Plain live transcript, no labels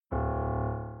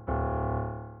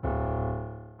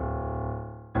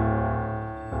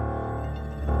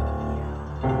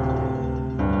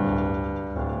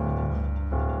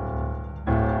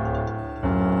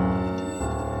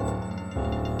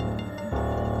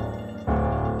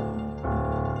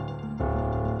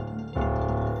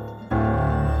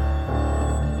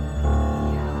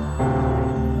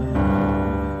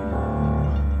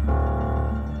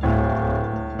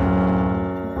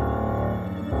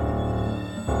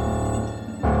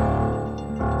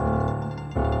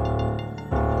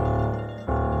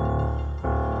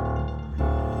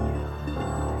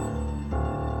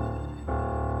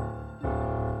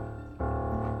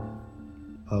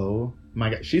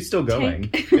God. She's still going,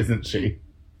 isn't she?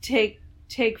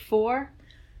 Take 4?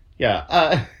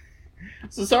 Yeah.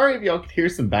 So sorry if y'all could hear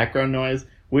some background noise.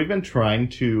 We've been trying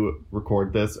to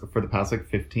record this for the past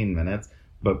 15 minutes,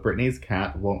 but Brittany's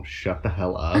cat won't shut the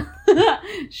hell up.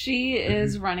 She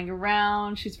is running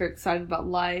around. She's very excited about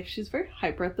life. She's very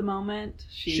hyper at the moment.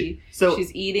 She's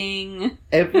eating.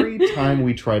 Every time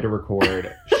we try to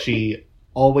record, she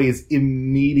always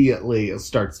immediately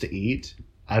starts to eat.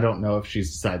 I don't know if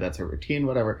she's decided that's her routine,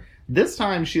 whatever. This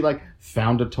time she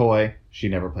found a toy. She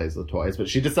never plays with toys, but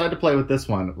she decided to play with this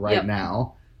one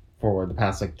now for the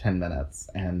past 10 minutes.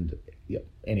 And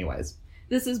anyways.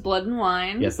 This is Blood and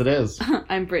Wine. Yes, it is.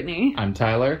 I'm Brittany. I'm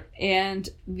Tyler. And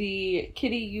the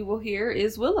kitty you will hear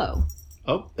is Willow.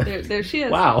 Oh. There she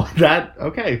is. Wow.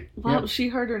 Okay. Well, she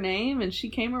heard her name and she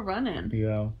came a-running.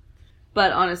 Yeah.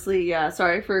 But honestly, yeah,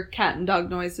 sorry for cat and dog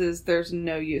noises. There's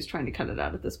no use trying to cut it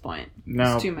out at this point.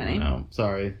 No. It's too many. No,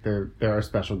 sorry. There are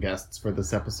special guests for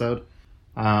this episode.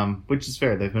 Which is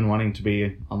fair. They've been wanting to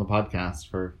be on the podcast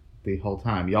for the whole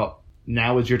time. Y'all,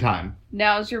 now is your time.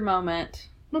 Now is your moment.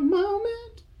 My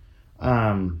moment.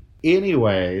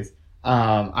 Anyways,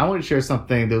 I want to share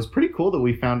something that was pretty cool that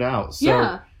we found out.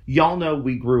 So, y'all know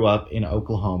we grew up in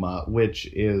Oklahoma, which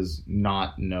is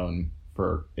not known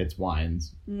for its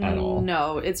wines at all.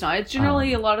 No, it's not. It's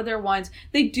generally a lot of their wines.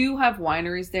 They do have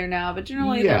wineries there now, but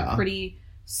generally they're pretty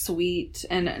sweet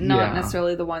and not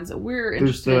necessarily the ones that we're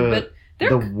interested in. But they're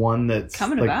the one that's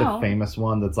coming the famous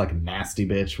one that's Nasty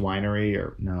Bitch Winery,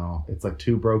 or no, it's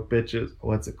Two Broke Bitches.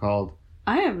 What's it called?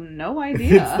 I have no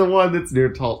idea. It's the one that's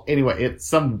near Tulsa. Anyway, it's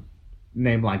some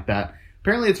name like that.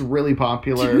 Apparently it's really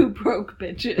popular. Two Broke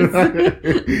Bitches.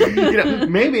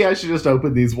 Maybe I should just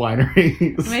open these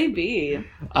wineries. Maybe.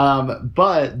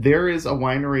 But there is a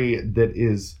winery that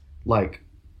is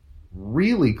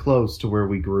really close to where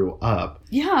we grew up.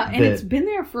 Yeah, and it's been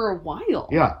there for a while.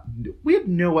 Yeah. We had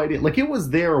no idea. It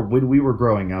was there when we were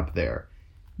growing up there.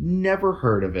 Never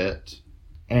heard of it.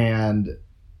 And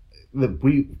what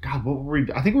were we?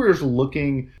 I think we were just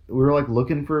looking. We were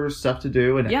looking for stuff to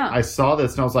do, and I saw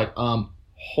this, and I was like,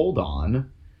 hold on.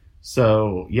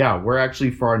 So yeah, we're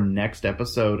actually for our next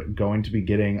episode going to be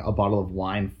getting a bottle of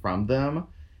wine from them,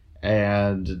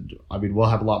 and we'll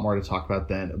have a lot more to talk about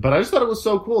then. But I just thought it was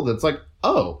so cool that it's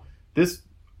this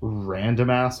random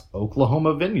ass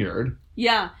Oklahoma vineyard.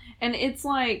 Yeah, and it's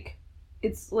Cloran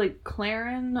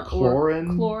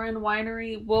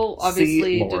Winery. We'll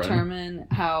obviously determine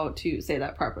how to say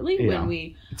that properly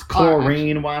when it's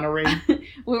Chlorine Winery.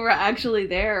 when we're actually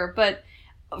there. But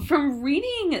from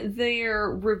reading their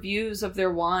reviews of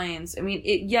their wines,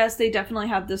 yes, they definitely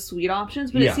have the sweet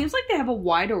options, but it seems like they have a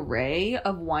wide array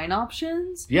of wine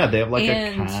options. Yeah, they have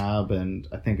a cab and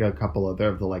I think a couple other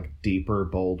of the deeper,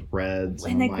 bold reds.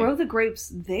 And they grow the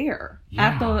grapes there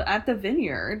at the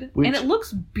vineyard. And it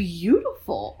looks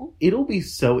beautiful. It'll be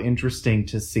so interesting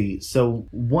to see. So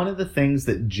one of the things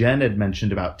that Jen had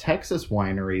mentioned about Texas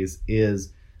wineries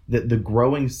is that the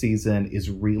growing season is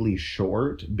really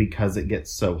short because it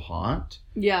gets so hot.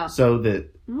 Yeah. So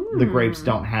that the grapes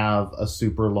don't have a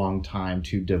super long time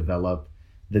to develop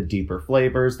the deeper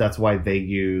flavors. That's why they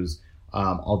use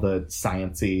all the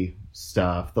sciencey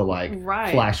stuff, the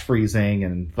flash freezing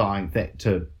and thawing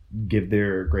to give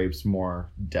their grapes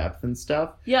more depth and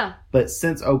stuff. Yeah. But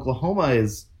since Oklahoma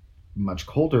is much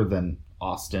colder than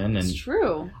Austin, and it's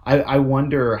true. I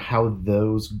wonder how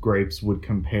those grapes would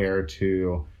compare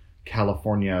to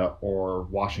California or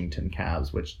Washington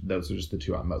calves, which those are just the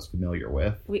two I'm most familiar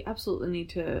with. We absolutely need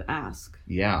to ask.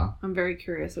 Yeah. I'm very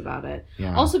curious about it.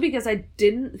 Yeah. Also because I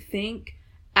didn't think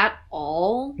at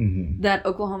all that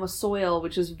Oklahoma soil,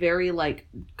 which is very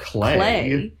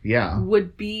clay,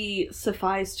 would be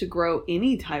suffice to grow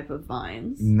any type of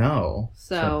vines. No.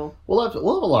 So we'll have a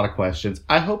lot of questions.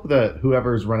 I hope that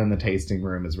whoever's running the tasting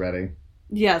room is ready.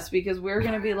 Yes, because we're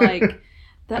going to be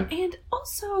that. And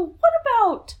also,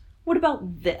 what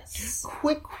about this?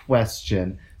 Quick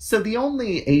question. So the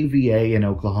only AVA in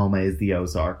Oklahoma is the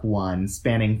Ozark One,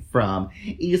 spanning from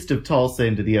east of Tulsa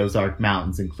into the Ozark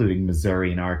Mountains, including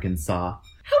Missouri and Arkansas.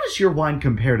 How does your wine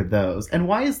compare to those? And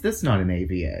why is this not an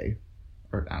AVA?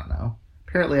 Or, I don't know.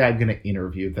 Apparently I'm going to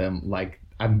interview them like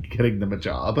I'm getting them a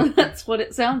job. That's what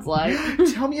it sounds like.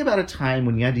 Tell me about a time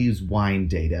when you had to use wine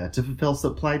data to fulfill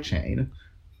supply chain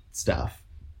stuff.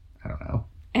 I don't know.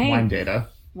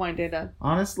 Wine data.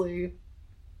 Honestly,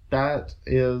 that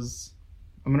is...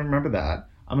 I'm going to remember that.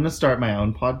 I'm going to start my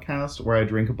own podcast where I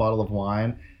drink a bottle of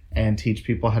wine and teach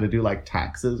people how to do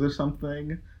taxes or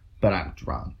something, but I'm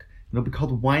drunk. It'll be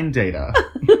called Wine Data.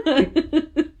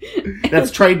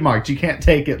 That's trademarked. You can't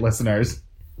take it, listeners.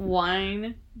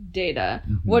 Wine data.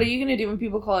 Mm-hmm. What are you going to do when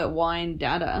people call it wine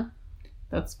data?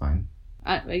 That's fine.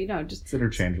 Just... It's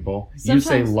interchangeable. Sometimes... You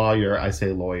say lawyer, I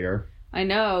say lawyer. I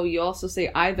know. You also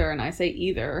say either, and I say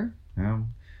either. No.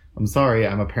 I'm sorry.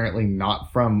 I'm apparently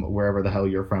not from wherever the hell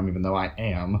you're from, even though I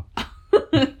am.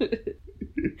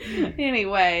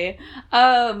 Anyway,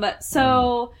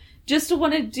 so just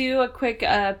want to do a quick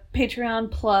Patreon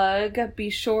plug.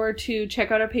 Be sure to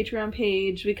check out our Patreon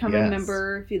page, become a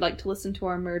member if you'd like to listen to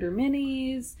our murder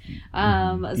minis.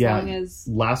 As long as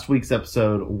last week's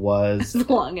episode was as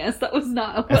long as that was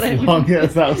not what I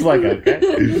was like, okay.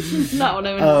 Not what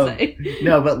I was to say.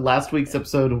 No, but last week's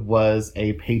episode was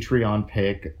a Patreon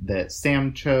pick that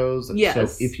Sam chose. Yes. So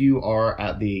if you are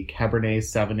at the Cabernet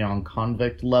Sauvignon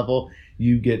convict level,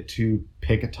 you get to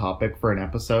pick a topic for an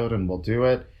episode and we'll do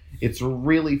it. It's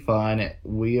really fun.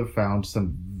 We have found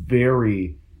some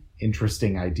very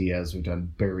interesting ideas. We've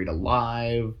done Buried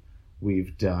Alive.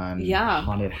 We've done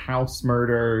haunted house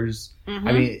murders. Mm-hmm.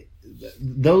 I mean,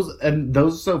 those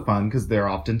are so fun because they're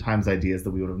oftentimes ideas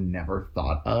that we would have never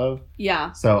thought of.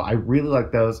 Yeah. So I really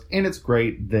like those. And it's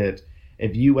great that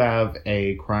if you have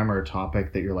a crime or a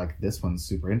topic that you're like, this one's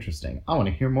super interesting, I want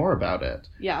to hear more about it.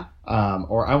 Yeah.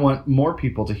 Or I want more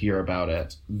people to hear about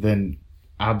it, then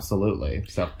absolutely.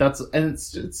 So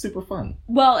it's super fun.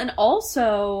 Well, and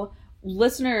also,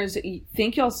 listeners,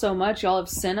 thank y'all so much. Y'all have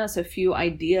sent us a few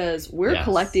ideas. We're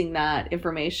collecting that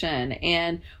information,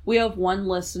 and we have one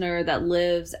listener that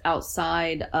lives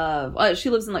outside of she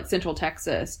lives in like Central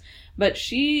Texas, but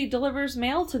she delivers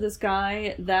mail to this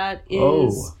guy that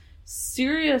is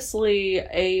seriously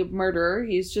a murderer.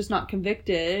 He's just not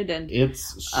convicted, and it's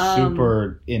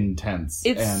super intense.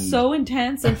 It's so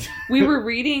intense, and we were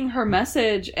reading her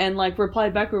message and like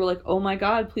replied back. We were like, "Oh my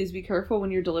God, please be careful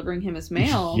when you're delivering him his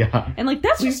mail." Yeah, and like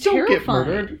that's please just don't terrifying. Get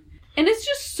murdered. And it's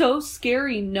just so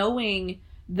scary knowing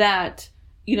that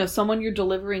someone you're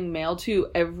delivering mail to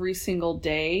every single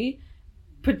day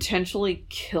potentially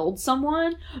killed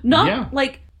someone. Not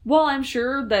like, well, I'm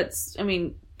sure that's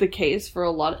the case for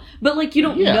a lot of, but like you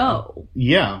don't know.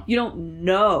 Yeah. You don't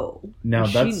know. No,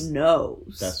 she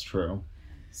knows. That's true.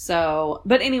 So,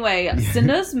 but anyway,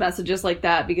 send us messages like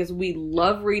that because we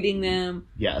love reading them.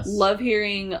 Yes. Love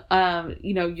hearing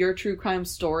your true crime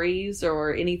stories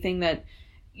or anything that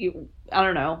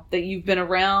that you've been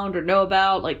around or know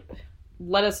about. Like,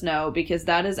 let us know because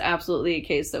that is absolutely a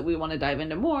case that we want to dive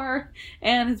into more,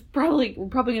 and we're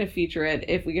probably going to feature it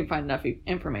if we can find enough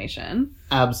information.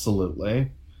 Absolutely.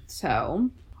 So,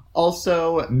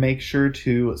 also make sure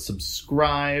to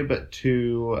subscribe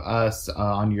to us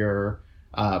on your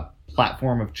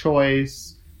platform of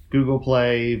choice: Google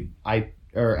Play,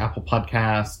 or Apple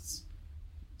Podcasts,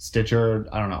 Stitcher.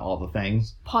 I don't know, all the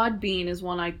things. Podbean is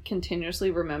one I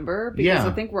continuously remember because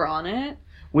I think we're on it.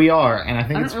 We are, and I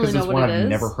think it's because really it's one I've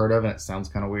never heard of, and it sounds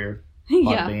kind of weird.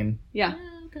 Podbean. Yeah.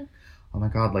 Okay. Oh my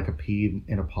God, like a pea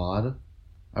in a pod.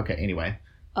 Okay. Anyway.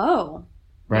 Oh.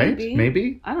 Right?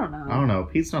 Maybe? I don't know.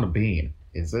 Pea's not a bean,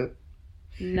 is it?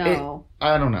 No.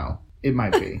 I don't know. It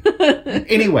might be.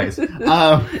 Anyways. Hold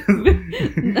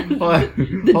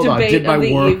on.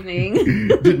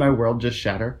 Did my world just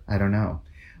shatter? I don't know.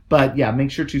 But yeah,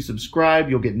 make sure to subscribe.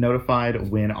 You'll get notified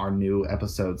when our new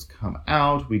episodes come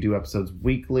out. We do episodes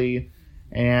weekly.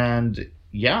 And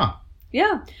yeah.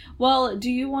 Yeah. Well, do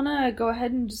you want to go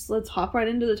ahead and let's hop right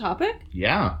into the topic?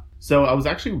 Yeah. So I was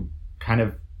actually kind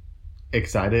of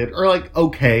excited or like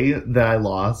okay that I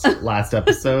lost last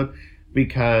episode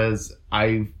because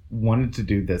I wanted to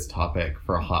do this topic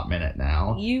for a hot minute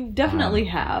now. You definitely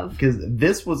have. Because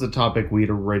this was a topic we'd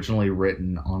originally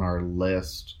written on our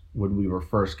list when we were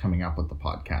first coming up with the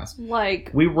podcast. Like,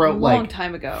 we wrote a long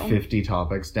time ago. 50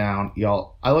 topics down.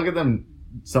 Y'all, I look at them,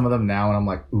 some of them now, and I'm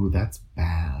like, ooh, that's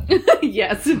bad.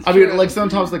 Yes, it's true. mean, like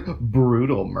sometimes like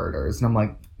brutal murders, and I'm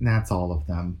like, that's all of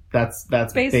them. That's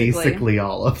basically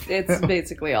all of them. It's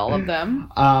basically all of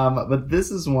them. But this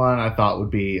is one I thought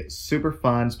would be super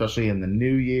fun, especially in the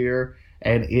new year,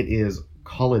 and it is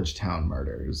College Town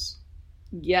Murders.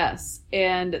 Yes,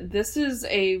 and this is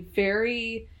a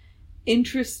very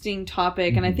interesting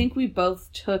topic, and I think we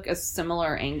both took a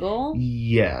similar angle.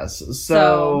 Yes.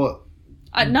 So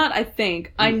I know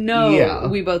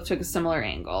we both took a similar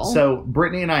angle. So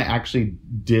Brittany and I actually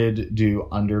did do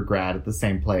undergrad at the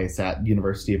same place at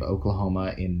University of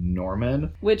Oklahoma in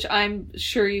Norman. Which I'm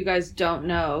sure you guys don't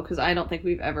know, because I don't think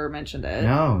we've ever mentioned it.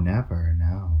 No, never,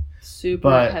 no.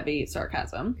 Super heavy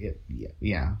sarcasm.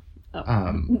 Yeah.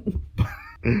 Oh.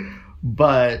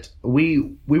 But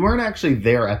we weren't actually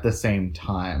there at the same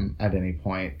time at any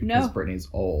point because Brittany's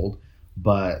old.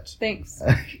 But thanks.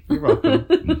 You're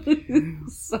welcome.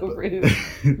 So rude.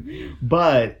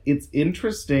 But it's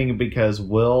interesting because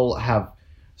we'll have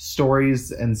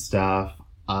stories and stuff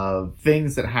of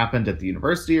things that happened at the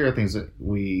university or things that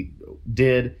we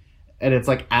did, and it's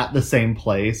like at the same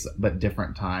place but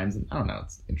different times. And I don't know,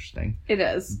 it's interesting. It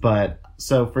is. But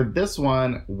so for this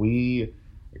one, we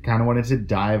kind of wanted to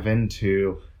dive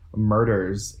into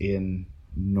murders in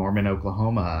Norman,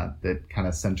 Oklahoma that kind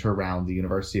of center around the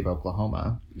University of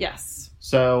Oklahoma. Yes.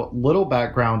 So, little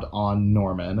background on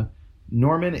Norman.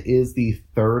 Norman is the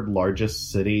third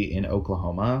largest city in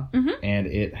Oklahoma, and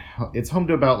it's home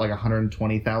to about like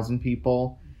 120,000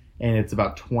 people, and it's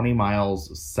about 20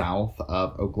 miles south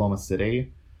of Oklahoma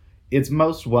City. It's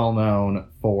most well known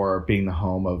for being the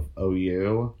home of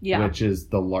OU, which is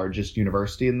the largest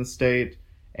university in the state,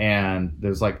 and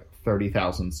there's like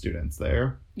 30,000 students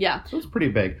there. Yeah. So it's pretty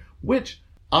big, which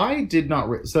I did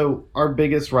not... So our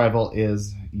biggest rival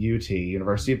is UT,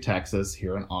 University of Texas,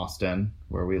 here in Austin,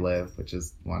 where we live, which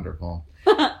is wonderful.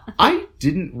 I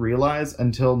didn't realize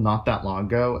until not that long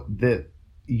ago that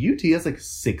UT has like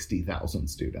 60,000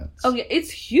 students. Oh, yeah,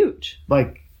 it's huge.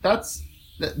 Like,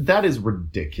 that is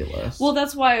ridiculous. Well,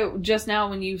 that's why just now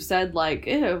when you said, like,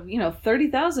 ew,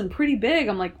 30,000, pretty big,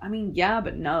 I'm like, I mean, yeah,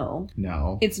 but no.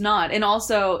 No. It's not. And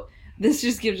also, this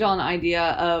just gives y'all an idea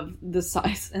of the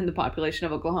size and the population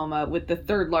of Oklahoma, with the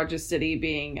third largest city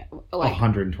being, like...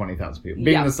 120,000 people.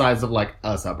 Being the size of, like,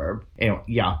 a suburb. Anyway,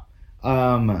 yeah.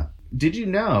 Did you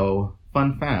know...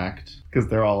 Fun fact, because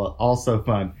they're all so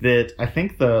fun, that I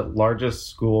think the largest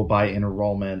school by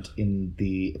enrollment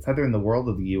it's either in the world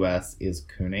or the U.S. is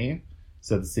CUNY,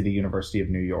 so the City University of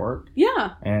New York.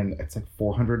 Yeah. And it's like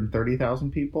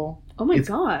 430,000 people. Oh my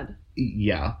God.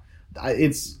 Yeah. I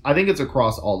think it's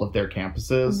across all of their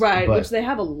campuses. Right, which they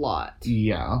have a lot.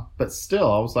 Yeah. But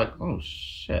still, I was like, oh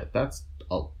shit, that's...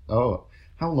 Oh,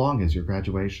 how long is your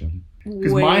graduation?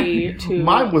 Because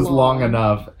mine was long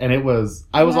enough, and I was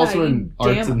also in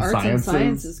arts and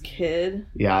sciences. Kid.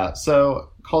 Yeah, so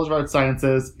College of Arts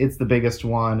Sciences, it's the biggest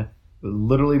one.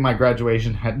 Literally, my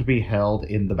graduation had to be held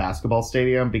in the basketball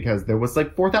stadium because there was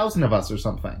like 4,000 of us or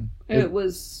something. It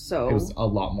was a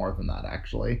lot more than that,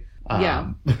 actually.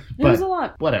 Yeah, it was a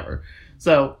lot. Whatever.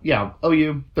 So yeah,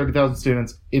 OU, 30,000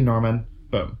 students in Norman.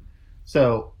 Boom.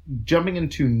 So jumping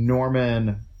into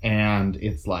Norman, and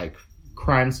it's like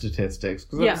crime statistics,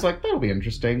 because it's like, that'll be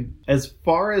interesting. As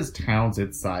far as towns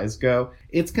its size go,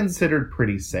 it's considered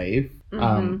pretty safe.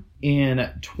 In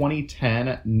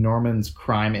 2010, Norman's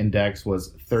crime index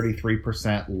was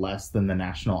 33% less than the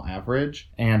national average,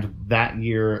 and that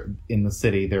year in the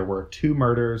city there were 2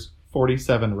 murders,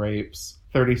 47 rapes,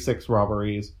 36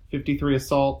 robberies, 53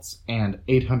 assaults, and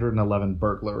 811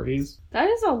 burglaries. That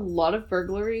is a lot of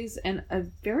burglaries and a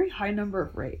very high number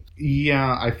of rapes.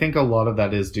 Yeah, I think a lot of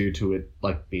that is due to it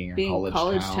like being a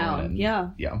college town. And, yeah.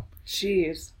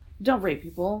 Jeez. Don't rape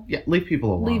people. Yeah, leave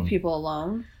people alone. Leave people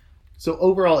alone. So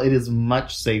overall, it is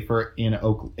much safer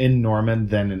in Norman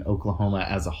than in Oklahoma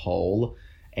as a whole.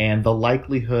 And the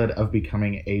likelihood of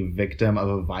becoming a victim of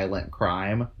a violent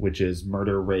crime, which is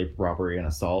murder, rape, robbery, and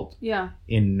assault,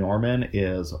 in Norman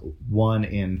is 1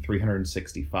 in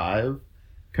 365,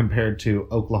 compared to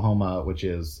Oklahoma, which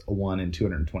is 1 in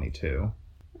 222.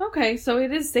 Okay, so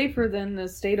it is safer than the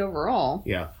state overall.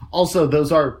 Yeah. Also,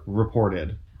 those are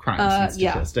reported crimes and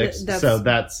statistics. Yeah, so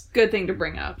that's good thing to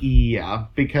bring up. Yeah,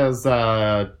 because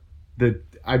I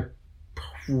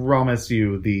promise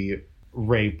you the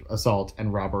rape, assault,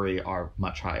 and robbery are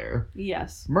much higher.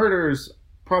 Yes. Murders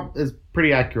is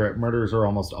pretty accurate. Murders are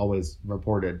almost always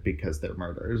reported because they're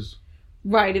murders.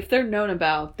 Right. If they're known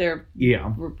about, they're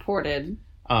reported.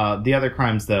 The other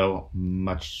crimes, though,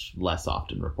 much less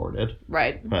often reported.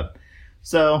 Right. But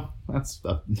so that's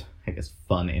a, I guess,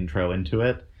 fun intro into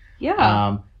it.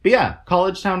 Yeah. But yeah,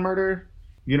 college town murder,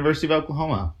 University of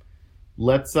Oklahoma.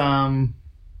 Let's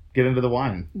get into the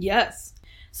wine. Yes.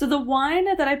 So the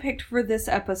wine that I picked for this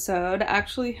episode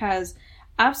actually has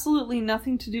absolutely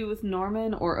nothing to do with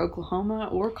Norman or Oklahoma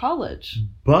or college.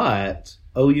 But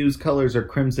OU's colors are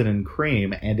crimson and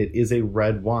cream, and it is a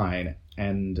red wine,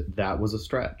 and that was a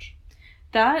stretch.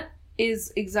 That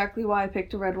is exactly why I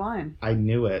picked a red wine. I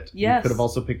knew it. Yes. You could have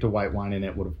also picked a white wine, and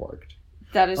it would have worked.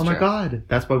 That is true. Oh my god.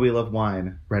 That's why we love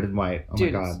wine. Red and white. Oh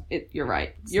Dude, my god. You're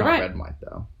right. It's you're not right. red and white,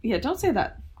 though. Yeah, don't say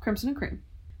that. Crimson and cream.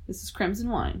 This is crimson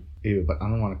wine. Ew, but I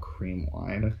don't want a cream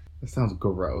wine. That sounds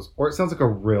gross. Or it sounds like a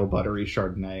real buttery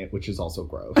Chardonnay, which is also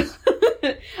gross.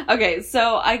 Okay,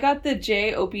 so I got the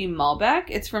J.O.B. Malbec.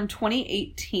 It's from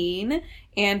 2018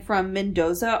 and from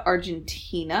Mendoza,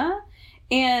 Argentina.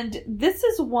 And this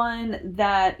is one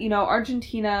that,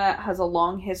 Argentina has a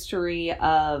long history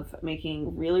of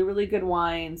making really, really good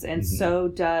wines. And so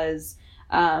does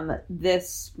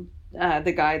this,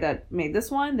 the guy that made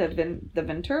this wine, the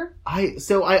Vintner.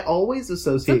 I always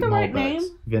associate Is that the right Malbecs.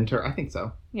 name? Vintner, I think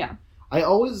so. Yeah. I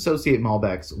always associate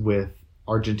Malbecs with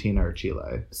Argentina or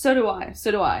Chile. So do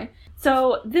I.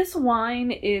 So this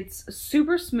wine, it's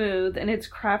super smooth and it's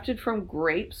crafted from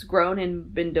grapes grown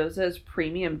in Mendoza's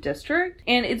premium district.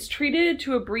 And it's treated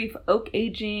to a brief oak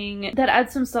aging that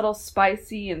adds some subtle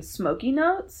spicy and smoky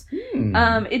notes.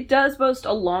 It does boast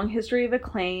a long history of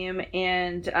acclaim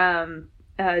and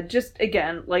just,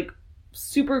 again, like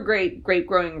super great grape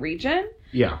growing region.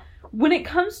 Yeah. When it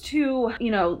comes to,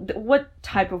 what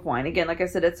type of wine, again, like I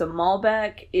said, it's a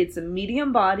Malbec, it's a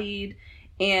medium bodied,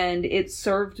 and it's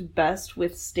served best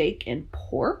with steak and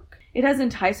pork. It has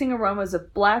enticing aromas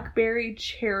of blackberry,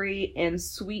 cherry, and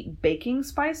sweet baking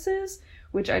spices,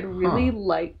 which I'd really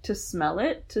like to smell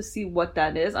it to see what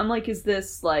that is. I'm like, is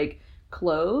this like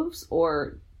cloves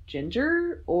or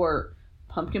ginger or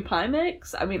pumpkin pie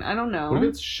mix? I mean, I don't know. What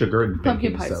if it's sugar and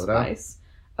pumpkin baking pie soda? Spice.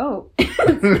 Oh.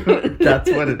 That's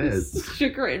what it is.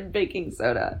 Sugar and baking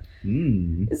soda.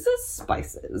 This is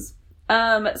spices.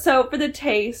 So for the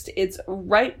taste, it's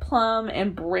ripe plum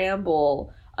and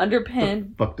bramble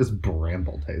underpinned. What the fuck does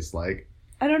bramble taste like?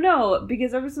 I don't know,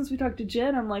 because ever since we talked to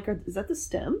Jen, I'm like, is that the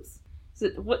stems?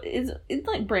 It's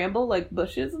like bramble, like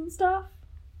bushes and stuff?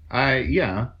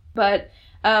 Yeah. But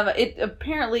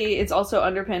it's also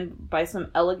underpinned by some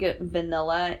elegant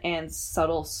vanilla and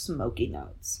subtle smoky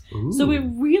notes. Ooh. So it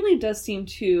really does seem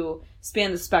to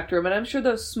span the spectrum, and I'm sure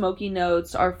those smoky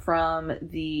notes are from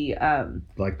the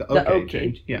like the oak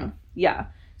aging. Yeah.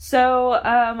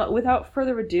 So without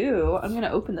further ado, I'm going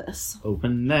to open this.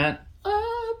 Open that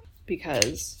up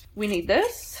because we need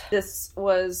this. This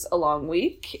was a long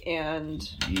week, and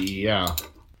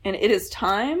it is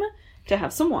time to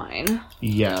have some wine.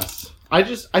 Yes.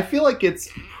 I feel like it's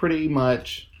pretty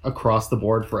much across the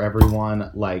board for everyone.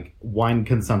 Like, wine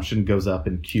consumption goes up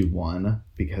in Q1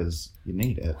 because you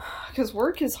need it. Because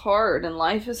work is hard and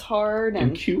life is hard.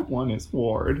 And Q1 is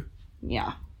hard.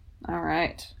 Yeah. All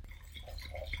right.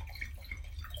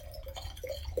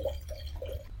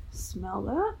 Smell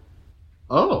that?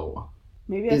 Oh.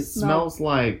 Maybe it smells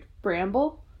like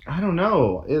bramble? I don't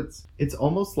know. It's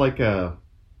almost like a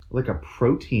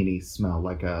proteiny smell,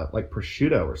 like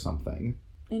prosciutto or something.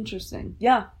 Interesting.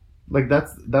 Yeah. Like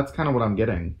that's kind of what I'm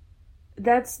getting.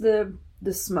 That's the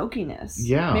smokiness.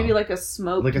 Yeah. Maybe like a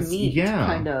smoked meat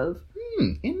kind of.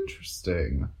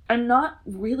 Interesting. I'm not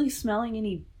really smelling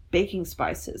any baking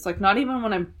spices. Like not even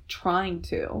when I'm trying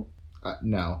to.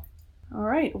 No. All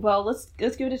right. Well, let's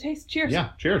give it a taste. Cheers.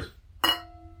 Yeah. Cheers.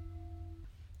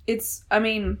 It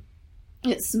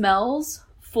smells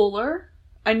fuller.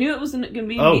 I knew it was going to be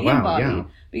medium body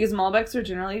because Malbecs are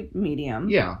generally medium.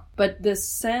 Yeah. But this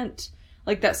scent,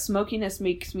 like that smokiness,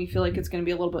 makes me feel like it's going to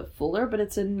be a little bit fuller, but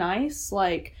it's a nice,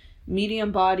 like,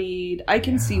 medium bodied. I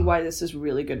can see why this is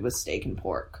really good with steak and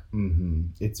pork. Mm-hmm.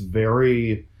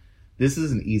 This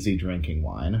is an easy drinking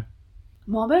wine.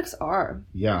 Malbecs are.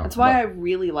 Yeah. That's why I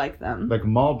really like them. Like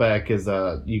Malbec is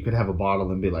you could have a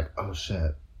bottle and be like, oh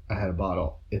shit, I had a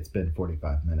bottle. It's been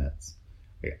 45 minutes.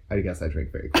 I guess I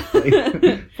drink very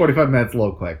quickly. 45 minutes, a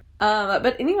little quick.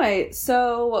 But anyway,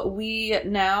 so we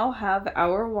now have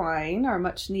our wine, our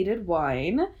much needed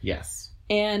wine. Yes.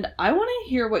 And I want to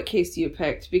hear what case you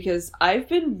picked because I've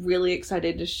been really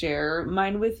excited to share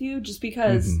mine with you just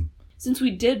because since we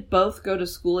did both go to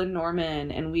school in Norman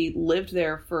and I lived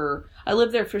there for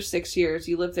 6 years,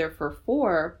 you lived there for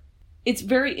 4. It's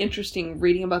very interesting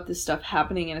reading about this stuff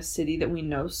happening in a city that we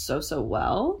know so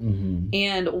well. Mm-hmm.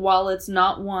 And while it's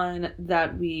not one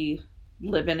that we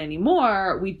live in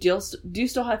anymore, we do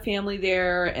still have family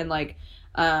there and like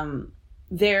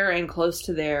there and close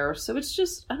to there. So it's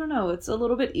just, I don't know, it's a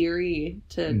little bit eerie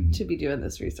to be doing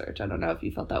this research. I don't know if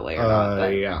you felt that way or not. But...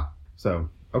 Yeah. So,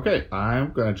 okay,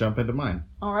 I'm going to jump into mine.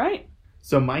 All right.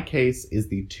 So my case is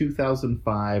the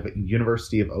 2005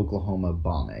 University of Oklahoma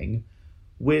bombing,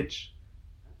 which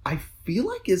I feel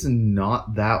like is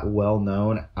not that well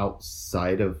known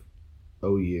outside of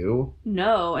OU.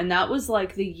 No, and that was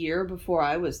like the year before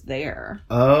I was there.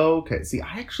 Okay. See,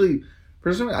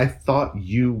 personally, I thought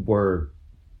you were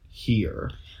here.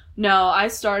 No, I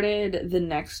started the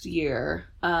next year.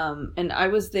 And I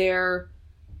was there.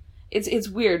 It's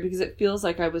weird because it feels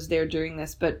like I was there during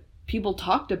this, but people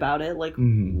talked about it. Like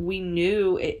we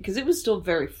knew it because it was still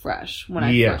very fresh when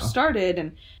I first started.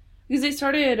 And because they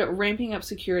started ramping up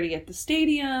security at the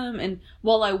stadium. And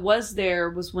while I was there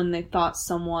was when they thought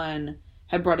someone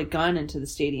had brought a gun into the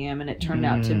stadium, and it turned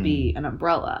out to be an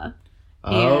umbrella.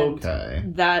 Okay.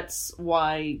 And that's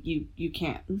why you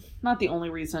can't. Not the only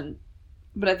reason,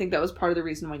 but I think that was part of the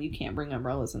reason why you can't bring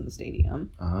umbrellas in the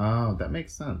stadium. Oh, that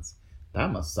makes sense.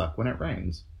 That must suck when it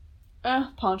rains.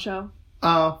 Poncho.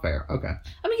 Oh, fair. Okay.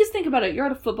 I mean, just think about it. You're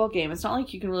at a football game. It's not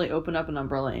like you can really open up an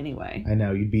umbrella anyway. I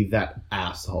know. You'd be that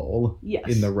asshole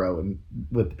in the row and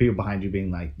with the people behind you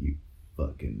being like, you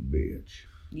fucking bitch.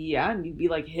 Yeah, and you'd be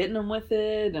like hitting them with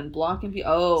it and blocking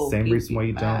people. Oh, same reason why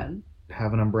you don't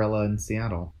have an umbrella in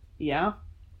Seattle. Yeah.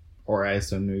 Or I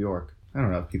assume New York. I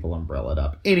don't know if people umbrella it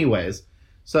up. Anyways,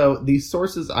 so the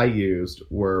sources I used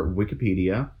were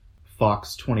Wikipedia,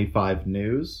 Fox 25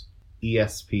 News,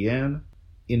 ESPN,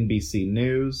 NBC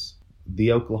News, The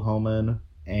Oklahoman,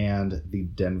 and the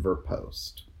Denver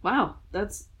Post. Wow,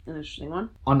 that's an interesting one.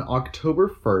 On October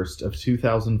 1st of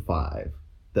 2005,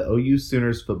 the OU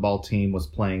Sooners football team was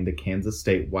playing the Kansas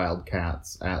State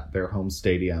Wildcats at their home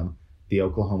stadium, the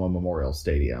Oklahoma Memorial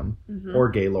Stadium, or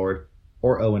Gaylord,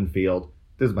 or Owen Field.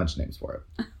 There's a bunch of names for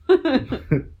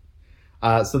it.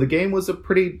 So the game was a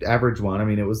pretty average one. I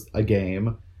mean, it was a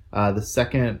game. The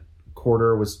second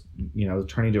quarter was,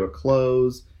 turning to a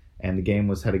close, and the game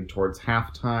was heading towards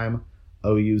halftime.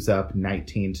 OU's up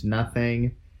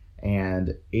 19-0,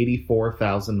 and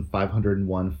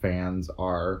 84,501 fans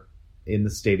are in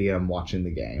the stadium watching the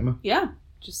game. Yeah,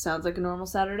 just sounds like a normal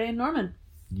Saturday in Norman.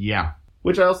 Yeah,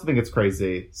 which I also think it's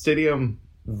crazy. Stadium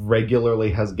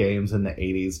regularly has games in the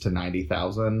 80s to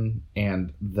 90,000,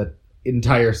 and the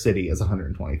entire city is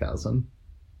 120,000.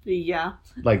 Yeah.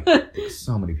 Like,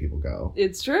 so many people go.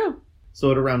 It's true.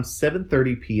 So at around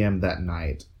 7:30 p.m. that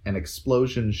night, an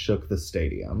explosion shook the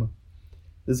stadium.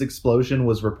 This explosion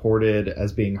was reported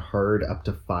as being heard up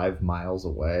to 5 miles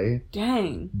away.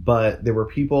 Dang. But there were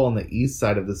people on the east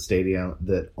side of the stadium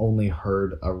that only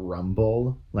heard a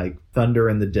rumble, like thunder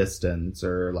in the distance,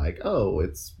 or like, oh,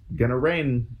 it's gonna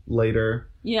rain later.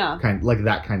 Yeah. Like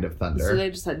that kind of thunder. So they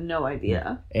just had no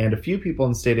idea. And a few people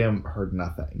in the stadium heard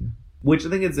nothing. Which I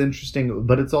think is interesting,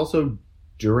 but it's also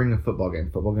during a football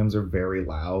game. Football games are very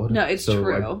loud. No, it's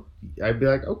true. I'd be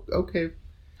like, oh, okay.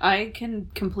 I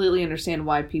can completely understand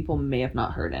why people may have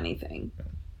not heard anything.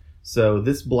 So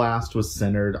this blast was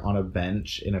centered on a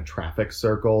bench in a traffic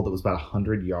circle that was about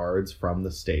 100 yards from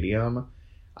the stadium.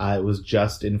 It was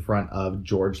just in front of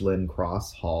George Lynn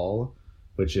Cross Hall,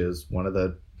 which is one of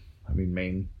the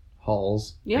main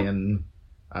halls in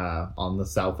on the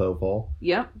South Oval.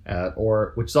 Yep.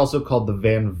 Which is also called the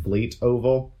Van Vliet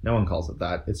Oval. No one calls it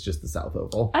that. It's just the South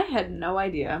Oval. I had no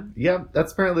idea. Yeah,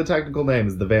 that's apparently the technical name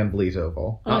is the Van Vliet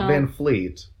Oval. Not Van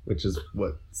Fleet, which is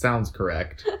what sounds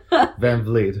correct. Van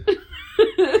Vliet.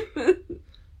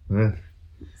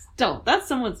 Still, that's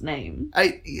someone's name.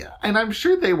 And I'm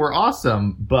sure they were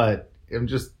awesome, but I'm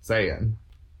just saying.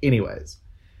 Anyways.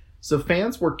 So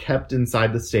fans were kept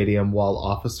inside the stadium while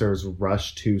officers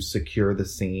rushed to secure the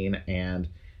scene and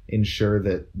ensure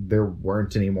that there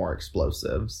weren't any more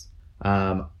explosives.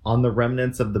 On the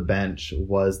remnants of the bench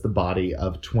was the body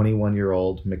of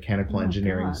 21-year-old mechanical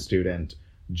engineering student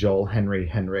Joel Henry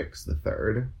Henricks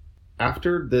III.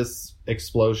 After this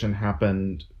explosion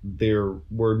happened, there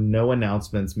were no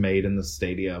announcements made in the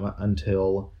stadium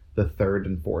until the third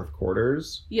and fourth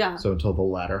quarters. Yeah. So until the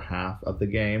latter half of the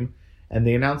game. And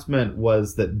the announcement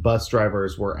was that bus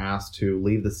drivers were asked to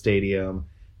leave the stadium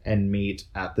and meet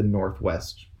at the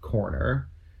northwest corner,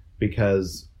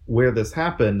 because where this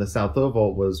happened, the South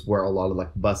Oval, was where a lot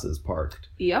of buses parked.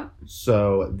 Yep.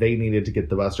 So they needed to get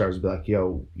the bus drivers to be like,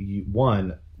 yo,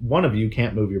 one of you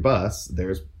can't move your bus.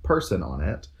 There's person on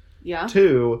it. Yeah.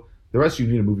 2, the rest of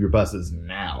you need to move your buses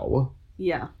now.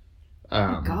 Yeah.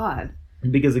 Oh, God.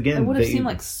 Because again, it would have seemed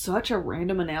like such a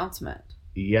random announcement.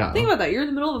 Yeah. Think about that. You're in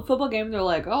the middle of a football game. They're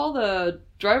like, all the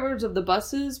drivers of the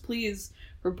buses, please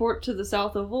report to the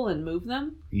South Oval and move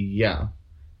them. Yeah.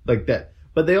 Like that.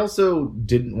 But they also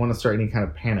didn't want to start any kind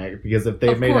of panic, because if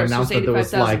they made an announcement that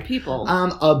was like, people.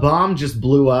 A bomb just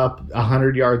blew up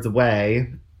 100 yards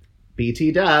away,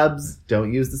 BT Dubs,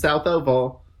 don't use the South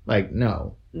Oval.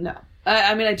 No. No.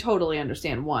 I totally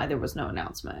understand why there was no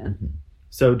announcement. Mm-hmm.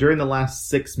 So during the last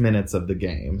 6 minutes of the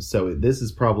game, so this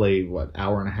is probably,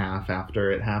 hour and a half after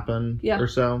it happened or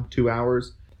so, 2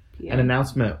 hours, an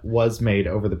announcement was made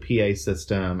over the PA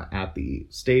system at the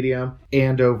stadium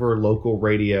and over local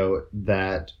radio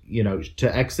that,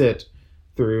 to exit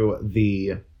through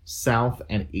the south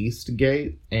and east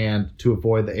gate and to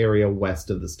avoid the area west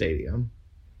of the stadium.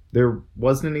 There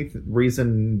wasn't any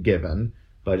reason given,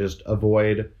 but just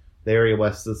avoid the area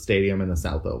west of the stadium and the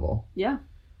South Oval. Yeah.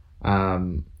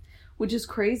 Which is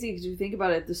crazy because you think about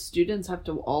it, the students have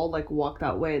to all like walk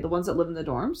that way. The ones that live in the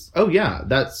dorms. Oh yeah,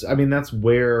 that's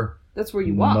where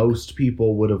you walk. Most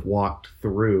people would have walked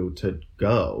through to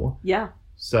go. Yeah.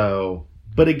 So,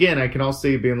 but again, I can also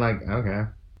see it being like, okay,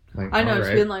 like, I know, it's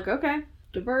been like, okay,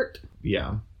 divert.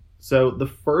 Yeah. So the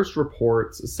first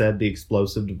reports said the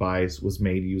explosive device was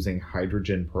made using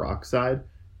hydrogen peroxide.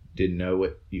 Didn't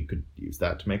know you could use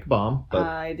that to make a bomb. But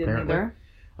I didn't either.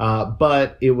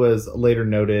 But it was later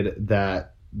noted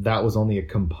that was only a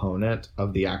component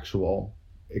of the actual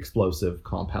explosive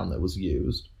compound that was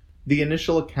used. The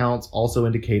initial accounts also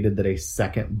indicated that a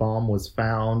second bomb was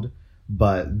found,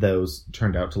 but those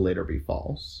turned out to later be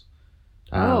false.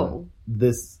 The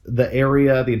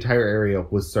entire area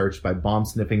was searched by bomb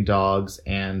sniffing dogs,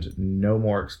 and no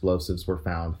more explosives were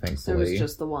found, thankfully. There was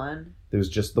just the one. There was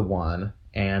just the one,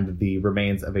 and the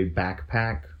remains of a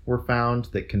backpack were found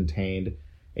that contained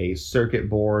a circuit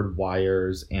board,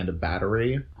 wires, and a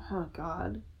battery. Oh,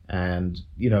 God. And,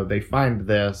 they find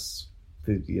this,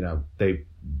 they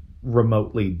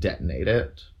remotely detonate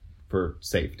it for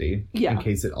safety. Yeah. In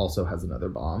case it also has another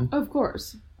bomb. Of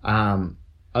course.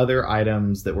 Other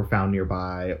items that were found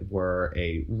nearby were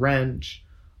a wrench,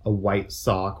 a white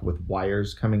sock with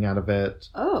wires coming out of it,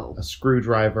 a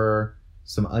screwdriver,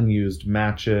 some unused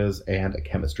matches, and a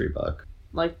chemistry book.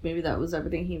 Like maybe that was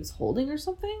everything he was holding or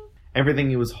something? Everything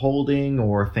he was holding,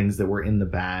 or things that were in the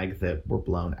bag that were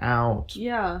blown out.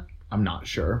 Yeah. I'm not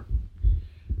sure.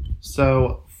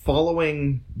 So,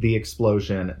 following the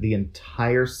explosion, the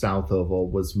entire South Oval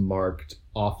was marked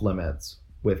off limits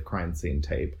with crime scene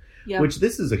tape. Yep. Which,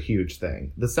 this is a huge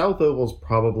thing. The South Oval's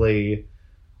probably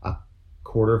a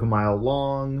quarter of a mile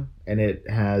long, and it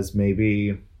has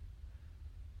maybe,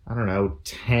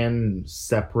 10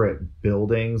 separate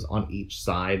buildings on each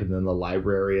side, and then the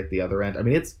library at the other end. I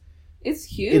mean, it's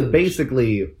huge. It's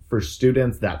basically, for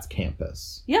students, that's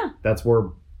campus. Yeah. That's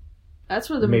where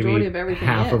the majority of everything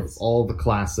half is. of all the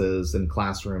classes and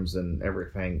classrooms and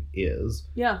everything is.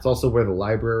 Yeah. It's also where the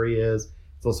library is.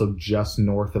 It's also just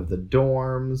north of the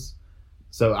dorms.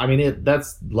 So, I mean,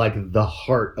 that's like the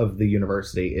heart of the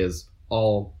university is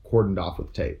all cordoned off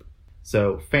with tape.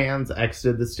 So, fans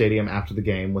exited the stadium after the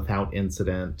game without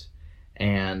incident,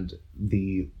 and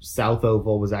the South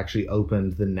Oval was actually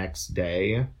opened the next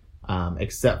day,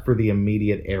 except for the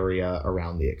immediate area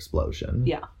around the explosion.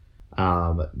 Yeah.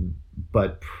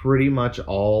 But pretty much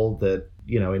all that,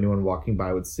 anyone walking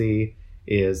by would see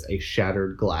is a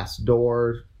shattered glass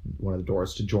door. One of the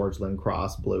doors to George Lynn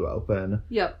Cross blew open.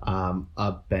 Yep.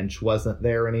 A bench wasn't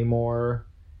there anymore,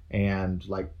 and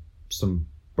like some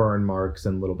burn marks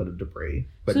and a little bit of debris.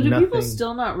 But so do people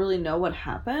still not really know what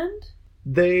happened?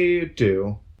 They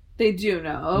do. They do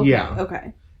know. Okay. Yeah.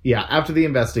 Okay. Yeah, after the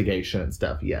investigation and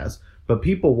stuff, yes. But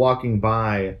people walking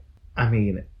by, I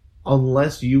mean,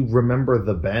 unless you remember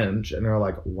the bench and are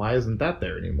like, why isn't that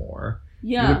there anymore?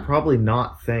 Yeah. You would probably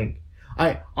not think.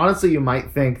 Honestly, you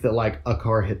might think that like a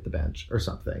car hit the bench or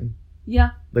something.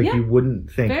 Yeah. Like yeah. You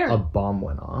wouldn't think Fair. A bomb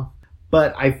went off.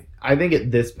 But I think at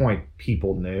this point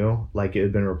people knew, like it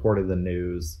had been reported in the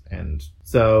news, and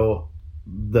so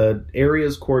the area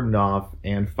is cordoned off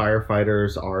and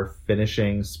firefighters are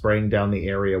finishing spraying down the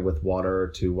area with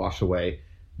water to wash away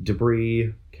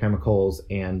debris, chemicals,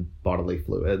 and bodily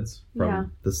fluids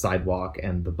from the sidewalk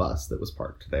and the bus that was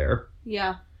parked there.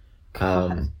 Yeah.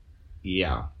 God.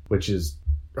 Yeah, which is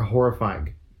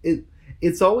horrifying.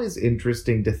 It's always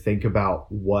interesting to think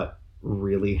about what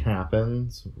really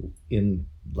happens in,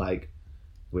 like,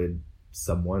 when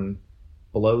someone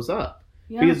blows up.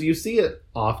 Yeah. Because you see it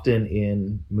often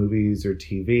in movies or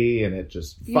TV, and it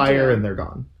just fire and they're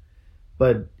gone.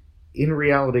 But in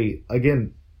reality,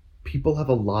 again, people have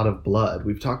a lot of blood.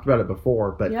 We've talked about it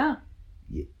before, but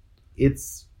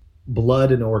it's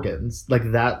blood and organs.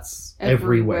 Like, that's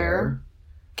everywhere.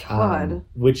 God.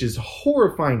 Which is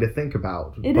horrifying to think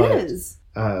about. It is.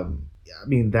 I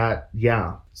mean,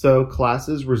 So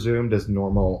classes resumed as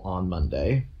normal on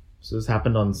Monday. So this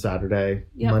happened on Saturday.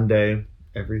 Yep. Monday,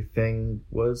 everything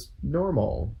was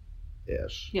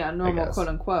normal-ish. Yeah, normal, quote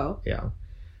unquote. Yeah.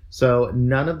 So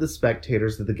none of the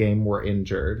spectators of the game were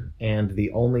injured, and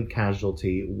the only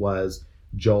casualty was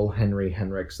Joel Henry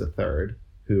Henricks III,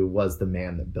 who was the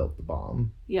man that built the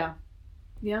bomb. Yeah.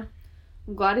 Yeah.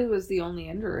 I'm glad it was the only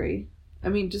injury. I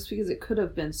mean, just because it could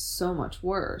have been so much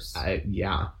worse.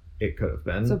 Yeah, it could have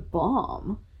been. It's a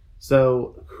bomb.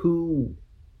 So who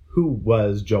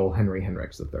was Joel Henry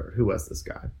Henricks III? Who was this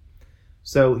guy?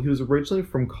 So he was originally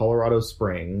from Colorado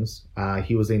Springs.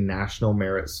 He was a National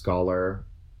Merit Scholar.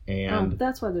 And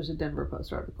that's why there's a Denver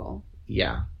Post article.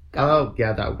 Yeah. Oh,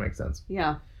 yeah, that would make sense.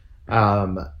 Yeah.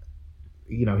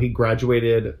 he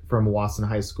graduated from Wasson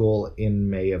High School in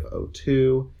May of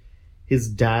 2002. His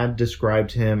dad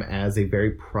described him as a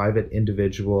very private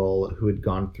individual who had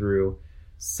gone through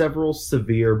several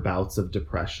severe bouts of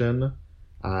depression.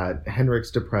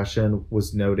 Henrik's depression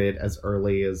was noted as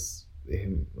early as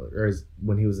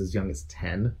when he was as young as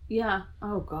 10. Yeah.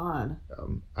 Oh, God.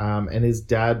 And his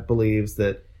dad believes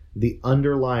that the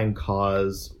underlying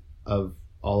cause of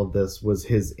all of this was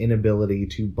his inability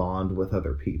to bond with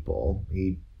other people.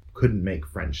 He couldn't make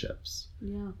friendships.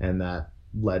 Yeah. And that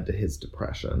led to his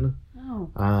depression. Oh,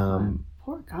 God.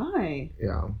 Poor guy.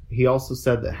 Yeah. He also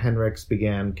said that Henriks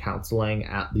began counseling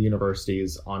at the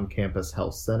university's on-campus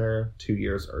health center 2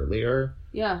 years earlier.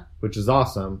 Yeah. Which is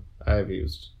awesome. I've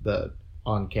used the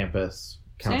on-campus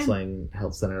counseling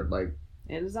health center.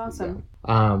 It is awesome.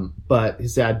 Yeah. But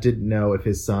his dad didn't know if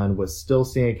his son was still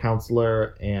seeing a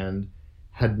counselor and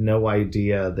had no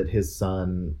idea that his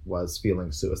son was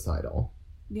feeling suicidal.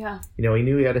 Yeah. He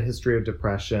knew he had a history of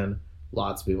depression.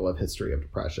 Lots of people have history of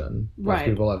depression. Lots of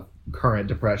people have current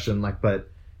depression, but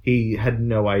he had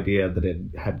no idea that it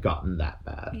had gotten that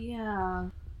bad. Yeah.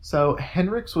 So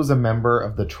Henriks was a member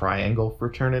of the Triangle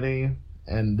Fraternity,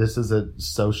 and this is a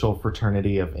social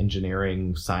fraternity of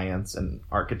engineering, science, and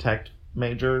architecture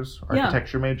majors.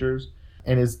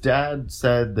 And his dad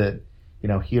said that,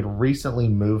 he had recently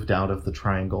moved out of the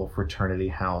Triangle Fraternity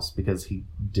house because he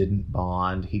didn't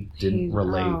bond. He didn't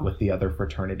relate with the other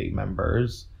fraternity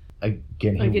members.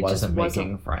 Again, he wasn't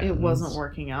making friends. It wasn't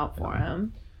working out for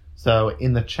him. So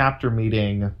in the chapter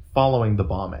meeting following the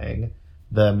bombing,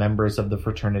 the members of the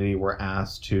fraternity were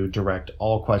asked to direct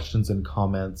all questions and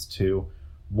comments to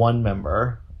one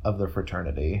member of the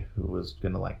fraternity who was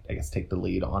going to, take the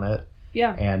lead on it.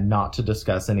 Yeah. And not to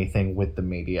discuss anything with the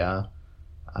media,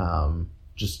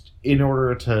 just in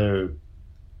order to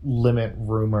limit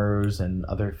rumors and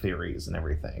other theories and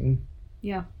everything.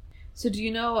 Yeah. So do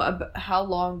you know how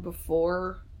long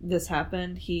before this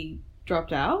happened he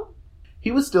dropped out?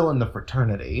 He was still in the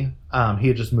fraternity. He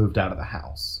had just moved out of the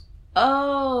house.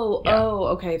 Oh,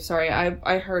 okay. Sorry.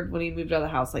 I heard when he moved out of the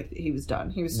house, he was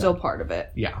done. He was still part of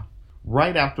it. Yeah.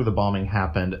 Right after the bombing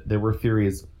happened, there were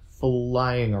theories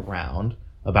flying around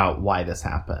about why this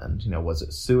happened. Was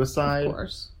it suicide? Of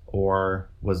course. Or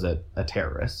was it a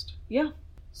terrorist? Yeah.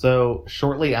 So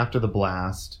shortly after the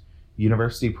blast,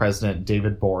 University President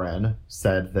David Boren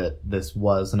said that this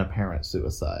was an apparent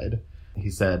suicide. He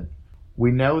said,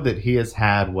 "We know that he has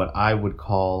had what I would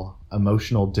call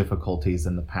emotional difficulties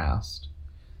in the past.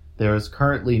 There is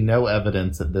currently no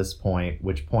evidence at this point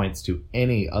which points to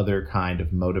any other kind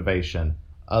of motivation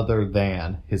other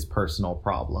than his personal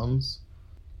problems,"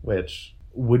 which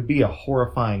would be a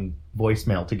horrifying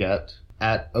voicemail to get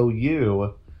at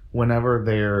OU whenever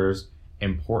there's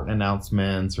important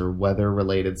announcements or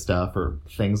weather-related stuff or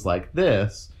things like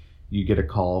this. You get a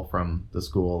call from the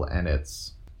school and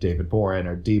it's David Boren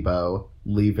or Debo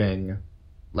leaving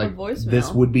a voicemail.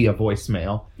 This would be a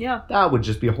voicemail. Yeah. That would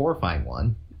just be a horrifying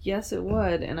one. Yes, it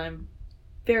would, and I'm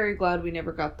very glad we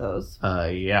never got those.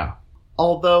 Yeah.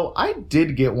 Although I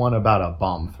did get one about a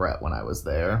bomb threat when I was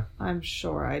there. I'm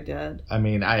sure I did.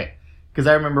 Because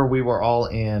I remember we were all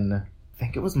in, I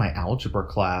think it was my algebra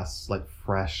class,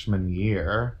 freshman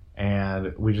year,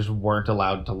 and we just weren't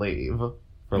allowed to leave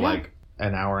for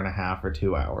an hour and a half or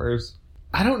 2 hours.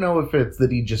 I don't know if it's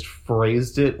that he just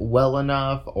phrased it well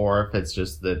enough or if it's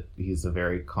just that he's a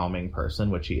very calming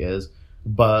person, which he is.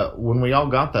 But when we all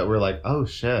got that, we were like, oh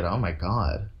shit, oh my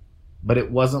God. But it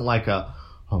wasn't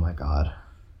oh my God,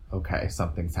 okay,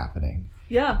 something's happening.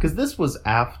 Yeah. Because this was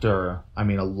after, a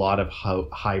lot of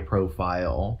high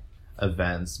profile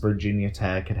events. Virginia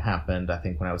Tech had happened, I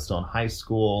think, when I was still in high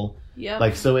school. Yeah.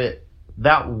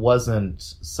 That wasn't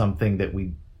something that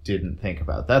we didn't think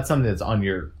about. That's something that's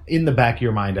in the back of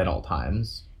your mind at all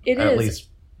times. It is. At least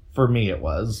for me it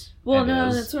was. Well,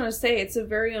 that's what I say. It's a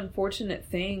very unfortunate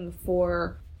thing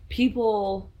for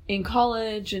people in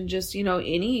college and just,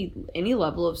 any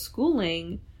level of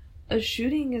schooling. A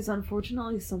shooting is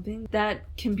unfortunately something that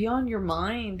can be on your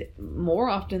mind more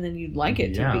often than you'd like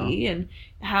it to be. And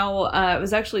how I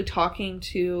was actually talking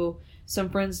to some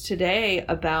friends today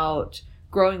about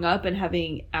growing up and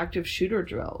having active shooter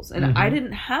drills. And I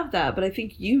didn't have that, but I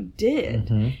think you did.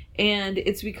 Mm-hmm. And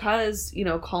it's because,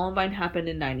 Columbine happened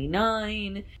in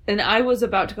 99 and I was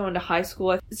about to go into high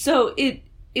school. So it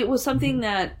was something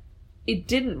that it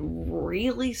didn't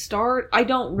really start. I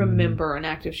don't remember an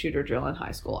active shooter drill in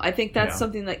high school. I think that's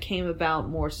something that came about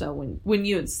more so when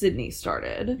you and Sydney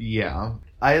started. Yeah.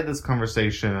 I had this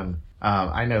conversation.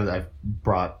 I know that I've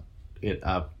brought it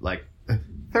up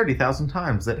 30,000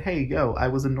 times that, hey, I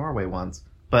was in Norway once.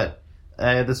 But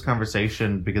I had this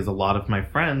conversation because a lot of my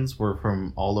friends were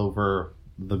from all over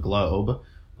the globe,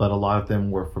 but a lot of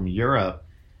them were from Europe.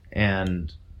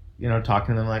 And, you know,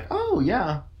 talking to them like, oh,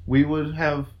 yeah, we would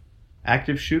have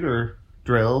active shooter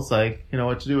drills, like, you know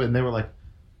what to do. And they were like,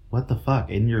 what the fuck?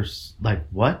 In your, like,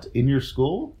 what? In your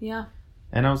school? Yeah.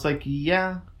 And I was like,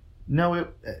 yeah. No,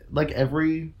 like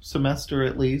every semester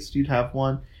at least, you'd have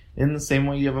one. In the same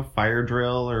way you have a fire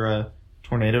drill or a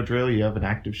tornado drill, you have an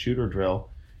active shooter drill.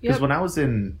 Because when I was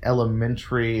in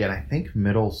elementary and I think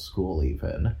middle school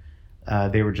even,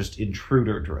 they were just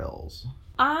intruder drills.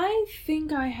 I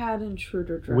think I had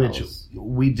intruder drills. Which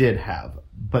we did have.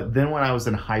 But then when I was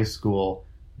in high school,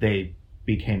 they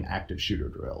became active shooter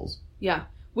drills. Yeah,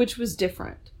 which was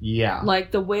different. Yeah. Like,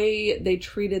 the way they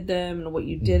treated them and what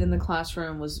you did in the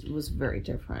classroom was very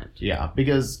different. Yeah,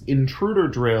 because intruder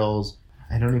drills,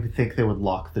 I don't even think they would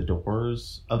lock the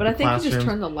doors of the classrooms. But I think you just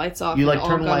turn the lights off. You, like,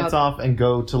 turn the lights off and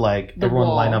go to, like, everyone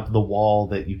line up the wall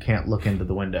that you can't look into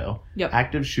the window. Yep.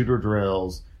 Active shooter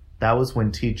drills, that was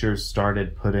when teachers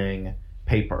started putting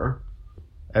paper.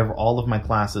 All of my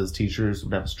classes, teachers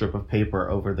would have a strip of paper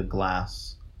over the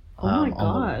glass on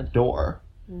the door.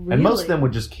 Really? And most of them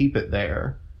would just keep it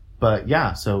there. But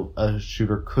yeah, so a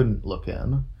shooter couldn't look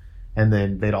in. And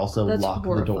then they'd also lock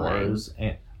the doors.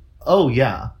 And, oh,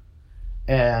 yeah.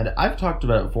 And I've talked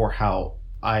about it before how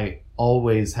I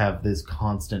always have this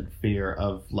constant fear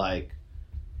of, like,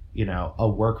 you know, a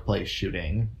workplace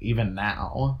shooting, even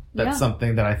now. That's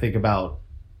something that I think about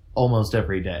almost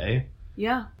every day.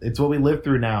 Yeah. It's what we live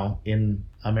through now in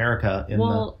America in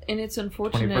and it's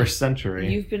unfortunate 21st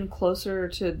century. You've been closer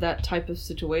to that type of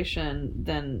situation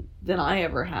than I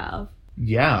ever have.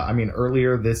 Yeah. I mean,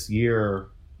 earlier this year,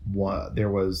 there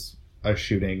was a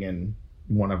shooting in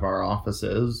one of our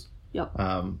offices. Yep.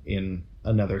 In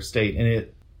another state. And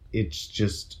it's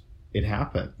just, it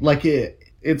happened. Like,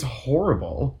 it's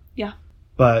horrible. Yeah.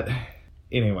 But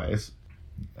anyways.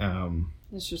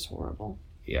 It's just horrible.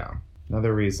 Yeah.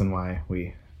 Another reason why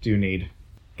we do need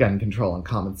gun control and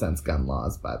common sense gun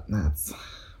laws, but that's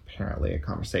apparently a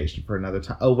conversation for another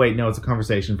time. Oh, wait, no, it's a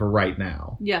conversation for right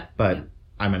now. Yeah. But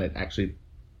I'm going to actually,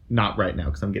 not right now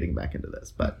because I'm getting back into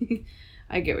this, but.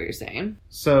 I get what you're saying.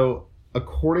 So,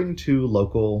 according to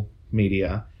local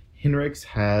media, Hendricks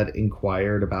had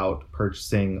inquired about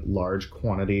purchasing large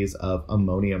quantities of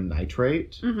ammonium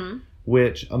nitrate,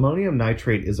 which ammonium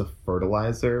nitrate is a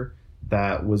fertilizer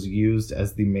that was used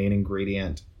as the main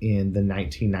ingredient in the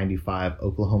 1995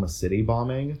 Oklahoma City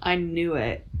bombing. I knew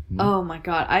it. Mm-hmm. Oh my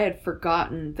God. I had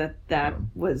forgotten that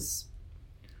was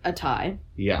a tie.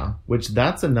 Yeah, which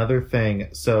that's another thing.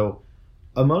 So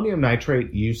ammonium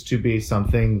nitrate used to be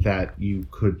something that you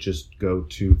could just go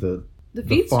to the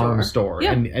farm store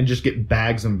and just get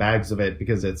bags and bags of it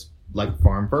because it's like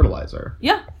farm fertilizer.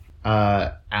 Yeah.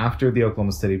 After the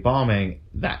Oklahoma City bombing,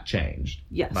 that changed.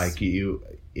 Yes. Like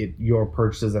your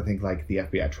purchases, I think, like the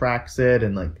FBI tracks it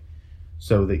and like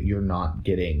so that you're not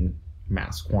getting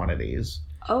mass quantities.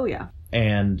 Oh yeah.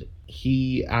 And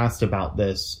he asked about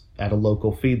this at a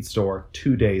local feed store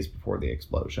 2 days before the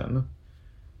explosion.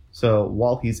 So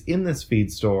while he's in this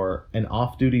feed store, an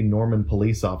off-duty Norman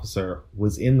police officer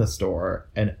was in the store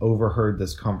and overheard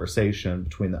this conversation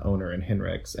between the owner and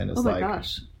Hendricks and is oh my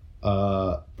gosh.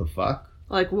 The fuck?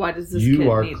 Like, why does this You kid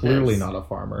are need clearly this? not a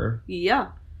farmer. Yeah.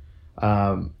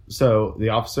 So the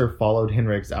officer followed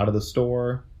Hendricks out of the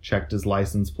store, checked his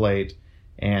license plate,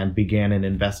 and began an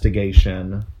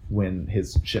investigation when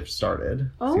his shift started.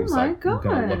 Oh so he was my like, I'm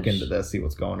going to look into this, see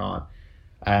what's going on.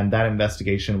 And that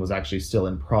investigation was actually still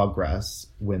in progress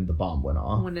when the bomb went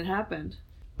off. When it happened.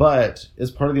 But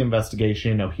as part of the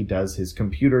investigation, he does his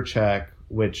computer check,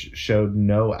 which showed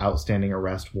no outstanding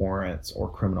arrest warrants or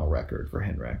criminal record for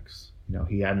Hendricks.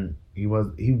 He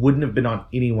wouldn't have been on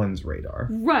anyone's radar.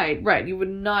 Right. You would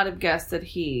not have guessed that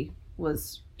he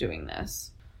was doing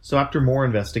this. So after more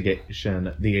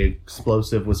investigation, the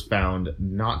explosive was found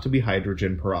not to be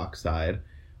hydrogen peroxide,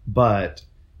 but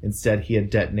instead he had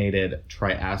detonated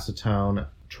triacetone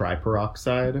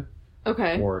triperoxide,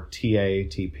 or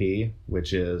TATP,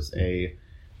 which is a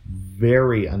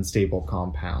very unstable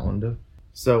compound.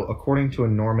 So according to a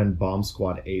Norman bomb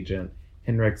squad agent,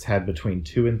 Hendricks had between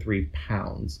 2 and 3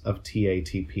 pounds of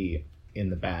TATP in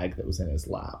the bag that was in his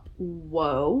lap.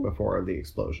 Whoa. Before the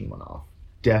explosion went off.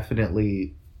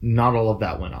 Definitely not all of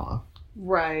that went off.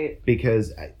 Right.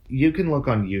 Because you can look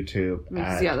on YouTube.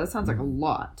 That sounds like a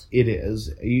lot. It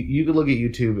is. You can look at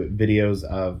YouTube videos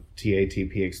of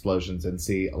TATP explosions and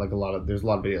see like there's a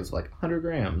lot of videos like 100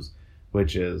 grams,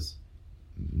 which is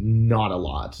not a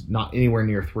lot. Not anywhere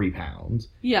near 3 pounds.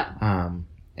 Yeah.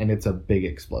 And it's a big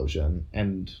explosion.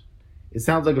 And it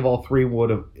sounds like if all three would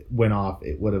have went off,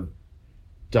 it would have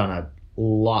done a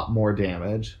lot more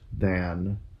damage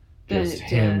than just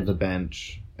him, the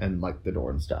bench, and like the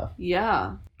door and stuff.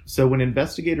 Yeah. So when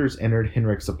investigators entered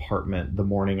Henrik's apartment the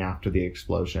morning after the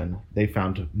explosion, they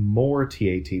found more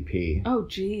TATP. Oh,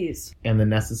 geez. And the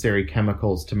necessary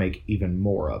chemicals to make even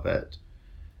more of it.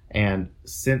 And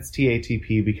since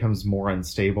TATP becomes more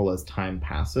unstable as time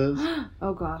passes...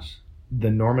 oh, gosh.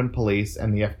 The Norman police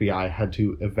and the FBI had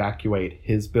to evacuate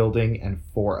his building and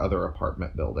 4 other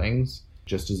apartment buildings,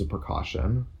 just as a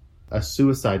precaution. A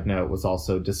suicide note was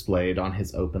also displayed on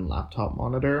his open laptop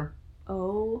monitor.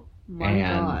 Oh my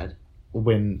God.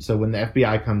 When the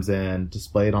FBI comes in,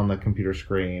 displayed on the computer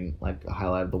screen, like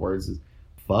highlighted the words, is,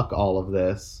 "Fuck all of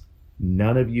this.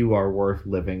 None of you are worth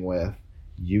living with.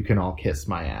 You can all kiss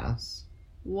my ass."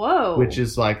 Whoa. Which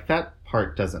is like, that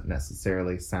part doesn't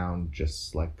necessarily sound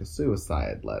just like a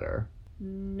suicide letter.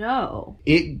 No.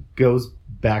 It goes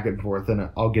back and forth, and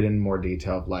I'll get in more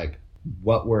detail of like,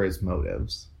 what were his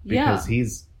motives? Because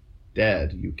he's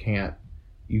dead. You can't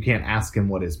ask him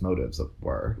what his motives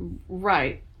were.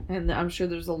 Right. And I'm sure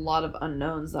there's a lot of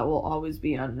unknowns that will always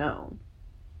be unknown.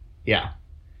 Yeah.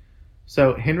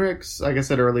 So Henrik's, like I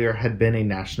said earlier, had been a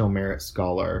National Merit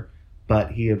Scholar, but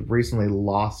he had recently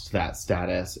lost that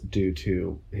status due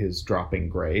to his dropping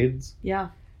grades. Yeah.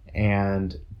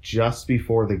 And just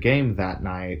before the game that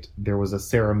night, there was a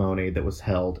ceremony that was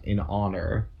held in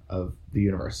honor of the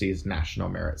university's National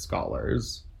Merit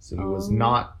Scholars. So he was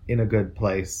not in a good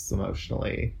place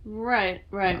emotionally. Right.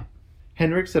 Yeah.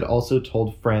 Henrik's had also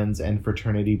told friends and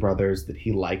fraternity brothers that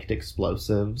he liked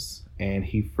explosives, and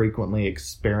he frequently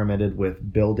experimented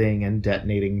with building and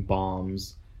detonating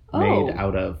bombs made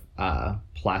out of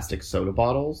plastic soda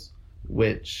bottles,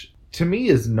 which to me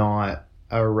is not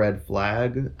a red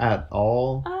flag at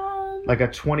all. Like a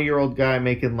 20-year-old guy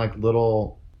making like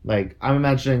little, like, I'm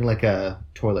imagining like a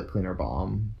toilet cleaner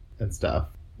bomb and stuff.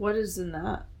 What is in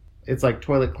that? It's like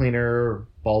toilet cleaner,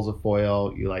 balls of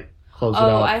foil, you like close it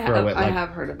up, throw it. Like, I have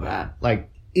heard of that.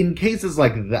 Like in cases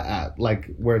like that,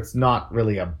 like where it's not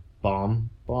really a bomb,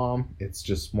 it's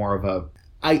just more of a,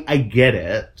 I get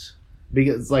it.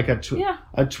 Because like a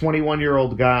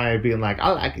 21-year-old guy being like, I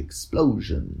like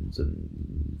explosions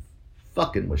and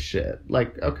fucking with shit.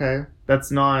 Like, okay, that's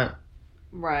not...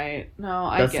 Right. No,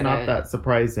 I get it. That's not that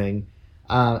surprising.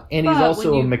 And he's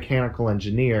also a mechanical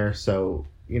engineer, so,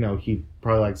 you know, he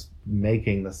probably likes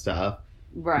making the stuff.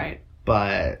 Right.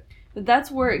 But that's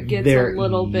where it gets a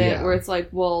little bit where it's like,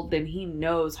 well, then he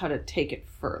knows how to take it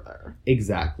further.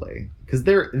 Exactly. Because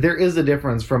there is a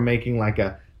difference from making like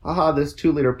a, this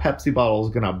 2-liter Pepsi bottle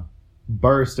is going to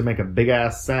burst and make a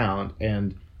big-ass sound,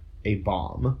 and a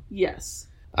bomb. Yes.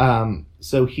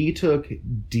 So he took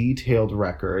detailed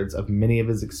records of many of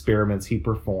his experiments he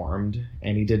performed,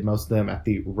 and he did most of them at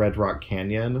the Red Rock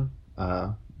Canyon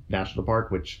National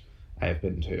Park, which I have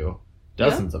been to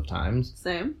dozens of times.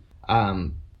 Same.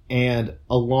 And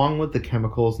along with the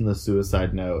chemicals in the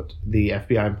suicide note, the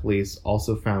FBI and police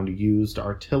also found used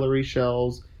artillery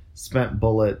shells, spent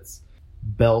bullets,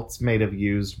 belts made of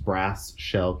used brass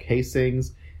shell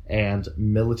casings, and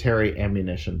military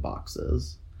ammunition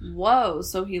boxes. Whoa,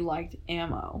 so he liked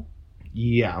ammo.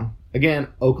 Yeah. Again,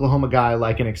 Oklahoma guy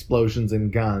liking explosions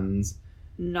and guns.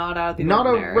 Not out of the Not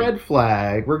ordinary. a red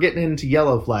flag. We're getting into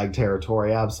yellow flag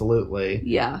territory, absolutely.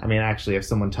 Yeah. I mean, actually, if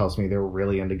someone tells me they're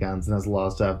really into guns and has a lot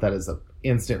of stuff, that is an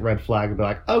instant red flag. I'd be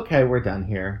like, okay, we're done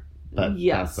here. But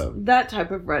yes, that type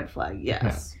of red flag, yes.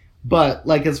 Yeah. But,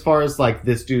 like, as far as, like,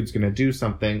 this dude's going to do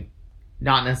something,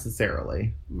 not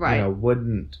necessarily. Right. You know,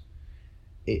 wouldn't...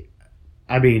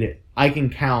 I mean, I can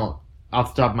count,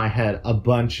 off the top of my head, a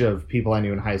bunch of people I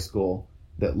knew in high school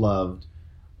that loved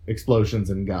explosions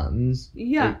and guns.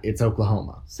 Yeah. It's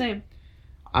Oklahoma. Same.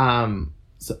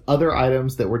 So other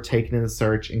items that were taken in the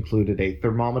search included a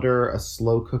thermometer, a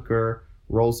slow cooker,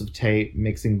 rolls of tape,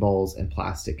 mixing bowls, and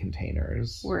plastic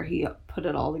containers. Where he put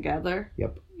it all together?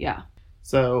 Yep. Yeah.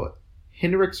 So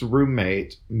Henrik's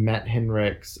roommate met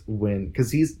Henrik's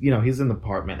because he's in the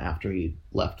apartment after he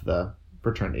left the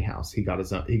fraternity house. He got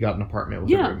an apartment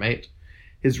with a roommate.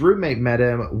 His roommate met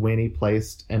him when he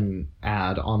placed an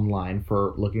ad online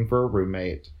for looking for a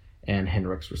roommate, and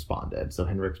Henrik's responded. So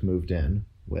Henrik's moved in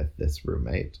with this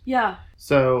roommate. Yeah.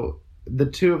 So the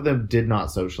two of them did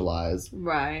not socialize.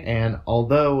 Right. And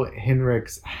although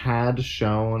Henrik's had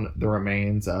shown the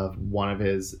remains of one of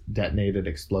his detonated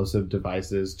explosive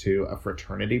devices to a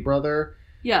fraternity brother,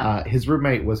 his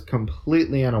roommate was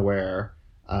completely unaware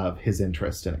of his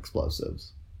interest in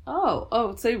explosives.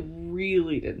 Oh, so they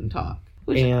really didn't talk.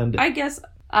 Which and I guess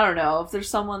I don't know. If there's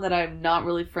someone that I'm not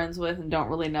really friends with and don't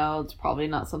really know, it's probably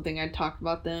not something I'd talk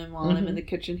about them while I'm in the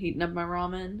kitchen heating up my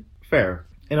ramen. Fair.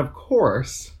 And of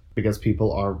course, because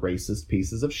people are racist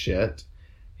pieces of shit,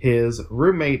 his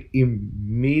roommate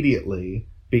immediately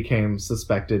became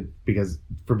suspected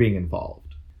for being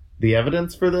involved. The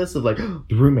evidence for this of the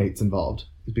roommate's involved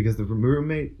is because the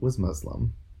roommate was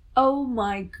Muslim. Oh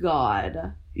my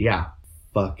god. Yeah.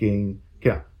 Fucking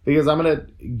yeah. Because I'm gonna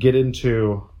get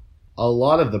into a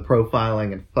lot of the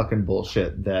profiling and fucking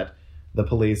bullshit that the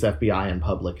police, FBI, and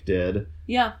public did.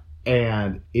 Yeah.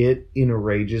 And it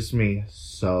enrages me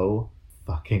so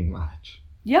fucking much.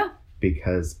 Yeah.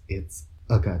 Because it's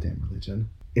a goddamn religion.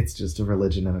 It's just a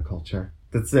religion and a culture.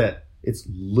 That's it. It's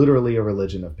literally a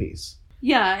religion of peace.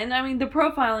 Yeah, and I mean, the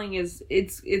profiling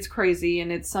it's crazy,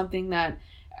 and it's something that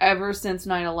ever since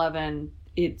 9/11,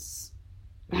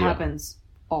 happens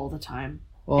all the time.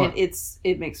 Well, and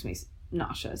it makes me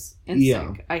nauseous and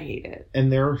sick. I hate it.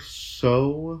 And there are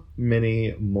so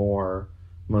many more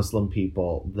Muslim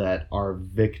people that are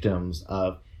victims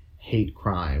of hate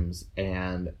crimes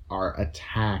and are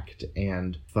attacked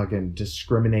and fucking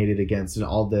discriminated against and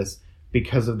all this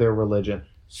because of their religion.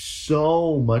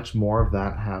 So much more of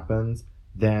that happens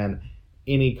than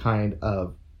any kind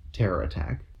of terror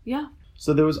attack. Yeah.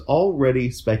 So there was already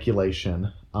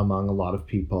speculation among a lot of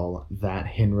people that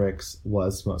Henricks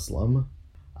was Muslim.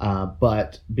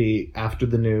 But after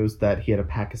the news that he had a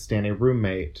Pakistani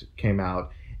roommate came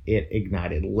out, it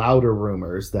ignited louder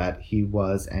rumors that he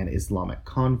was an Islamic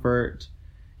convert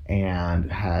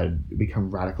and had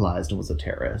become radicalized and was a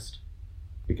terrorist.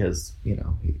 Because, he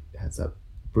has a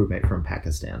roommate from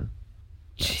Pakistan.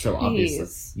 So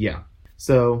obviously. Yeah.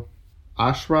 So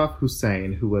Ashraf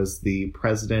Hussain, who was the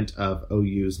president of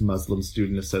OU's Muslim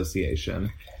Student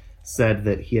Association, said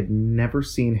that he had never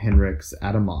seen Henricks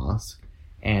at a mosque,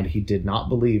 and he did not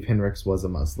believe Henricks was a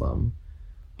Muslim.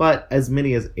 But as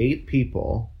many as 8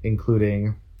 people,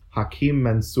 including Hakim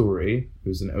Mansouri,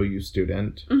 who's an OU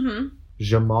student,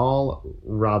 Jamal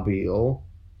Rabil,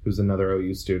 who's another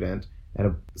OU student,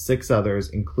 and 6 others,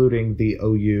 including the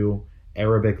OU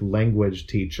Arabic language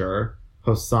teacher,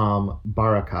 Hossam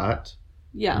Barakat,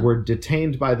 were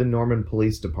detained by the Norman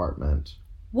Police Department.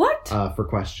 What? For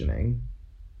questioning.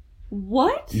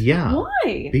 What? Yeah.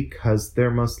 Why? Because they're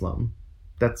Muslim.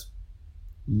 That's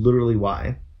literally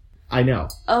why. I know.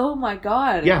 Oh my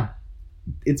god. Yeah.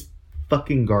 It's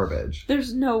fucking garbage.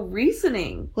 There's no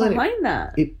reasoning behind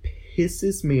that. It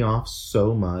pisses me off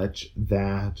so much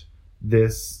that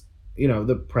this,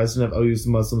 the president of OU's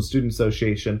Muslim Student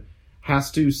Association has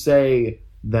to say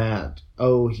that,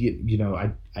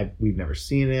 we've never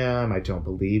seen him. I don't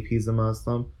believe he's a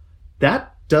Muslim.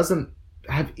 That doesn't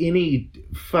have any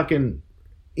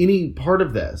part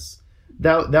of this.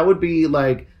 That would be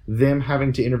like them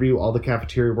having to interview all the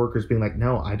cafeteria workers being like,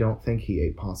 no, I don't think he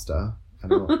ate pasta. I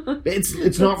don't know.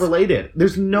 It's not related.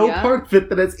 There's no part of it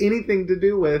that has anything to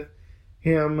do with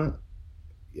him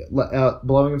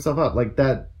blowing himself up like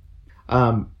that.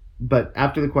 But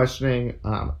after the questioning,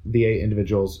 the 8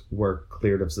 individuals were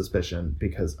cleared of suspicion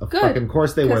because of fucking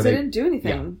course they were. Because they didn't do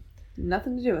anything. Yeah.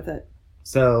 Nothing to do with it.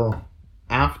 So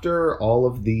after all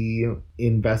of the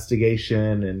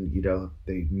investigation and,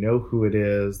 they know who it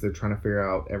is, they're trying to figure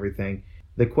out everything,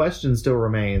 the question still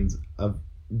remains of,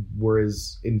 were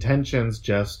his intentions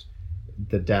just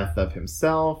the death of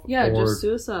himself? Yeah, or just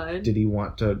suicide. Did he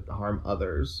want to harm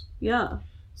others? Yeah.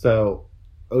 So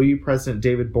OU President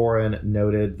David Boren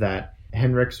noted that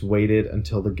Henricks waited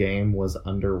until the game was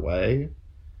underway,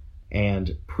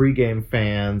 and pregame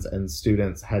fans and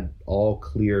students had all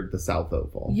cleared the South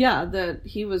Oval. Yeah, that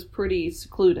he was pretty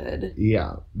secluded.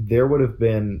 Yeah, there would have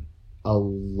been a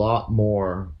lot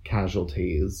more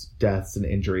casualties, deaths, and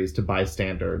injuries to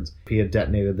bystanders if he had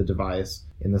detonated the device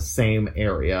in the same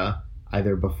area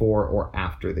either before or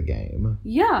after the game.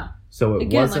 Yeah. So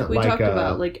it wasn't like we talked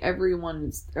about,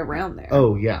 everyone's around there.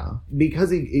 Oh, yeah.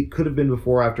 Because it could have been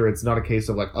before or after. It's not a case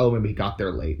of maybe he got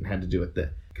there late and had to do it then.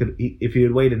 If he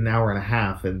had waited an hour and a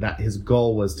half and that his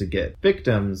goal was to get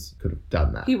victims, could have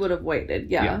done that. He would have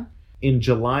waited, yeah. In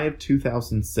July of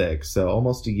 2006, so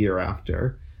almost a year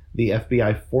after, the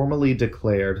FBI formally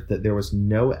declared that there was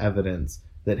no evidence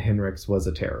that Henricks was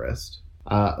a terrorist.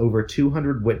 Over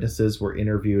 200 witnesses were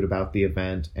interviewed about the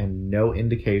event, and no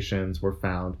indications were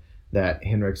found that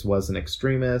Henricks was an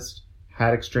extremist,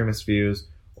 had extremist views,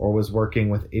 or was working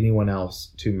with anyone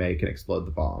else to make and explode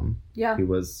the bomb. Yeah. It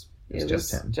was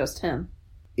just him.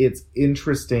 It's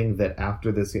interesting that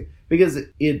after this, because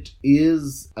it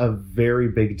is a very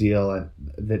big deal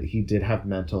that he did have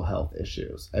mental health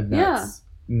issues, and that's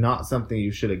not something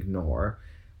you should ignore.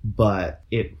 But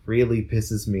it really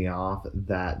pisses me off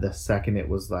that the second it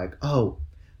was like, oh,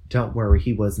 don't worry,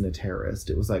 he wasn't a terrorist.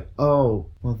 It was like, oh,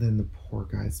 well then the poor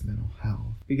guy's mental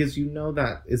health. Because you know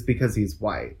that is because he's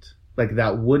white. Like,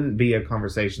 that wouldn't be a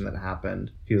conversation that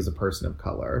happened if he was a person of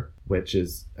color, which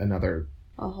is another...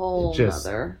 A whole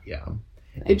other... Yeah.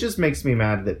 It just makes me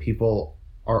mad that people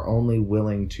are only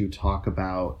willing to talk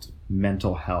about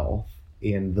mental health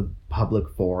in the public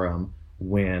forum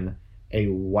when a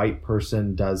white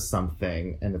person does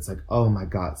something and it's like, oh my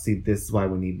God, see, this is why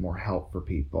we need more help for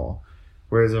people.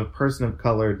 Whereas if a person of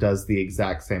color does the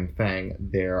exact same thing,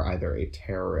 they're either a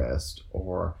terrorist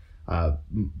or a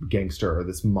gangster or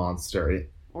this monster.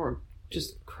 Or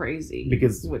just crazy.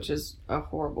 Which is a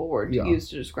horrible word to use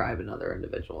to describe another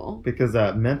individual. Because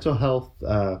mental health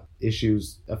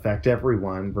issues affect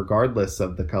everyone, regardless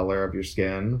of the color of your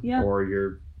skin or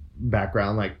your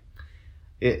background. Like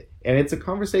it, and it's a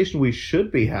conversation we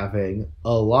should be having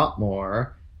a lot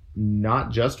more.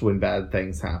 Not just when bad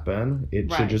things happen. It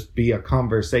should just be a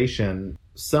conversation.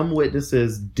 Some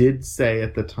witnesses did say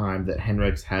at the time that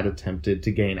Hendricks had attempted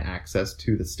to gain access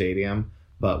to the stadium,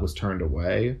 but was turned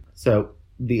away. So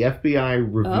the FBI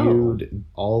reviewed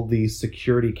all the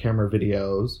security camera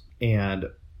videos and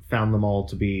found them all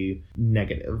to be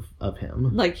negative of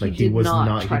him. He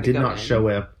did not show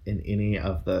up in any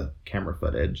of the camera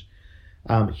footage.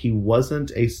 He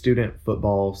wasn't a student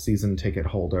football season ticket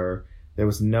holder. There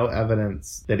was no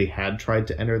evidence that he had tried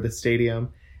to enter the stadium,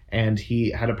 and he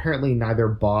had apparently neither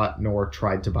bought nor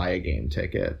tried to buy a game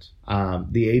ticket.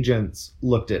 The agents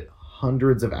looked at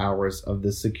hundreds of hours of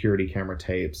the security camera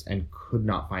tapes and could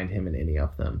not find him in any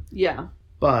of them. Yeah.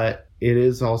 But it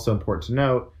is also important to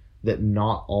note that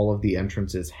not all of the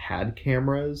entrances had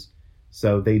cameras,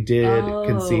 so they did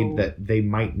concede that they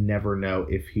might never know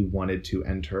if he wanted to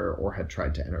enter or had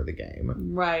tried to enter the game.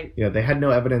 Right. You know, they had no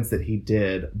evidence that he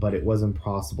did, but it was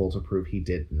impossible to prove he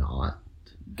did not.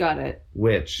 Got it.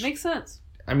 Which... makes sense.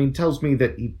 I mean, tells me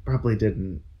that he probably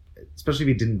didn't, especially if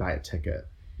he didn't buy a ticket.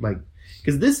 Like,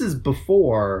 because this is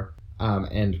before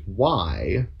and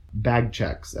why bag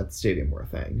checks at the stadium were a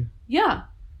thing. Yeah.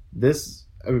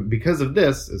 Because of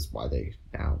this is why they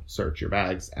now search your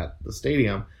bags at the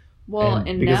stadium. Well,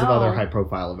 and because now, of other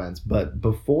high-profile events. But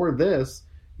before this,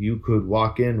 you could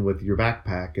walk in with your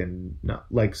backpack and not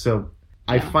like so.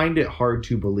 Yeah. I find it hard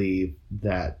to believe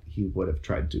that he would have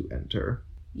tried to enter.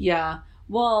 Yeah.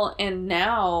 Well, and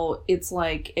now it's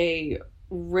like a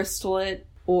wristlet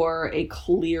or a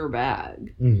clear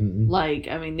bag. Mm-hmm. Like,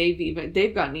 I mean,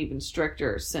 they've gotten even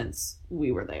stricter since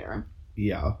we were there.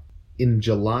 Yeah. In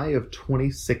July of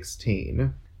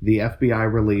 2016. The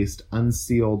FBI released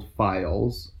unsealed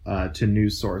files to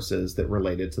news sources that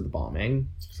related to the bombing.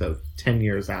 So 10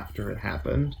 years after it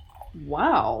happened.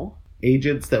 Wow.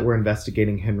 Agents that were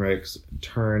investigating Hendricks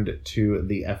turned to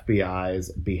the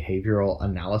FBI's Behavioral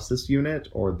Analysis Unit,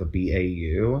 or the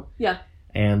BAU. Yeah.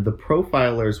 And the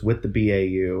profilers with the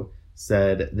BAU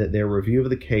said that their review of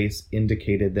the case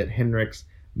indicated that Hendricks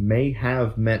may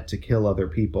have meant to kill other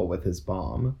people with his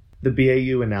bomb. The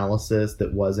BAU analysis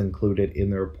that was included in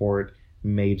the report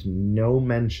made no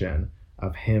mention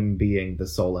of him being the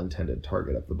sole intended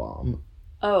target of the bomb.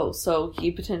 Oh, so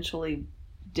he potentially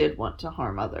did want to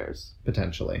harm others.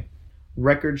 Potentially.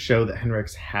 Records show that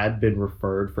Hendricks had been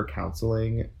referred for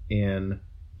counseling in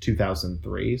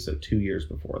 2003, so 2 years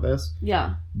before this.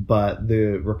 Yeah. But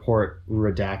the report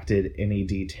redacted any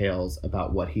details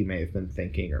about what he may have been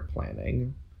thinking or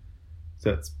planning. So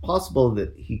it's possible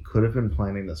that he could have been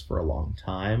planning this for a long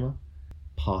time.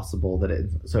 Possible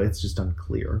that so it's just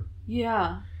unclear.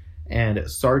 Yeah. And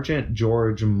Sergeant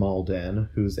George Malden,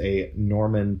 who's a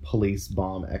Norman police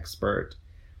bomb expert,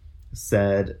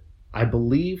 said, I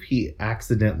believe he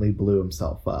accidentally blew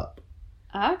himself up.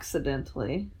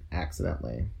 Accidentally?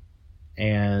 Accidentally.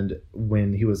 And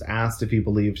when he was asked if he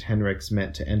believed Hendricks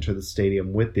meant to enter the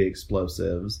stadium with the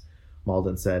explosives,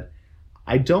 Malden said,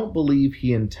 I don't believe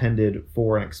he intended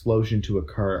for an explosion to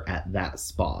occur at that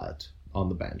spot on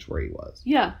the bench where he was.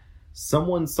 Yeah.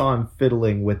 Someone saw him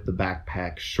fiddling with the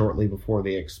backpack shortly before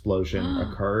the explosion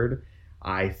occurred.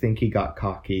 I think he got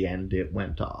cocky and it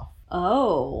went off.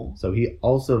 Oh. So he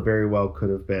also very well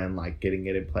could have been like getting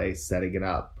it in place, setting it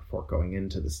up before going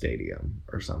into the stadium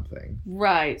or something.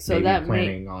 Right. So maybe that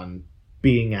planning on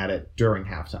being at it during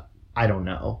halftime. I don't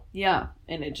know. Yeah.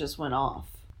 And it just went off.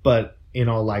 But in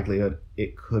all likelihood,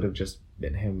 it could have just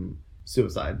been him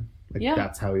suicide. Like,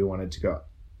 that's how he wanted to go.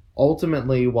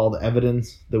 Ultimately, while the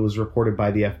evidence that was reported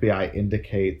by the FBI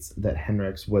indicates that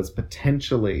Hendricks was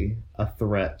potentially a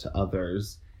threat to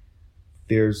others,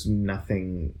 there's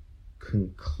nothing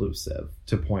conclusive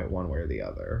to point one way or the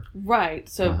other. Right.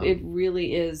 So it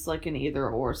really is like an either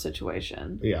or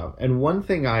situation. Yeah. And one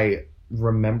thing I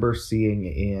remember seeing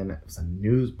it was a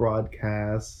news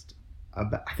broadcast. I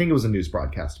think it was a news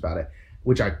broadcast about it,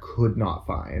 which I could not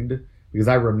find because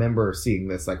I remember seeing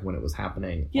this like when it was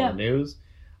happening on the news.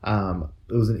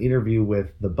 It was an interview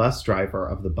with the bus driver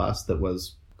of the bus that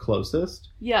was closest.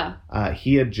 Yeah.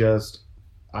 He had just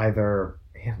either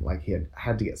he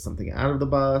had to get something out of the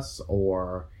bus,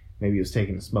 or maybe he was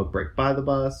taking a smoke break by the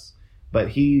bus. But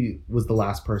he was the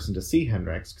last person to see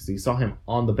Hendrix because he saw him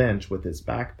on the bench with his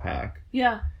backpack.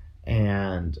 Yeah.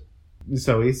 And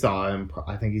so he saw him,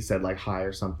 I think he said like hi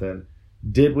or something,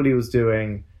 did what he was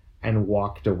doing, and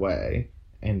walked away.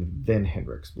 And then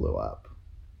Hendrix blew up.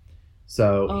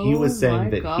 So he was saying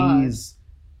that he's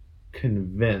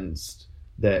convinced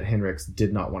that Hendrix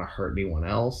did not want to hurt anyone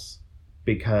else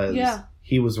because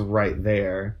he was right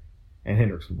there and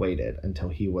Hendrix waited until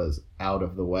he was out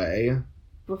of the way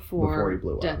before he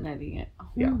blew detonating it.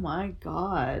 Oh my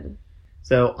God.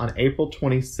 So on April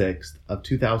 26th of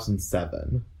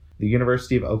 2007, the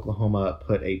University of Oklahoma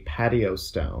put a patio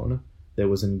stone that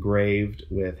was engraved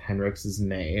with Hendrix's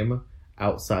name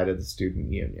outside of the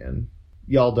student union.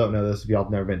 Y'all don't know this if y'all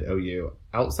have never been to OU.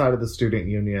 Outside of the student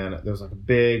union, there's like a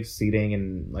big seating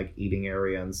and like eating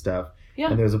area and stuff.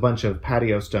 Yeah. And there's a bunch of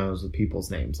patio stones with people's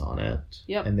names on it.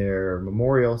 Yep. And they're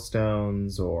memorial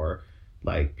stones or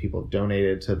like people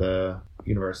donated to the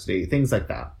university, things like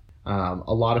that.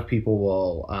 A lot of people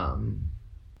will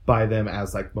buy them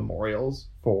as like memorials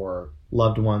for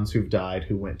loved ones who've died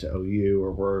who went to OU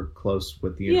or were close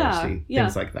with the university,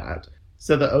 things like that.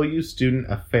 So the OU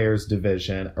Student Affairs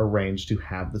Division arranged to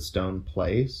have the stone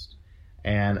placed,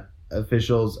 and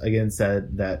officials again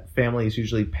said that families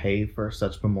usually pay for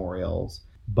such memorials,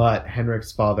 but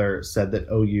Hendrix's father said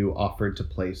that OU offered to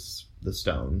place the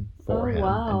stone for him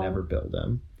and never billed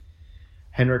him.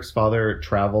 Hendrix's father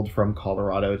traveled from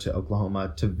Colorado to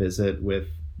Oklahoma to visit with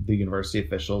the university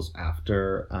officials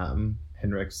after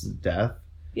Hendrix's death.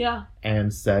 Yeah.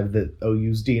 And said that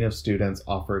OU's Dean of Students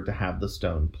offered to have the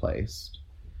stone placed.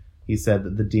 He said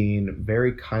that the dean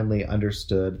very kindly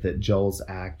understood that Joel's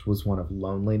act was one of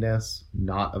loneliness,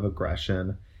 not of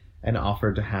aggression, and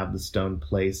offered to have the stone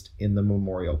placed in the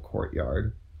memorial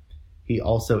courtyard. He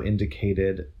also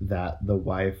indicated that the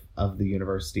wife of the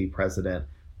university president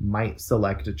might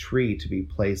select a tree to be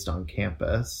placed on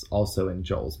campus, also in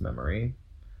Joel's memory.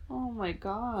 Oh my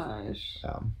gosh.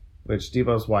 Which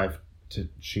Debo's wife,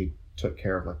 she took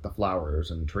care of like the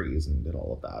flowers and trees and did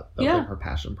all of that. That was like her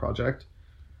passion project.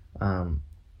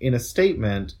 In a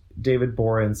statement, David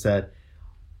Boren said,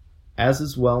 "As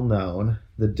is well known,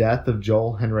 the death of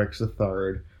Joel Hendrix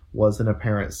III was an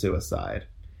apparent suicide.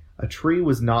 A tree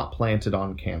was not planted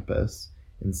on campus.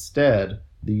 Instead,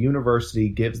 the university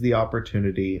gives the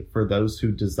opportunity for those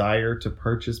who desire to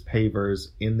purchase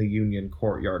pavers in the Union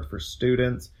courtyard for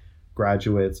students,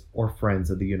 graduates, or friends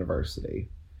of the university.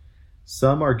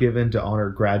 Some are given to honor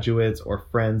graduates or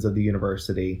friends of the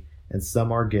university, and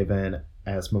some are given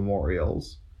as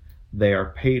memorials. They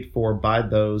are paid for by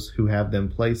those who have them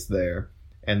placed there,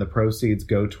 and the proceeds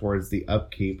go towards the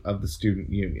upkeep of the student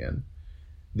union.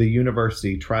 The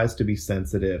university tries to be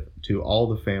sensitive to all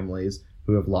the families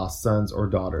who have lost sons or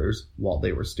daughters while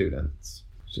they were students."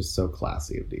 It's just so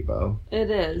classy of Debo. It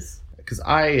is. Because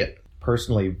I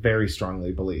personally very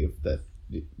strongly believe that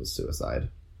it was suicide.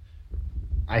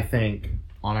 I think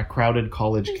on a crowded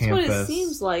college campus... That's what it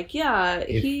seems like,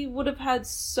 he would have had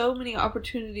so many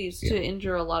opportunities to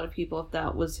injure a lot of people if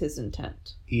that was his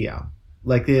intent. Yeah.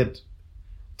 Like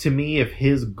to me, if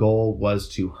his goal was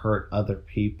to hurt other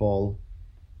people,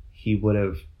 he would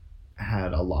have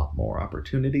had a lot more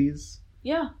opportunities.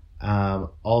 Yeah.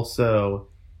 Also,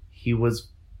 he was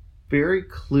very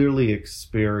clearly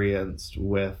experienced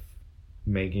with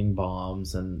making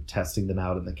bombs and testing them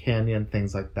out in the canyon,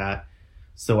 things like that.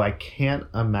 So I can't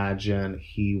imagine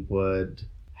he would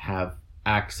have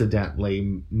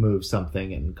accidentally moved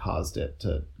something and caused it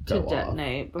to go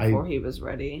detonate before he was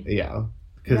ready. Yeah.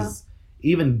 Because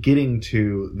even getting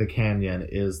to the canyon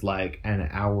is like an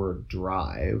hour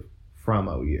drive from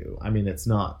OU. I mean, it's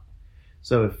not.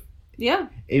 So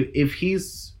if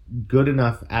he's good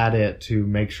enough at it to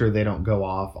make sure they don't go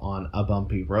off on a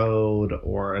bumpy road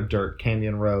or a dirt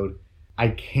canyon road, I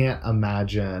can't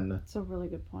imagine. That's a really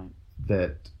good point.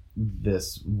 That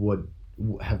this would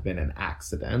have been an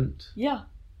accident. Yeah.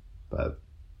 But.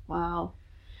 Wow.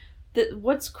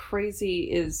 What's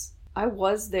crazy is I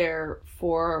was there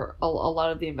for a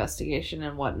lot of the investigation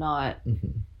and whatnot. Mm-hmm.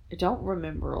 I don't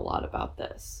remember a lot about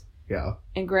this. Yeah.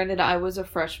 And granted, I was a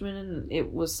freshman and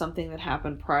it was something that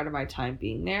happened prior to my time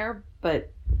being there,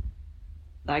 but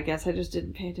I guess I just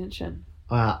didn't pay attention.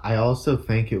 I also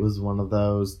think it was one of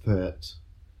those that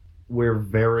we're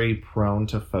very prone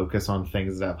to focus on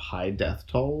things that have high death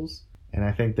tolls. And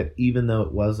I think that even though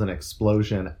it was an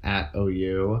explosion at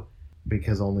OU,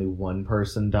 because only one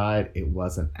person died, it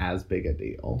wasn't as big a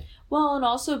deal. Well, and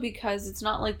also because it's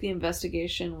not like the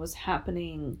investigation was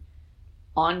happening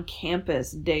on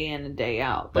campus day in and day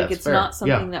out. Like, it's not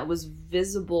something that was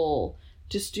visible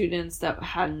to students that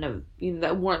hadn't,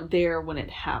 that weren't there when it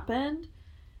happened.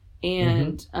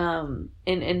 And,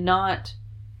 and not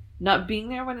being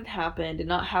there when it happened and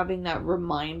not having that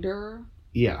reminder.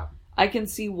 Yeah. I can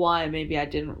see why maybe I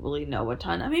didn't really know a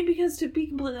ton. I mean, because to be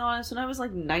completely honest, when I was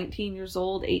like 19 years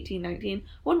old, 18, 19, I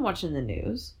wasn't watching the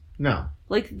news. No.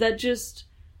 Like,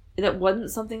 that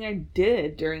wasn't something I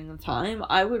did during the time.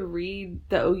 I would read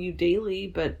the OU Daily,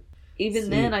 but even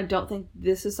then, I don't think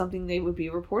this is something they would be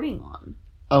reporting on.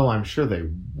 Oh, I'm sure they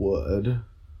would.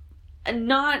 And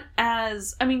not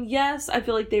as... I mean, yes, I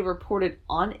feel like they reported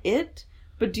on it,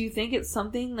 but do you think it's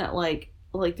something that, like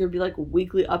there'd be, like,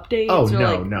 weekly updates? Oh,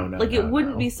 or no. Like, it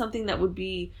wouldn't be something that would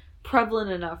be prevalent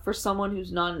enough for someone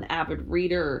who's not an avid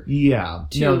reader. Yeah.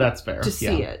 No, that's fair. To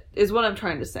see it, is what I'm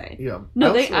trying to say. Yeah.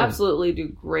 No, they absolutely do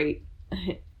great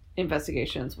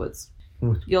investigations.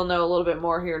 You'll know a little bit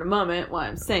more here in a moment why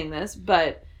I'm saying this,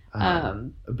 but yeah.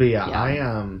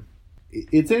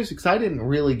 It's interesting because I didn't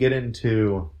really get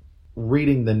into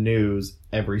reading the news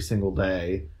every single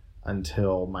day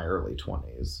until my early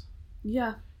 20s.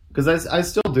 Yeah. Because I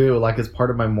still do, like, as part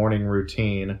of my morning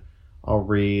routine, I'll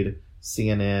read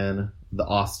CNN, the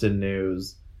Austin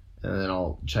news, and then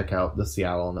I'll check out the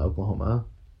Seattle and the Oklahoma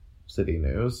City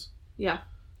news. Yeah.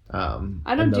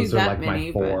 I don't do that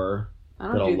many, but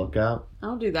I'll look up. I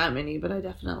don't do that many, but I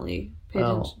definitely pay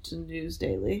attention to the news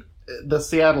daily. The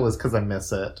Seattle is because I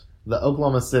miss it. The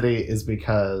Oklahoma City is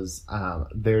because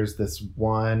there's this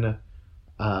one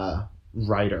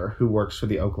writer who works for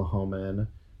the Oklahoman,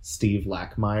 Steve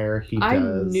Lackmeyer. I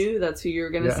knew that's who you were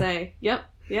going to say. Yep.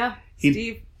 Yeah.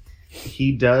 Steve.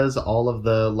 He does all of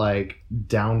the, like,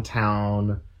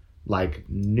 downtown, like,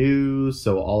 news.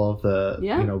 So all of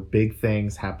the, big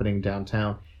things happening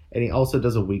downtown. And he also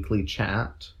does a weekly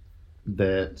chat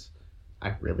that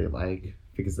I really like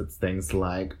because it's things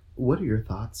like, what are your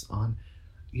thoughts on,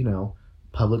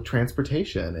 public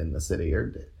transportation in the city?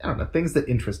 Or, I don't know, things that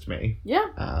interest me.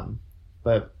 Yeah.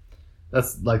 But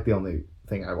that's, like, the only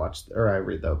thing I watch or I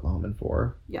read the Oklahoman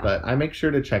for. Yeah. But I make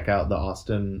sure to check out the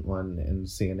Austin one in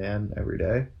CNN every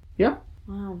day. Yeah.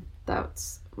 Wow. That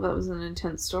was an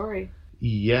intense story.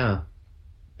 Yeah.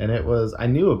 And I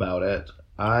knew about it.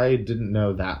 I didn't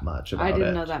know that much about it. I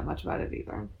didn't know that much about it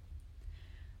either.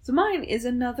 So mine is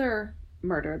another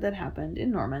murder that happened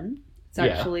in Norman. It's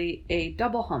actually a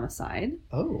double homicide.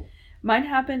 Oh. Mine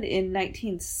happened in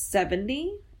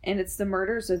 1970, and it's the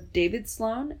murders of David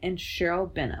Sloan and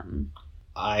Cheryl Benham.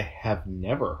 I have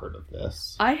never heard of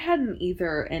this. I hadn't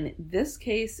either, and this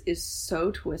case is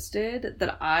so twisted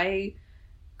that I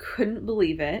couldn't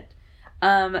believe it.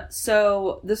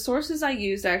 So the sources I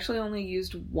actually only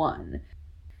used one.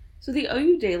 So the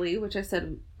OU Daily, which I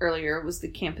said earlier was the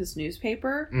campus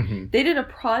newspaper, they did a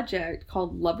project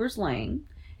called Lover's Lane,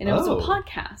 and it was a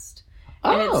podcast.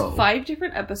 And it's 5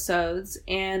 different episodes,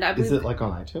 and I believe... Is it, like,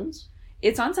 on iTunes?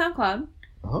 It's on SoundCloud.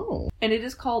 Oh. And it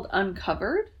is called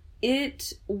Uncovered.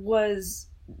 It was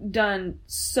done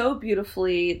so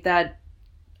beautifully that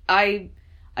I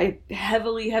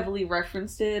heavily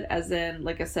referenced it, as in,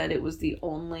 like I said, it was the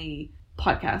only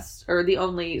podcast, or the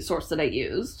only source that I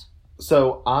used.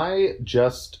 So I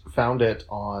just found it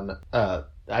on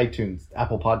iTunes,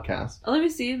 Apple Podcasts. Oh, let me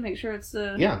see, make sure it's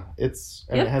the... Yeah, it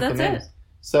has the names. It.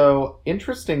 So,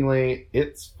 interestingly,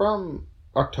 it's from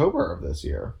October of this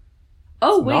year.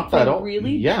 Oh, wait, they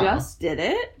really just did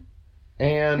it?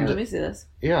 And here, let me see this.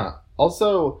 Yeah.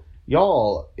 Also,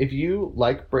 y'all, if you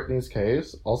like Brittany's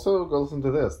case, also go listen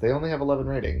to this. They only have 11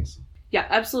 ratings. Yeah,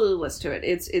 absolutely listen to it.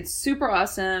 It's super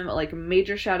awesome. Like, a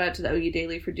major shout out to the OU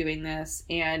Daily for doing this.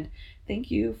 And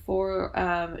thank you for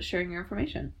sharing your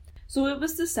information. So it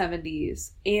was the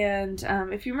 70s, and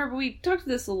if you remember, we talked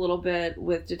this a little bit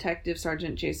with Detective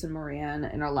Sergeant Jason Moran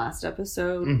in our last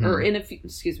episode, or in a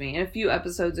few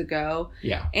episodes ago.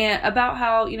 Yeah. And about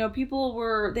how,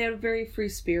 people they had a very free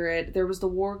spirit. There was the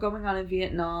war going on in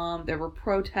Vietnam. There were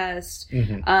protests.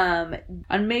 On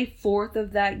May 4th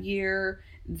of that year,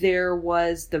 there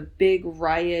was the big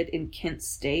riot in Kent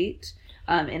State.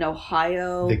 In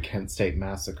Ohio. The Kent State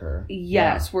Massacre.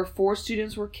 Yes, where 4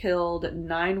 students were killed,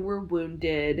 9 were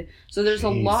wounded. So there's a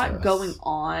lot going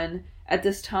on at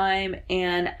this time,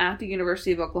 and at the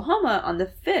University of Oklahoma on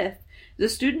the 5th, the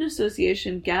Student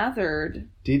Association gathered...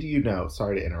 Did you know,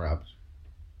 sorry to interrupt,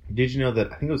 did you know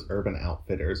that I think it was Urban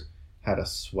Outfitters had a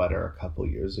sweater a couple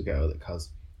years ago that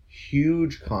caused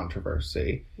huge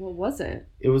controversy? What was it?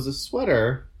 It was a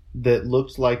sweater that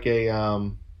looked like a,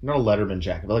 not a Letterman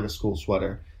jacket, but like a school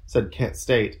sweater. It said Kent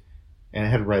State, and it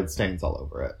had red stains all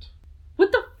over it.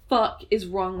 What the fuck is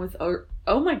wrong with...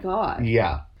 Oh my god.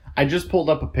 Yeah. I just pulled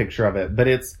up a picture of it, but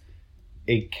it's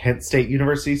a Kent State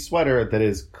University sweater that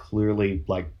is clearly,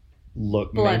 like,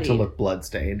 made to look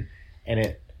bloodstained. And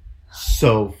it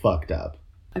so fucked up.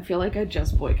 I feel like I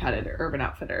just boycotted Urban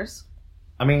Outfitters.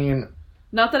 I mean...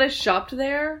 Not that I shopped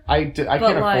there. I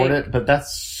can't afford it, but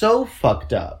that's so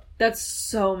fucked up. That's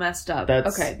so messed up.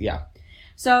 Okay. Yeah.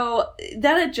 So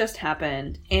that had just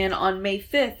happened, and on May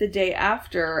 5th, the day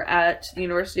after, at the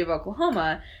University of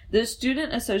Oklahoma, the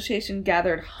Student Association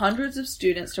gathered hundreds of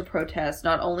students to protest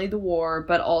not only the war,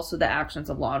 but also the actions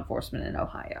of law enforcement in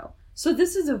Ohio. So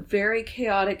this is a very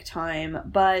chaotic time,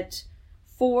 but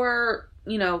for,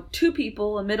 two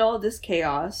people amid all of this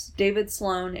chaos, David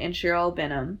Sloan and Cheryl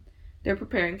Benham, they're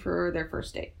preparing for their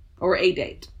first date, or a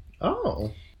date.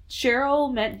 Oh.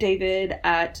 Cheryl met David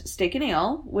at Steak and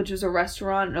Ale, which was a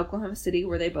restaurant in Oklahoma City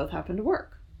where they both happened to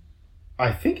work.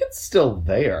 I think it's still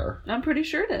there. I'm pretty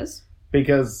sure it is.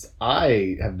 Because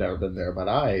I have never been there, but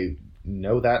I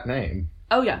know that name.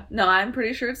 Oh, yeah. No, I'm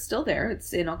pretty sure it's still there.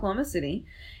 It's in Oklahoma City.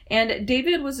 And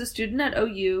David was a student at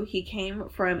OU. He came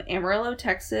from Amarillo,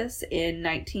 Texas in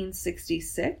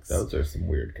 1966. Those are some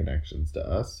weird connections to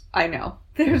us. I know.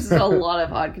 There's a lot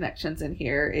of odd connections in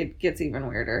here. It gets even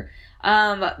weirder.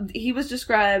 He was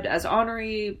described as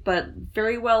ornery, but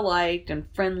very well liked and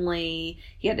friendly.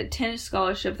 He had a tennis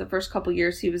scholarship the first couple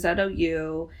years he was at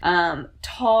OU.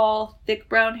 Tall, thick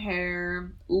brown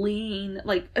hair, lean,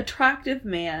 attractive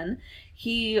man.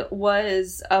 He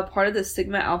was a part of the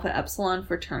Sigma Alpha Epsilon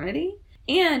fraternity,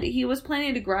 and he was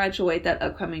planning to graduate that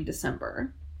upcoming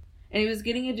December. And he was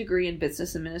getting a degree in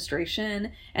business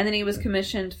administration, and then he was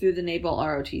commissioned through the Naval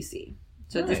ROTC.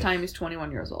 So at this time, he's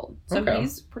 21 years old. So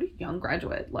he's a pretty young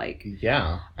graduate.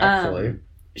 Yeah, actually.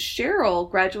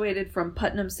 Cheryl graduated from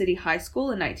Putnam City High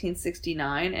School in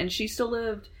 1969, and she still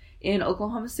lived in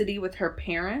Oklahoma City with her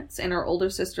parents and her older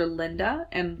sister, Linda,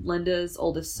 and Linda's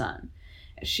oldest son.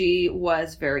 She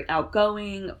was very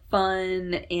outgoing,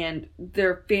 fun, and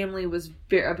their family was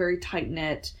a very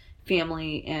tight-knit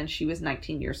family, and she was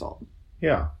 19 years old.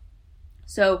 Yeah.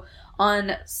 So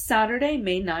on Saturday,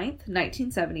 May 9th,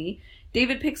 1970,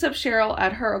 David picks up Cheryl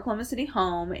at her Oklahoma City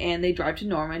home, and they drive to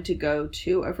Norman to go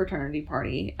to a fraternity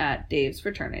party at Dave's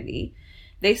fraternity.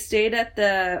 They stayed at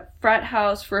the frat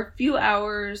house for a few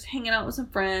hours, hanging out with some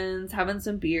friends, having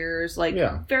some beers,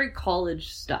 very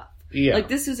college stuff. Yeah.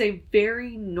 This is a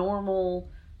very normal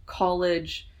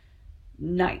college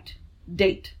night.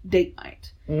 Date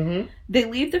night. Mm-hmm. They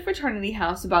leave the fraternity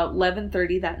house about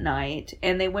 11:30 that night,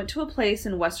 and they went to a place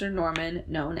in Western Norman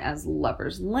known as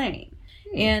Lover's Lane.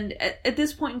 And at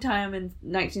this point in time in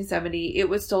 1970, it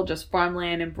was still just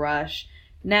farmland and brush.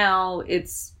 Now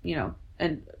it's,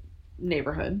 a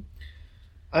neighborhood.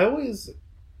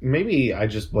 Maybe I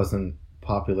just wasn't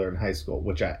popular in high school,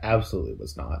 which I absolutely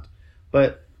was not.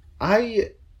 But I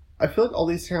feel like all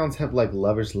these towns have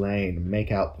Lover's Lane,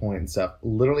 Makeout Point and stuff.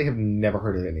 Literally have never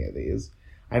heard of any of these.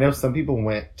 I know some people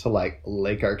went to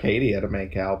Lake Arcadia to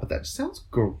make out, but that just sounds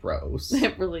gross.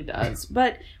 It really does.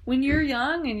 But when you're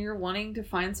young and you're wanting to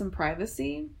find some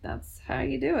privacy, that's how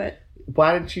you do it.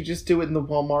 Why didn't you just do it in the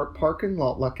Walmart parking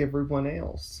lot like everyone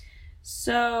else?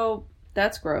 So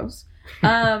that's gross.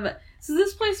 So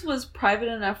this place was private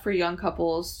enough for young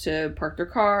couples to park their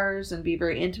cars and be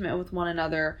very intimate with one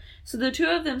another. So the two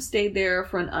of them stayed there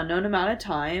for an unknown amount of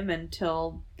time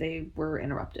until they were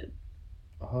interrupted.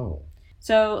 Oh.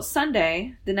 So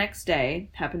Sunday, the next day,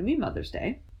 happened to be Mother's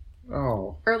Day.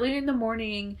 Oh. Early in the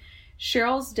morning,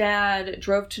 Cheryl's dad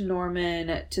drove to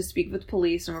Norman to speak with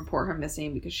police and report her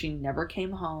missing because she never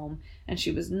came home. And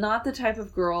she was not the type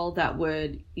of girl that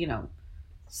would,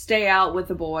 stay out with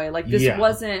a boy.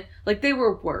 Wasn't, they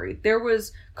were worried. There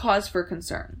was cause for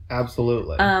concern.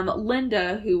 Absolutely.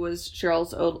 Linda, who was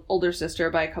Cheryl's older sister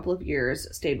by a couple of years,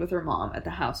 stayed with her mom at the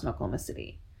house in Oklahoma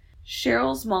City.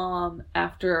 Cheryl's mom,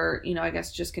 after,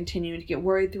 just continuing to get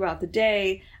worried throughout the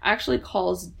day, actually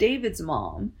calls David's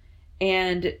mom.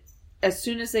 And as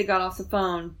soon as they got off the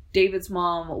phone, David's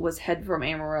mom was headed from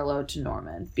Amarillo to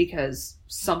Norman because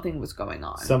something was going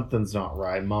on. Something's not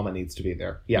right. Mama needs to be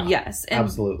there. Yeah. Yes. And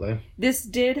absolutely. This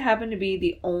did happen to be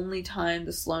the only time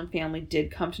the Sloan family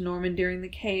did come to Norman during the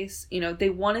case. They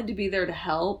wanted to be there to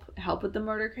help with the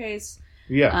murder case.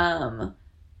 Yeah.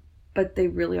 but they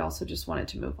really also just wanted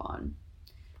to move on.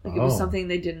 Like, it was something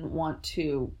they didn't want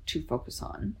to focus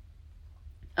on.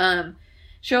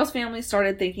 Cheryl's family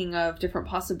started thinking of different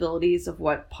possibilities of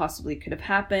what possibly could have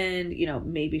happened. You know,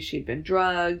 maybe she'd been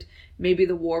drugged. Maybe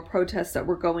the war protests that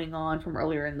were going on from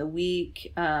earlier in the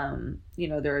week. You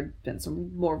know, there had been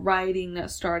some more rioting that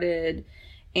started.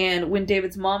 And when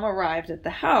David's mom arrived at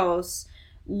the house,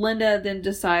 Linda then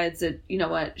decides that, you know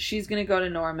what, she's going to go to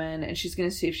Norman and she's going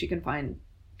to see if she can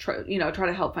try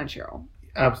to help find Cheryl.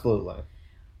 Absolutely.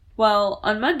 Well,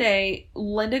 on Monday,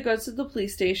 Linda goes to the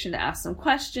police station to ask some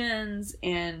questions,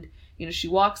 and, you know, she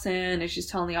walks in and she's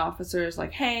telling the officers,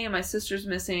 like, hey, my sister's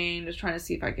missing, just trying to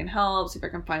see if I can help, see if I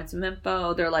can find some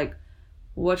info. They're like,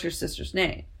 what's your sister's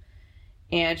name?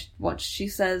 And once she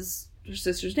says her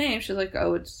sister's name, she's like,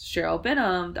 oh, it's Cheryl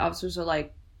Benham. The officers are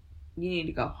like, you need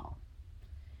to go home.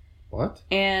 What?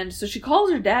 And so she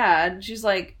calls her dad, and she's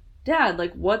like, Dad,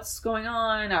 like, what's going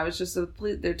on? I was just,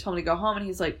 they're telling me to go home, and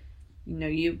he's like, you know,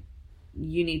 you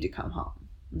need to come home.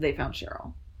 They found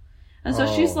Cheryl. And so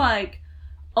she's like,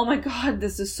 oh my God,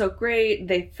 this is so great.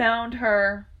 They found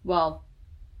her. Well,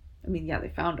 I mean, yeah, they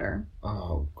found her.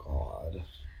 Oh, God.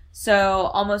 So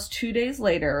almost 2 days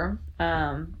later,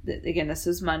 again, this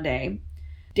is Monday,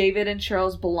 David and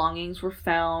Cheryl's belongings were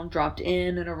found, dropped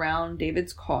in and around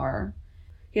David's car.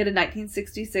 He had a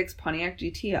 1966 Pontiac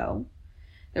GTO.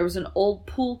 There was an old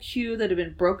pool cue that had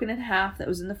been broken in half that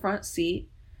was in the front seat.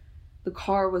 The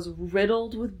car was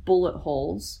riddled with bullet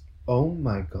holes. Oh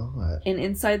my God. And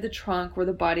inside the trunk were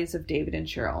the bodies of David and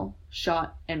Cheryl,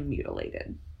 shot and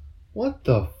mutilated. What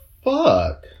the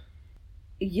fuck?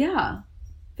 Yeah.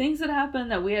 Things that happened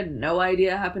that we had no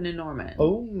idea happened in Norman.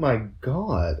 Oh my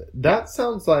God. That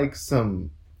sounds like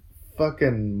some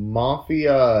fucking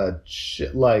mafia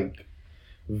shit, like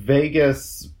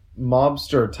Vegas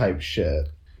mobster type shit.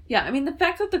 Yeah, I mean, the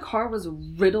fact that the car was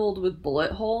riddled with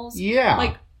bullet holes. Yeah.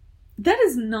 Like, that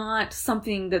is not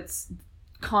something that's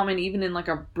common even in, like,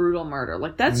 a brutal murder.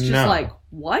 Like, that's just like,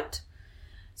 what?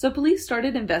 So police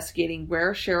started investigating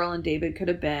where Cheryl and David could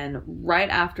have been right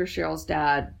after Cheryl's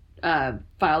dad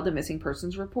filed a missing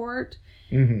persons report.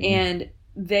 Mm-hmm. And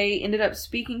they ended up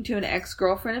speaking to an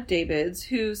ex-girlfriend of David's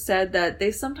who said that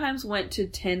they sometimes went to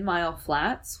 10 Mile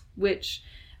Flats, which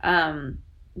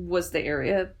was the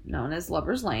area known as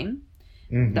Lover's Lane.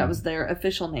 Mm-hmm. That was their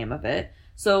official name of it.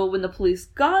 So when the police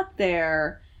got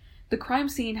there, the crime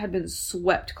scene had been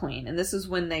swept clean. And this is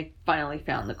when they finally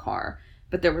found the car.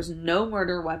 But there was no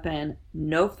murder weapon,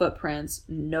 no footprints,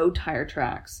 no tire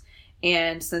tracks.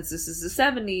 And since this is the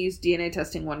 70s, DNA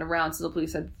testing went around, so the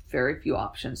police had very few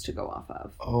options to go off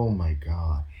of. Oh my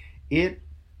God. It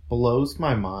blows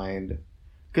my mind.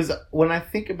 Because when I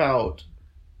think about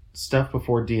stuff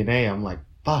before DNA, I'm like,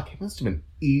 fuck, it must have been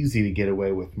easy to get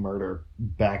away with murder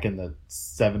back in the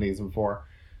 70s and before.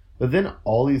 But then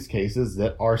all these cases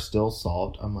that are still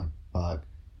solved, I'm like, fuck.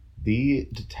 The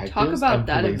detectives talk about and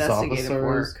that police investigative officers,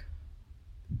 work.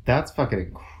 That's fucking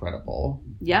incredible.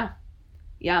 Yeah.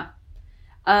 Yeah.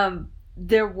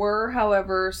 There were,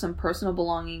 however, some personal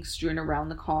belongings strewn around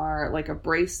the car, like a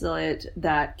bracelet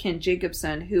that Ken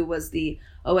Jacobson, who was the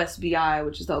OSBI,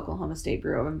 which is the Oklahoma State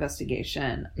Bureau of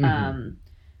Investigation,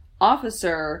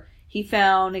 officer, he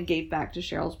found and gave back to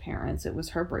Cheryl's parents. It was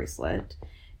her bracelet.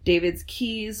 David's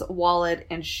keys, wallet,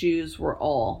 and shoes were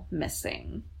all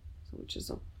missing, which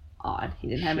is odd. He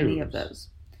didn't have any of those.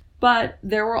 But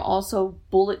there were also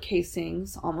bullet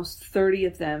casings, almost 30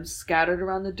 of them, scattered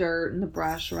around the dirt and the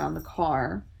brush around the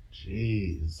car.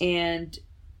 Jeez. And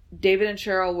David and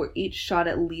Cheryl were each shot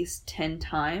at least 10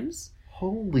 times.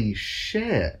 Holy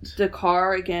shit. The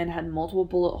car, again, had multiple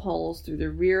bullet holes through the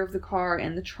rear of the car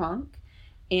and the trunk.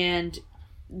 And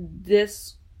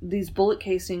these bullet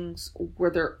casings were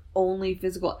their only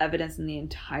physical evidence in the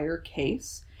entire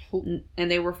case. And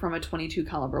they were from a .22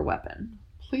 caliber weapon.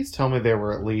 Please tell me they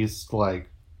were at least, like,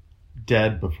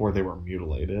 dead before they were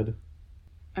mutilated.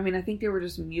 I mean, I think they were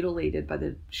just mutilated by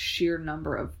the sheer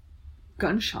number of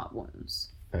gunshot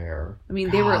wounds. Fair. I mean,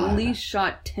 they were at least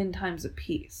shot 10 times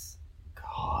apiece.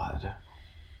 God.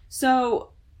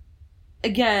 So,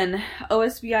 again,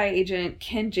 OSBI agent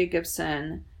Ken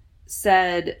Jacobson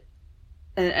said,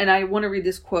 and I want to read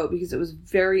this quote because it was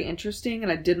very interesting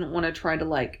and I didn't want to try to,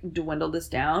 like, dwindle this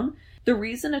down. The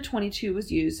reason a .22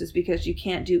 was used is because you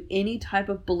can't do any type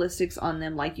of ballistics on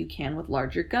them like you can with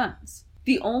larger guns.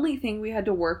 The only thing we had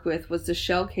to work with was the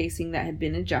shell casing that had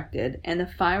been ejected, and the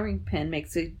firing pin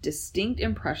makes a distinct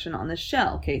impression on the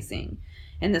shell casing,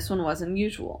 and this one wasn't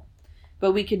usual.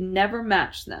 But we could never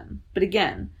match them. But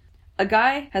again, a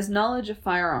guy has knowledge of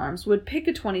firearms would pick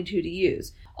a .22 to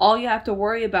use. All you have to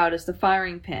worry about is the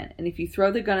firing pin, and if you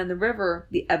throw the gun in the river,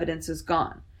 the evidence is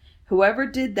gone. Whoever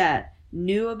did that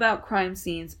knew about crime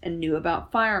scenes and knew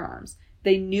about firearms.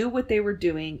 They knew what they were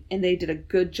doing, and they did a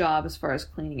good job as far as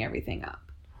cleaning everything up.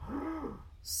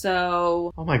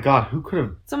 So... Oh my god, who could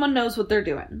have... Someone knows what they're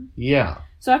doing. Yeah.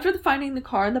 So after finding the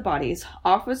car and the bodies,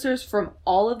 officers from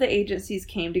all of the agencies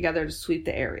came together to sweep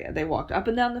the area. They walked up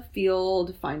and down the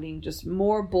field, finding just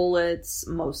more bullets,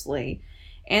 mostly.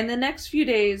 And the next few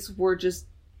days were just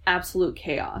absolute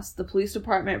chaos. The police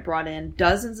department brought in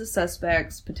dozens of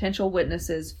suspects, potential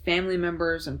witnesses, family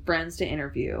members, and friends to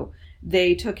interview.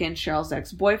 They took in Cheryl's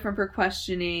ex-boyfriend for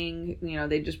questioning. You know,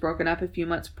 they'd just broken up a few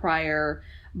months prior.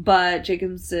 But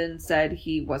Jacobson said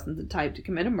he wasn't the type to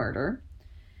commit a murder.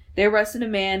 They arrested a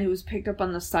man who was picked up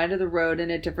on the side of the road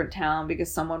in a different town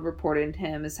because someone reported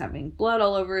him as having blood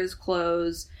all over his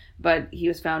clothes, but he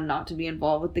was found not to be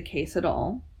involved with the case at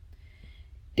all.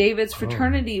 David's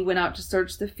fraternity went out to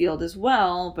search the field as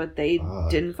well, but they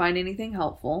didn't find anything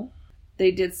helpful.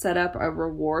 They did set up a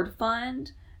reward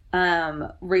fund,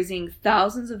 raising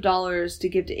thousands of dollars to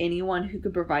give to anyone who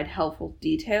could provide helpful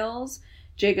details.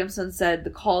 Jacobson said the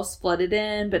calls flooded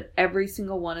in, but every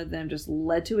single one of them just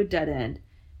led to a dead end,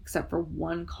 except for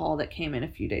one call that came in a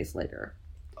few days later.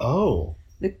 Oh.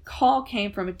 The call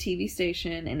came from a TV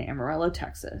station in Amarillo,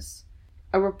 Texas.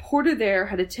 A reporter there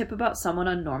had a tip about someone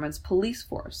on Norman's police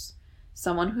force,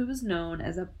 someone who was known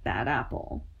as a bad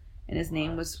apple, and his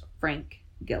name was Frank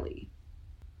Gilly.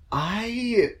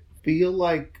 I feel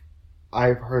like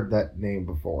I've heard that name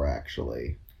before,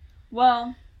 actually.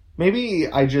 Well... Maybe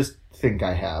I just think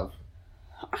I have.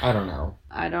 I don't know.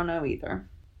 I don't know either.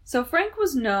 So Frank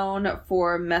was known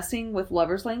for messing with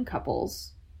Lovers Lane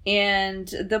couples, and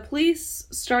the police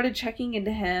started checking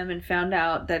into him and found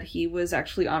out that he was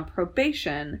actually on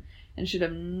probation and should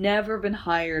have never been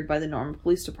hired by the Norman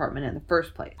Police Department in the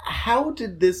first place. How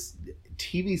did this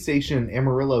TV station in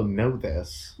Amarillo know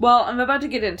this? Well, I'm about to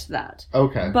get into that.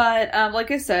 Okay. But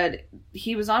like I said,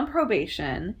 he was on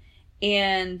probation.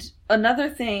 And another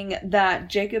thing that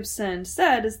Jacobson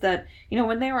said is that, you know,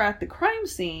 when they were at the crime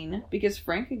scene, because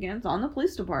Frank, again, is on the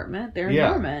police department, they're in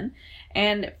Norman,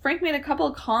 and Frank made a couple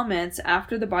of comments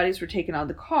after the bodies were taken out of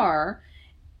the car.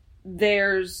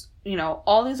 There's, you know,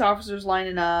 all these officers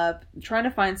lining up, trying to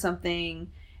find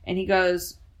something, and he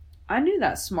goes, I knew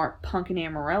that smart punk in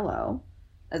Amarillo,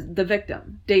 the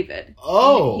victim, David.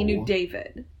 Oh! He knew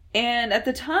David. And at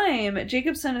the time,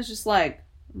 Jacobson is just like,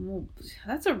 well,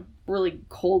 that's a really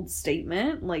cold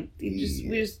statement. Like,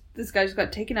 this guy just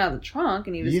got taken out of the trunk,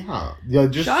 and he was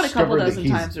just shot a couple dozen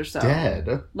times or so.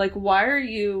 Dead. Like, why are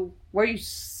you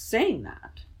saying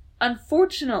that?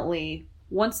 Unfortunately,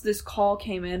 once this call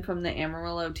came in from the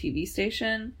Amarillo TV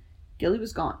station, Gilly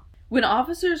was gone. When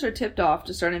officers are tipped off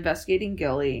to start investigating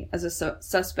Gilly as a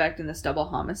suspect in this double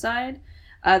homicide,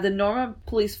 the Norman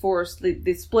police force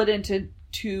they split into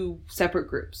two separate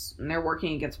groups, and they're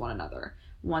working against one another.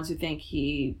 Ones who think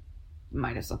he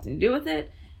might have something to do with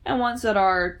it, and ones that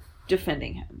are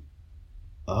defending him.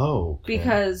 Oh. Okay.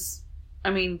 Because,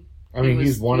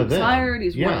 he's one of them.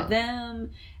 He's one of them.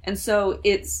 And so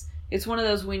it's one of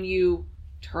those when you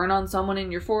turn on someone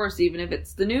in your force, even if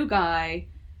it's the new guy,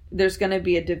 there's going to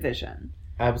be a division.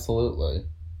 Absolutely.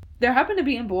 There happened to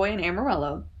be a boy in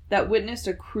Amarillo that witnessed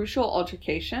a crucial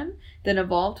altercation that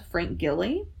involved Frank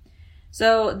Gilly.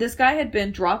 So this guy had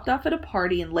been dropped off at a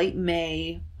party in late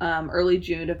May, early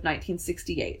June of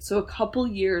 1968. So a couple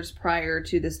years prior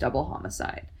to this double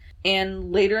homicide.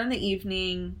 And later in the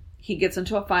evening, he gets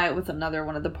into a fight with another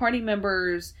one of the party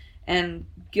members. And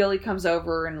Gilly comes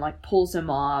over and pulls him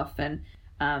off. And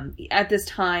at this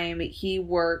time, he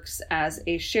works as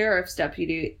a sheriff's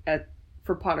deputy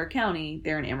for Potter County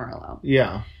there in Amarillo.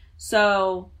 Yeah.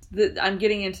 So... I'm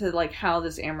getting into how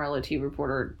this Amarillo TV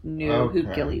reporter knew who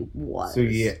Gilly was.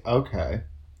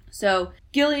 So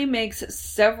Gilly makes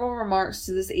several remarks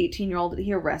to this 18-year-old that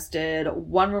he arrested.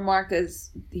 One remark is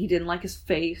he didn't like his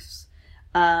face.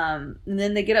 And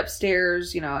then they get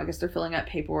upstairs. I guess they're filling out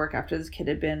paperwork after this kid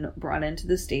had been brought into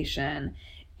the station.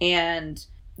 And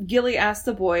Gilly asked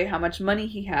the boy how much money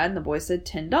he had, and the boy said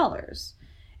 $10.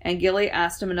 And Gilly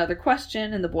asked him another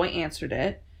question, and the boy answered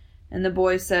it. And the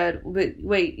boy said,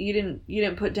 wait, you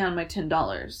didn't put down my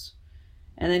 $10.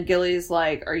 And then Gilly's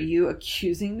like, are you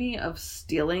accusing me of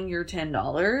stealing your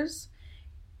 $10?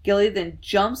 Gilly then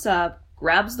jumps up,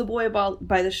 grabs the boy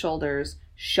by the shoulders,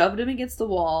 shoved him against the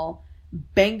wall,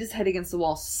 banged his head against the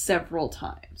wall several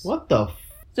times. What the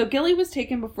So Gilly was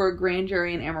taken before a grand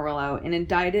jury in Amarillo and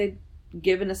indicted,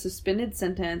 given a suspended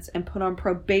sentence, and put on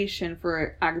probation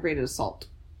for aggravated assault.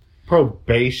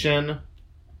 Probation?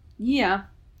 Yeah.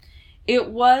 It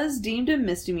was deemed a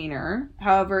misdemeanor.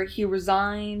 However, he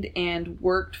resigned and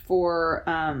worked for...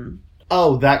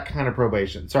 Oh, that kind of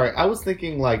probation. Sorry, I was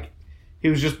thinking like he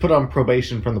was just put on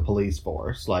probation from the police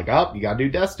force. Like, oh, you gotta do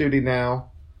desk duty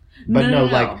now. But no,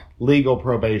 like legal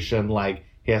probation, like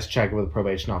he has to check with a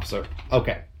probation officer.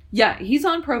 Okay. Yeah, he's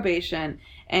on probation,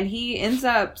 and he ends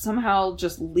up somehow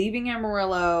just leaving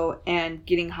Amarillo and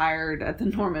getting hired at the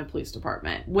Norman Police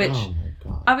Department, which,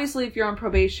 obviously, if you're on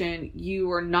probation,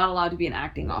 you are not allowed to be an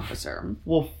acting officer.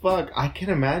 Well, fuck, I can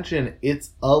imagine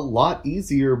it's a lot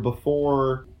easier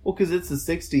before... Well, because it's the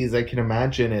 60s, I can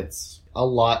imagine it's a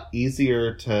lot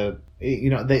easier to...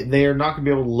 You know, they are not going to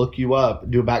be able to look you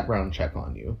up, do a background check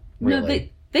on you. Really. No,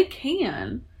 they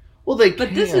can. Well, they can.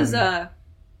 But this is a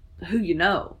who you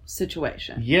know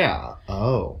situation. Yeah.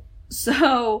 Oh.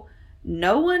 So,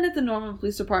 no one at the Norman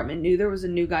Police Department knew there was a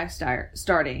new guy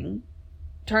starting.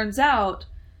 Turns out,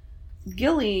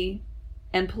 Gilly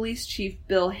and Police Chief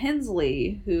Bill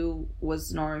Hensley, who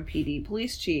was Norman PD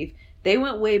Police Chief, they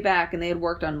went way back and they had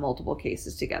worked on multiple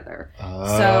cases together.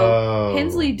 Oh. So,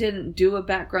 Hensley didn't do a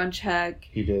background check.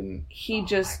 He didn't. He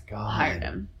just hired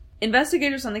him.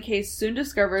 Investigators on the case soon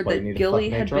discovered that Gilly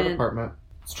had been... Department.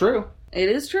 It's true. It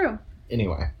is true.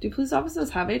 Anyway. Do police officers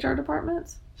have HR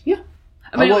departments? Yeah.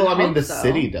 I mean, the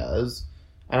city does.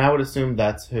 And I would assume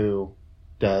that's who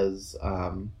does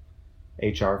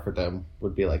HR for them,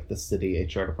 would be like the city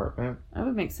HR department. That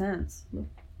would make sense.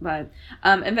 But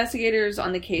investigators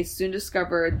on the case soon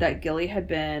discovered that Gilly had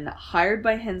been hired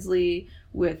by Hensley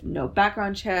with no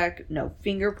background check, no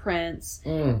fingerprints,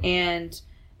 and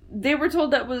they were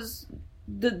told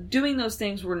that doing those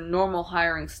things were normal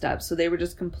hiring steps, so they were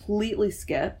just completely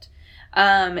skipped.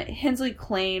 Hensley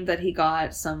claimed that he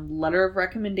got some letter of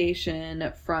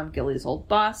recommendation from Gilly's old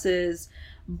bosses,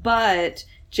 but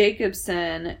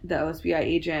Jacobson, the OSBI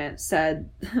agent, said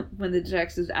when the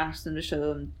detectives asked him to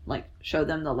show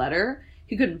them the letter,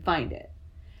 he couldn't find it.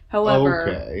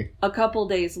 However, a couple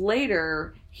days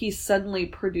later, he suddenly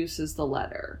produces the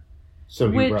letter.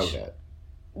 So he wrote it.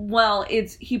 Well,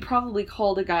 he probably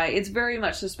called a guy. It's very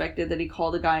much suspected that he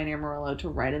called a guy in Amarillo to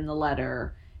write in the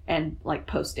letter and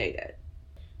post-date it.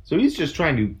 So he's just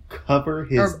trying to cover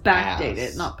his ass. Or backdate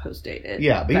it, not post-date it.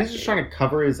 Yeah, but he's just trying to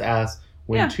cover his ass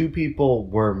when two people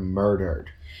were murdered.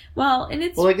 Well, and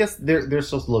it's... Well, I guess they're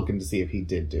still looking to see if he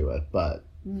did do it, but...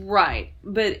 Right.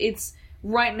 But it's...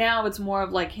 Right now, it's more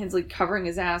of Hensley covering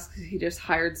his ass because he just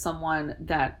hired someone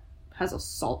that has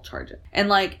assault charges.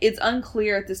 And, it's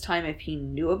unclear at this time if he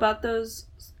knew about those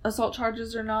assault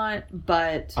charges or not,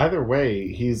 but... Either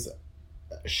way, he's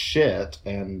shit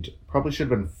and probably should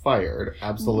have been fired.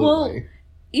 Absolutely. Well,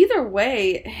 either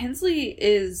way, Hensley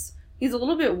he's a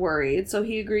little bit worried, so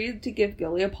he agreed to give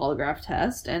Gilly a polygraph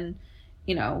test, and,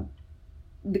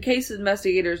 the case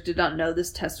investigators did not know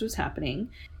this test was happening.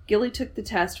 Gilly took the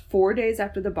test 4 days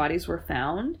after the bodies were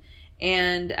found,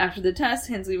 and after the test,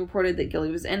 Hensley reported that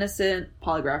Gilly was innocent.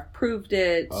 Polygraph proved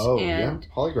it. Oh, yeah.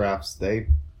 Polygraphs, they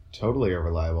totally are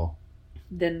reliable.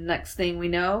 Then next thing we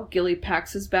know, Gilly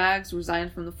packs his bags,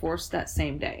 resigns from the force that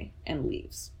same day, and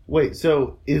leaves. Wait,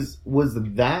 so was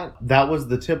that was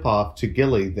the tip-off to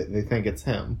Gilly that they think it's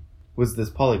him? Was this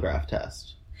polygraph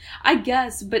test? I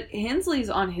guess, but Hensley's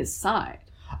on his side.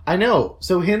 I know.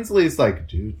 So Hensley's like,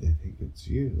 dude, they think it's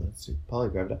you. Let's do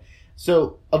polygraph test.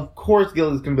 So, of course,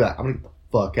 Gilly's going to be like, I'm going to get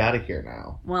the fuck out of here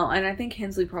now. Well, and I think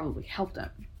Hensley probably helped him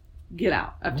get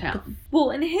out of town. Well,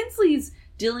 and Hensley's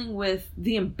dealing with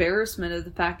the embarrassment of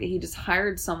the fact that he just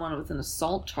hired someone with an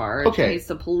assault charge. Okay. And he's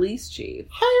the police chief.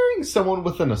 Hiring someone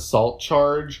with an assault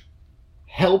charge,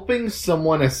 helping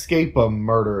someone escape a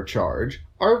murder charge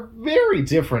are very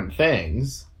different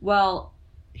things. Well,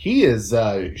 he is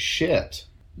shit.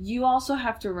 You also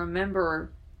have to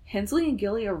remember, Hensley and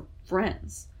Gilly are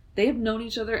friends. They have known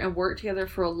each other and worked together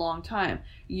for a long time.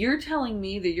 You're telling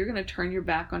me that you're going to turn your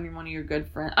back on one of your good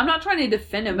friends? I'm not trying to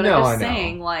defend him, but I'm just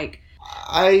saying,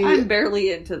 I'm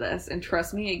barely into this, and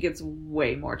trust me, it gets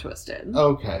way more twisted.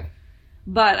 Okay.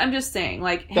 But I'm just saying,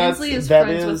 Hensley is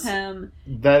friends with him.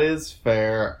 That is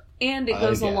fair. And it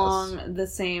goes along the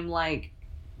same,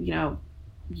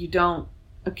 you don't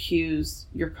accuse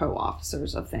your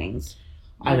co-officers of things.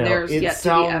 I know. There's it yet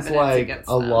sounds to be like against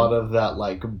a them. lot of that,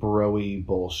 bro-y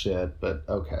bullshit, but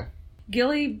okay.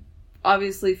 Gilly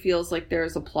obviously feels like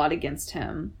there's a plot against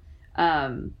him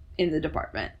in the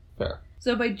department. Fair.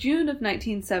 So by June of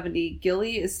 1970,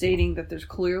 Gilly is stating that there's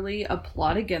clearly a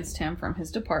plot against him from his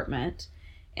department,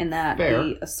 and that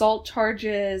the assault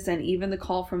charges and even the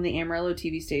call from the Amarillo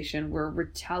TV station were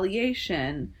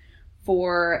retaliation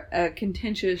for a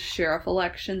contentious sheriff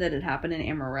election that had happened in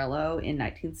Amarillo in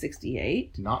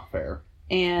 1968. Not fair.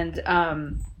 And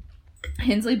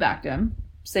Hensley backed him,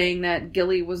 saying that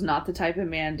Gilly was not the type of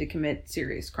man to commit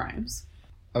serious crimes.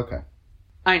 Okay.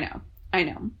 I know.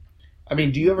 I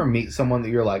mean, do you ever meet someone that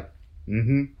you're like,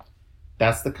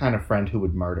 that's the kind of friend who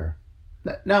would murder?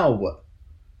 No.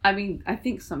 I mean, I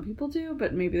think some people do,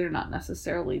 but maybe they're not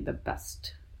necessarily the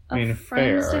best of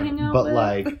friends fair, to hang out but with.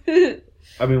 like,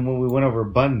 I mean, when we went over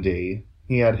Bundy,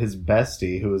 he had his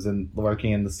bestie who was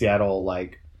working in the Seattle,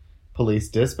 like, police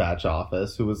dispatch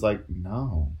office who was like,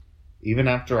 no. Even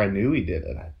after I knew he did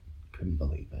it, I couldn't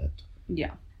believe it.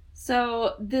 Yeah.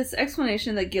 So this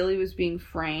explanation that Gilly was being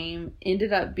framed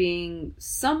ended up being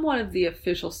somewhat of the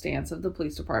official stance of the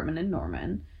police department in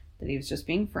Norman, that he was just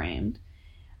being framed.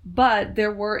 But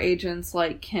there were agents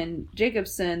like Ken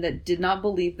Jacobson that did not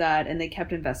believe that, and they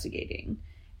kept investigating.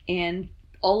 And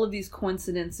all of these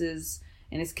coincidences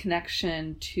and his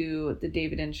connection to the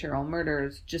David and Cheryl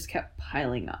murders just kept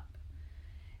piling up.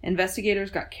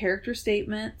 Investigators got character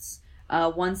statements.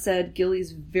 One said,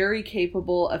 Gilly's very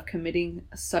capable of committing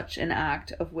such an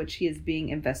act of which he is being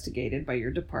investigated by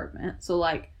your department. So,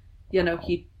 like,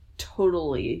 he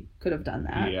totally could have done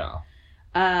that. Yeah.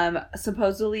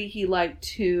 Supposedly, he liked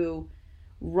to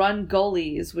run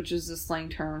gullies, which is a slang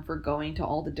term for going to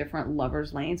all the different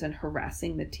lovers' lanes and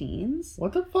harassing the teens.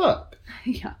 What the fuck?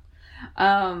 Yeah.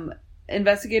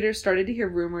 Investigators started to hear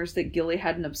rumors that Gilly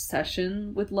had an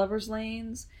obsession with lovers'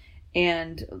 lanes.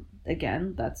 And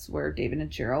again, that's where David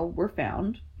and Cheryl were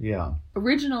found. Yeah.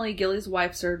 Originally, Gilly's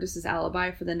wife served as his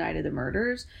alibi for the night of the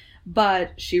murders,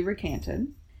 but she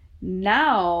recanted.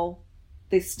 Now,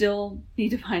 they still need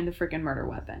to find the freaking murder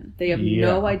weapon. They have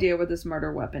no idea what this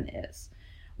murder weapon is.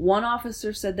 One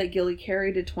officer said that Gilly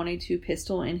carried a .22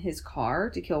 pistol in his car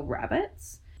to kill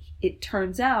rabbits. It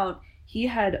turns out he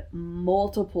had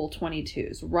multiple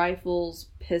 .22s, rifles,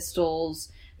 pistols.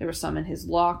 There were some in his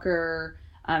locker.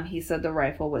 He said the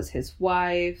rifle was his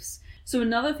wife's. So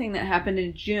another thing that happened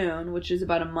in June, which is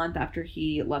about a month after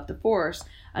he left the force,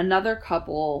 another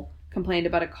couple complained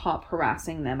about a cop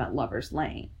harassing them at Lover's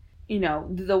Lane.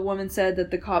 The woman said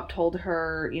that the cop told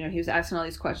her, he was asking all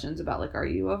these questions about, like, are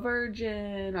you a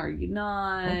virgin? Are you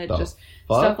not? Just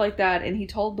stuff like that. And he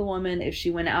told the woman if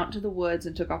she went out into the woods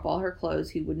and took off all her clothes,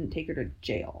 he wouldn't take her to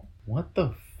jail. What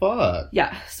the fuck?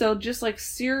 Yeah. So just, like,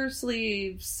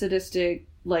 seriously sadistic,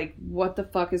 like, what the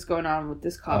fuck is going on with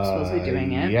this cop supposed to be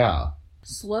doing it? Yeah.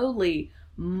 Slowly,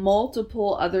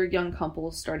 multiple other young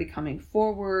couples started coming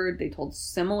forward. They told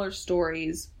similar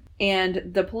stories.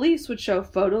 And the police would show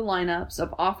photo lineups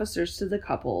of officers to the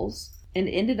couples and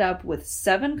ended up with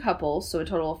 7 couples, so a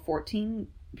total of 14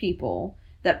 people,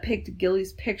 that picked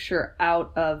Gilly's picture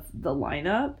out of the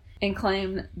lineup and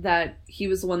claimed that he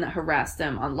was the one that harassed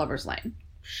them on Lover's Lane.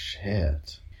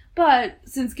 Shit. But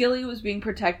since Gilly was being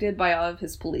protected by all of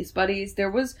his police buddies, there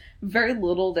was very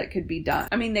little that could be done.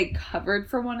 I mean, they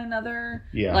covered for one another.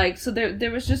 Yeah. So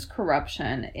there was just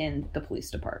corruption in the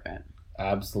police department.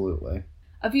 Absolutely.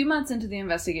 A few months into the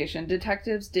investigation,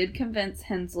 detectives did convince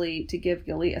Hensley to give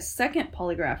Gilly a second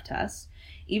polygraph test.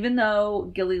 Even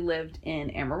though Gilly lived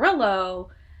in Amarillo,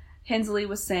 Hensley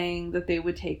was saying that they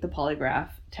would take the polygraph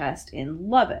test in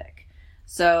Lubbock.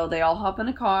 So they all hop in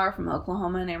a car from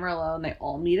Oklahoma and Amarillo, and they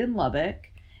all meet in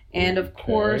Lubbock. And of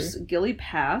course, Gilly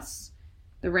passed.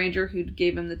 The ranger who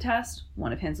gave him the test,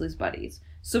 one of Hensley's buddies.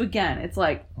 So again, it's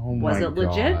like, was it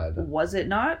legit? Was it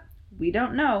not? We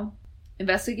don't know.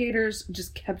 Investigators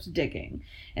just kept digging,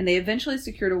 and they eventually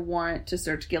secured a warrant to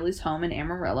search Gilly's home in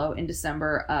Amarillo in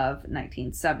December of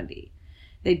 1970.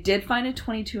 They did find a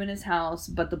 .22 in his house,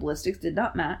 but the ballistics did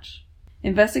not match.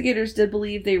 Investigators did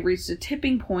believe they reached a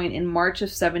tipping point in March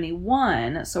of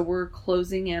 71, so we're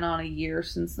closing in on a year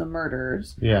since the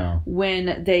murders. Yeah.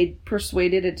 When they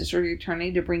persuaded a district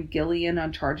attorney to bring Gilly in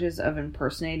on charges of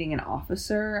impersonating an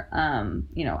officer,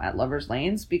 at Lover's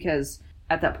Lanes, because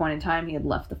at that point in time, he had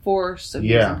left the force, so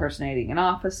he was impersonating an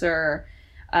officer.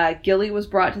 Gilly was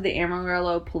brought to the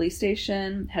Amarillo police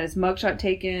station, had his mugshot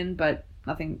taken, but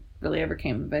nothing really ever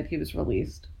came of it. He was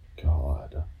released.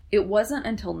 God. It wasn't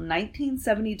until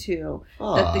 1972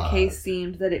 that the case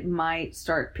seemed that it might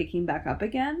start picking back up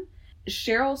again.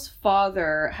 Cheryl's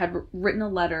father had written a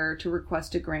letter to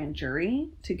request a grand jury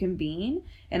to convene,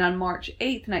 and on March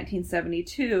 8th,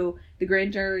 1972, the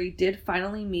grand jury did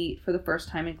finally meet for the first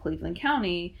time in Cleveland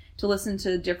County to listen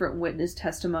to different witness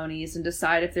testimonies and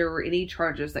decide if there were any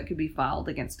charges that could be filed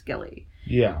against Gilly.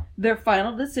 Yeah. Their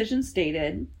final decision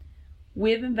stated,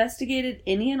 "We have investigated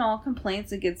any and all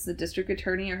complaints against the district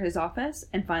attorney or his office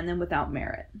and find them without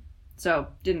merit." So,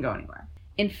 didn't go anywhere.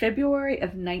 In February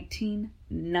of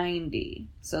 1990,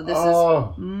 so this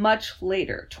is much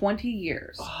later, 20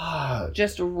 years,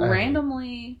 just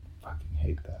randomly,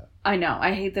 hate that. I know.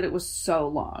 I hate that it was so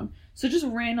long. So just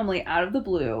randomly, out of the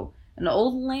blue, an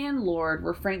old landlord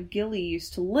where Frank Gilly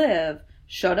used to live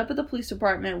showed up at the police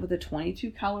department with a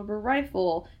 .22 caliber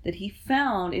rifle that he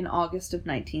found in August of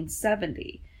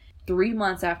 1970, 3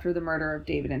 months after the murder of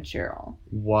David and Cheryl.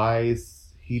 Why is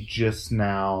he just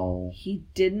now... He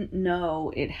didn't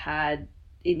know it had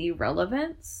any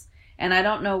relevance, and I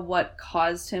don't know what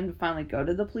caused him to finally go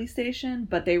to the police station,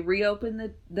 but they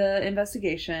reopened the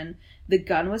investigation. The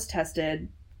gun was tested,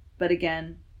 but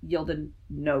again, yielded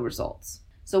no results.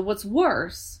 So what's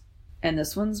worse, and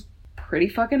this one's pretty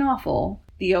fucking awful,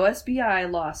 the OSBI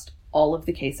lost all of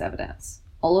the case evidence.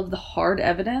 All of the hard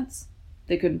evidence,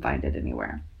 they couldn't find it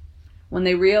anywhere. When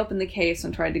they reopened the case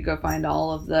and tried to go find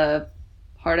all of the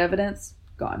hard evidence,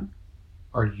 gone.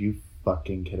 Are you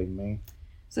fucking kidding me?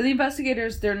 So the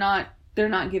investigators, they're not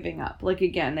giving up. Like,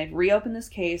 again, they've reopened this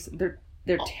case. They're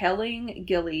telling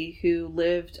Gilly, who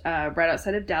lived right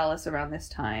outside of Dallas around this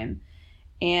time,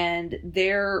 and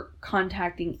they're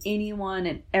contacting anyone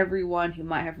and everyone who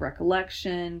might have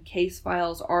recollection, case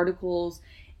files, articles,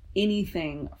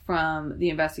 anything from the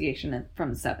investigation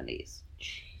from the 70s.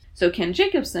 So Ken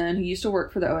Jacobson, who used to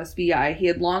work for the OSBI, he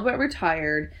had long but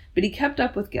retired, but he kept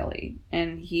up with Gilly,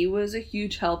 and he was a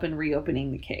huge help in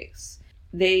reopening the case.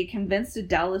 They convinced a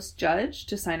Dallas judge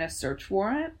to sign a search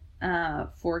warrant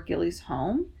for Gilly's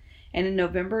home, and in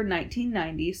November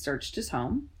 1990 searched his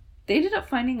home. They ended up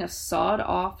finding a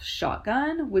sawed-off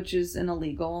shotgun, which is an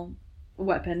illegal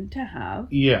weapon to have.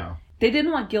 Yeah. They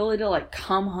didn't want Gilly to,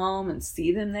 come home and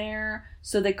see them there,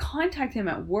 so they contact him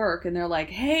at work, and they're like,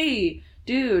 hey,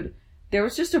 dude, there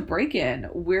was just a break-in.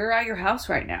 We're at your house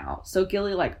right now. So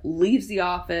Gilly, leaves the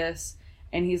office,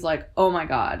 and he's like, oh my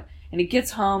God. And he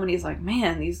gets home, and he's like,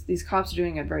 man, these cops are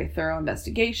doing a very thorough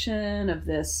investigation of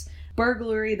this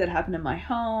burglary that happened in my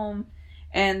home.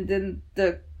 And then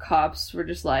the cops were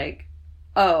just like,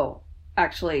 oh,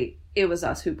 actually, it was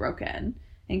us who broke in.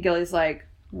 And Gilly's like,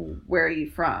 where are you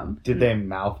from? Did they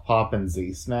mouth pop and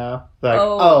Z-snap?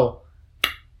 Oh,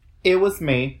 it was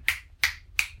me.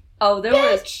 Oh,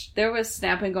 there was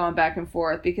snapping going back and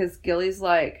forth because Gilly's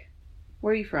like,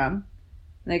 where are you from?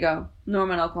 And they go,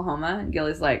 Norman, Oklahoma. And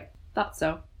Gilly's like, thought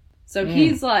so. So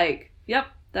he's like, yep,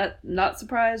 not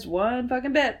surprised one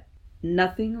fucking bit.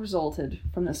 Nothing resulted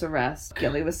from this arrest.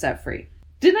 Gilly was set free.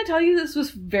 Didn't I tell you this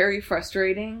was very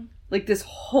frustrating? This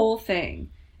whole thing.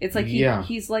 It's like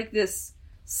he's like this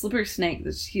slippery snake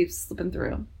that just keeps slipping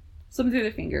through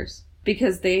their fingers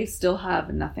because they still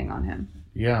have nothing on him.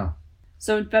 Yeah.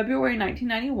 So in February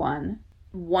 1991,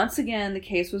 once again, the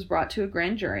case was brought to a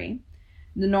grand jury.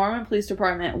 The Norman Police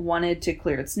Department wanted to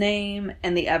clear its name,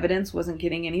 and the evidence wasn't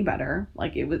getting any better.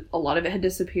 A lot of it had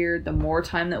disappeared. The more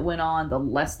time that went on, the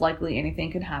less likely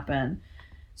anything could happen.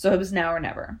 So it was now or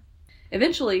never.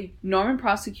 Eventually, Norman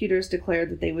prosecutors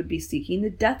declared that they would be seeking the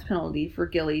death penalty for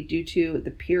Gilly due to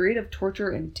the period of torture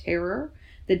and terror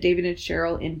that David and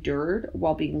Cheryl endured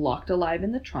while being locked alive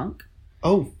in the trunk.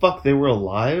 Oh, fuck, they were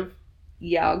alive?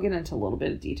 Yeah, I'll get into a little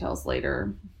bit of details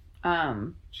later.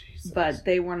 Jesus. But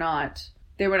they were not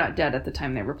dead at the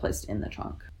time they were placed in the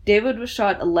trunk. David was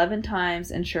shot 11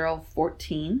 times and Cheryl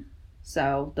 14.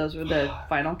 So those were the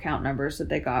final count numbers that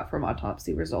they got from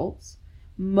autopsy results.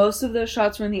 Most of those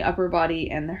shots were in the upper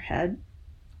body and their head,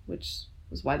 which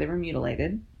was why they were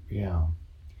mutilated. Yeah.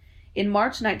 In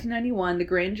March 1991, the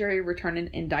grand jury returned an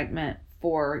indictment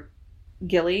for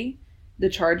Gilly. The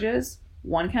charges,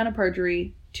 1 count of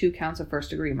perjury, 2 counts of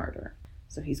first-degree murder.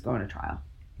 So he's going to trial.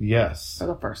 Yes. For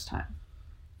the first time.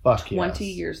 Fuck 20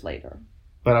 yes. years later.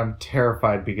 But I'm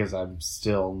terrified because I'm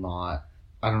still not...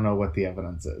 I don't know what the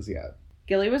evidence is yet.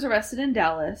 Gilly was arrested in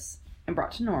Dallas and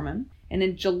brought to Norman. And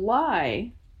in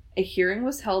July, a hearing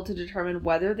was held to determine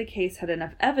whether the case had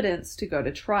enough evidence to go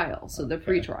to trial. So the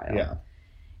pretrial. Yeah.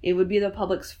 It would be the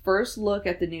public's first look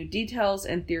at the new details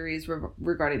and theories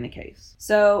regarding the case.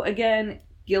 So again,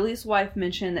 Gilly's wife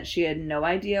mentioned that she had no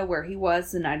idea where he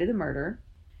was the night of the murder.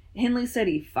 Henley said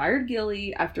he fired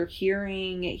Gilly after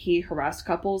hearing he harassed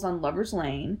couples on Lover's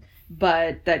Lane,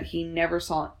 but that he never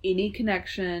saw any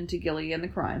connection to Gilly and the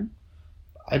crime.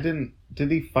 Did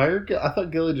he fire Gilly? I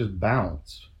thought Gilly just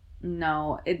bounced.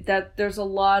 No, there's a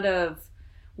lot of,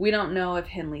 we don't know if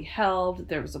Henley helped, if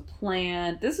there was a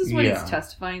plan. This is what he's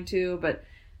testifying to, but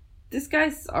this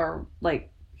guy's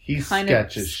he's kind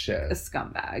sketch of as shit. A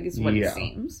scumbag is what it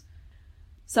seems.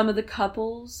 Some of the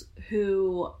couples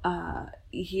who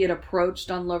he had approached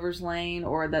on Lover's Lane,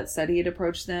 or that said he had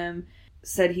approached them,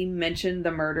 said he mentioned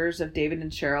the murders of David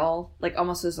and Cheryl,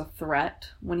 almost as a threat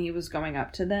when he was going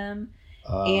up to them.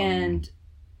 And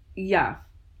yeah,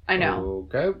 I know.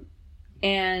 Okay.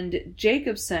 And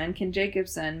Ken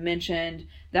Jacobson, mentioned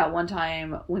that one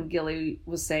time when Gilly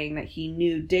was saying that he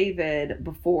knew David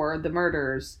before the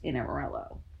murders in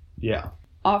Amarillo. Yeah.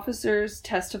 Officers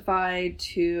testified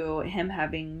to him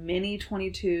having many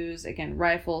 .22s, again,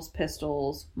 rifles,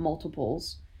 pistols,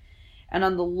 multiples. And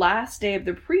on the last day of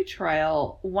the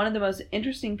pretrial, one of the most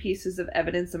interesting pieces of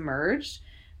evidence emerged.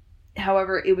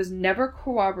 However, it was never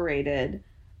corroborated,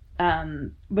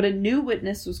 but a new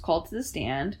witness was called to the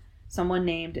stand, someone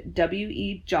named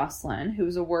W.E. Jocelyn, who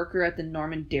was a worker at the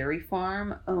Norman Dairy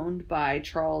Farm owned by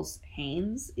Charles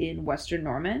Haynes in Western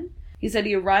Norman. He said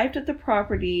he arrived at the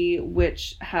property,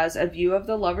 which has a view of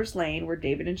the Lover's Lane where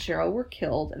David and Cheryl were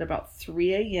killed, at about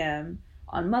 3 a.m.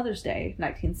 on Mother's Day,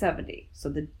 1970. So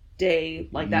the day,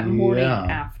 like that morning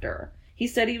after. He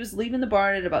said he was leaving the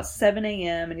barn at about 7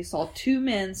 a.m. and he saw two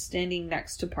men standing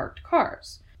next to parked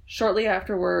cars. Shortly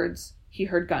afterwards, he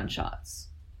heard gunshots.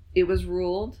 It was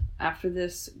ruled after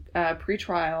this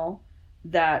pre-trial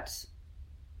that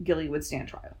Gilly would stand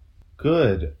trial.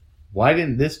 Good. Why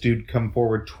didn't this dude come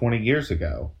forward 20 years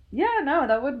ago? Yeah, no,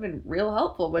 that would have been real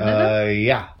helpful, wouldn't it?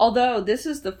 Yeah. Although, this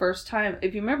is the first time,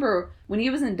 if you remember, when he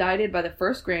was indicted by the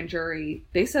first grand jury,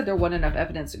 they said there wasn't enough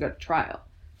evidence to go to trial.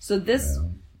 So this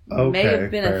may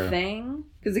have been a thing,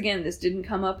 because again, this didn't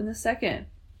come up in the second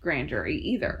grand jury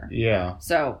either. Yeah.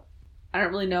 So, I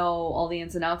don't really know all the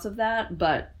ins and outs of that,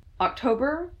 but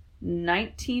October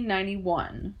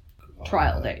 1991,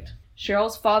 trial date.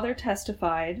 Cheryl's father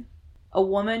testified. A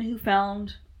woman who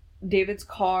found David's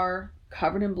car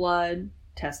covered in blood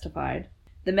testified.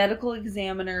 The medical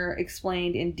examiner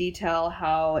explained in detail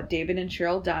how David and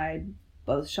Cheryl died,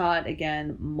 both shot,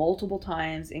 again, multiple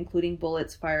times, including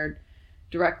bullets fired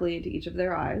directly into each of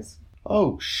their eyes.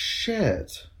 Oh,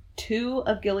 shit. 2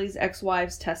 of Gilly's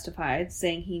ex-wives testified,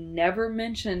 saying he never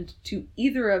mentioned to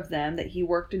either of them that he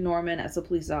worked in Norman as a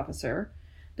police officer,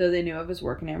 though they knew of his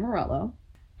work in Amarillo.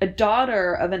 A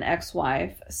daughter of an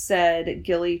ex-wife said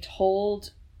Gilly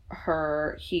told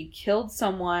her he killed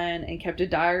someone and kept a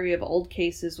diary of old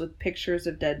cases with pictures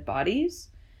of dead bodies,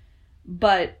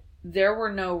 but there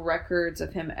were no records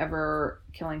of him ever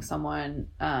killing someone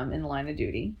in the line of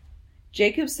duty.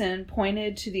 Jacobson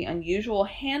pointed to the unusual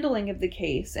handling of the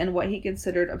case and what he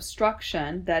considered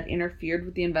obstruction that interfered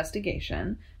with the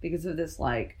investigation because of this,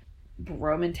 like,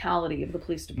 bro mentality of the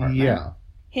police department. Yeah.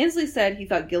 Hensley said he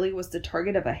thought Gilly was the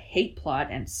target of a hate plot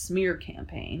and smear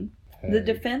campaign. The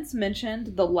defense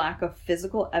mentioned the lack of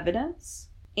physical evidence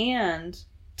and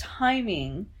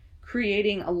timing,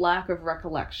 creating a lack of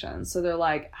recollection. So they're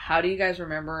like, how do you guys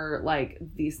remember, like,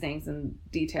 these things in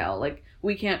detail? Like,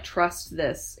 we can't trust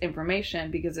this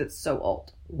information because it's so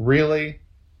old. Really?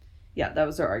 Yeah, that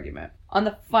was their argument. On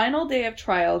the final day of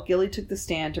trial, Gilly took the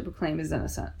stand to proclaim his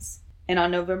innocence. And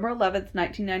on November 11th,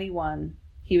 1991,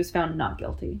 he was found not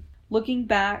guilty. Looking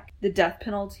back, the death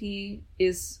penalty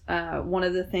is one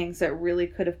of the things that really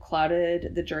could have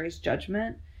clouded the jury's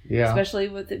judgment. Yeah. Especially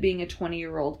with it being a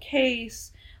 20-year-old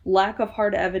case, lack of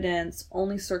hard evidence,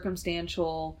 only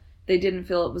circumstantial. They didn't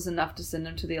feel it was enough to send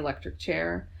him to the electric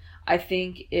chair. I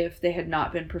think if they had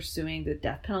not been pursuing the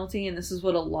death penalty, and this is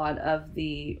what a lot of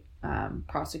the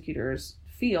prosecutors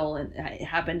feel, and it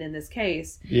happened in this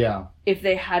case. Yeah. If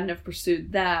they hadn't have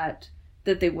pursued that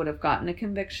they would have gotten a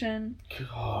conviction.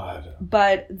 God.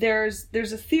 But there's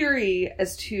a theory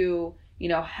as to, you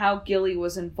know, how Gilly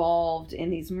was involved in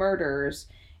these murders.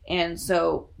 And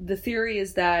so the theory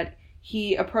is that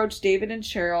he approached David and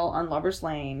Cheryl on Lover's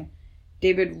Lane.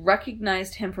 David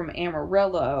recognized him from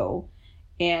Amarillo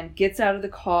and gets out of the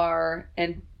car,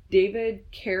 and David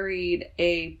carried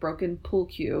a broken pool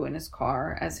cue in his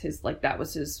car as his, like, that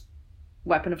was his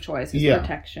weapon of choice, his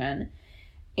protection.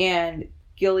 And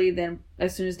Gilly then,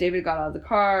 as soon as David got out of the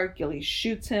car, Gilly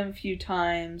shoots him a few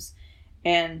times,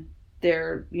 and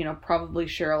they're, you know, probably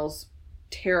Cheryl's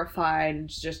terrified and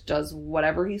just does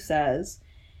whatever he says.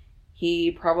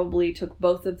 He probably took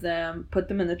both of them, put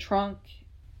them in the trunk,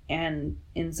 and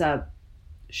ends up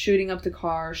shooting up the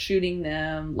car, shooting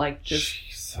them, like,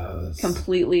 just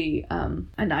completely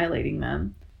annihilating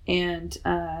them. And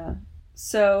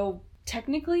so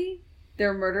technically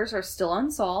their murders are still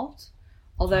unsolved,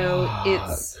 although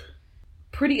it's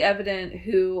pretty evident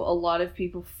who a lot of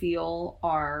people feel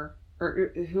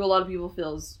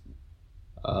is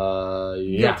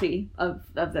guilty of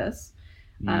this.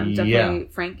 Definitely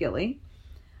Frank Gilly.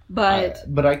 But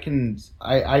I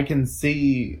can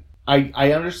see,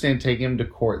 I understand taking him to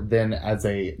court then as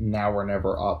a now or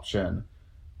never option,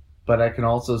 but I can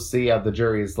also see how the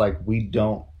jury is like, we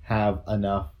don't have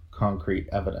enough concrete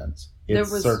evidence. It's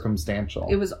circumstantial.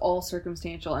 It was all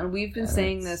circumstantial, and we've been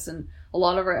saying this, and a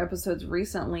lot of our episodes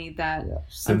recently that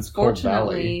Since Cold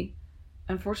Valley.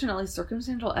 Unfortunately,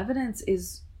 circumstantial evidence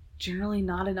is generally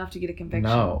not enough to get a conviction.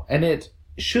 No, and it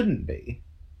shouldn't be.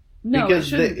 No,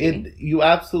 because it shouldn't be. You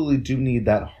absolutely do need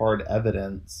that hard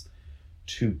evidence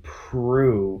to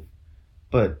prove.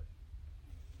 But,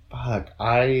 fuck,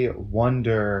 I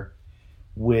wonder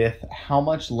with how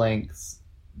much lengths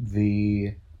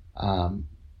the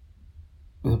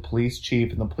police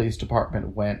chief and the police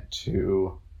department went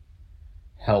to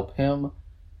help him.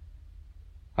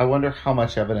 I wonder how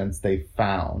much evidence they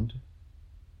found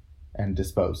and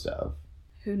disposed of.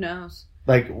 Who knows?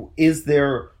 Like,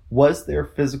 was there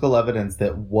physical evidence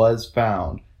that was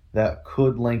found that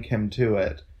could link him to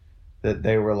it, that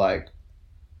they were like,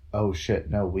 oh shit,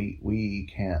 no, we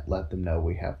can't let them know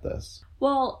we have this?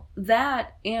 Well,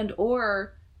 that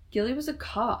or Gilly was a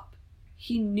cop.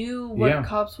 He knew what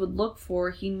cops would look for.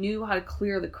 He knew how to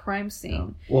clear the crime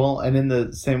scene. Yeah. Well, and in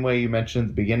the same way you mentioned at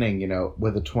the beginning,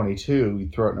 with a .22, you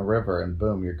throw it in a river and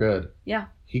boom, you're good. Yeah.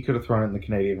 He could have thrown it in the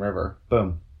Canadian River.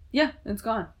 Boom. Yeah, it's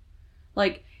gone.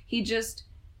 Like, he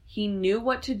knew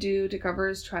what to do to cover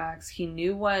his tracks. He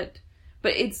knew what...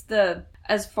 But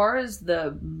as far as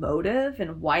the motive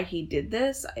and why he did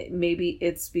this, maybe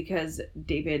it's because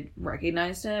David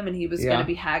recognized him and he was going to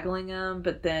be haggling him,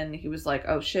 but then he was like,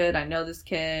 oh shit, I know this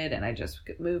kid and I just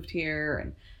moved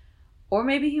here. Or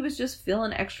maybe he was just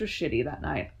feeling extra shitty that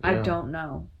night. Yeah. I don't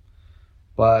know.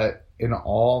 But in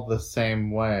all the same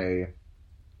way,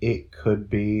 it could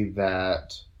be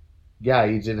that,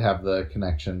 he did have the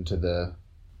connection to the...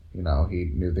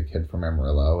 he knew the kid from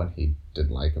Amarillo and he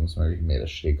didn't like him, so maybe he made a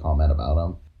shitty comment about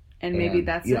him. And maybe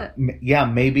that's it. Yeah,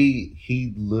 maybe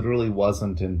he literally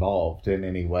wasn't involved in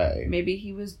any way. Maybe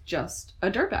he was just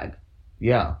a dirtbag.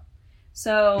 Yeah.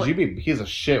 So... he's a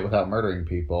shit without murdering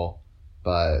people,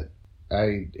 but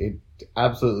it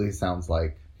absolutely sounds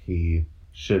like he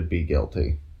should be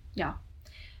guilty. Yeah.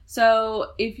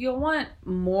 So, if you want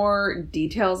more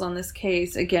details on this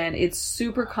case, again, it's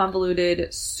super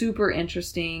convoluted, super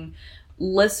interesting.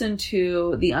 Listen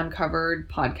to the Uncovered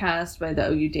podcast by the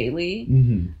OU Daily.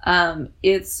 Mm-hmm.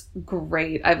 It's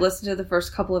great. I've listened to the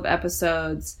first couple of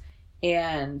episodes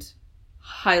and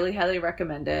highly, highly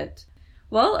recommend it.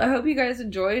 Well, I hope you guys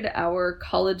enjoyed our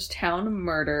college town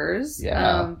murders.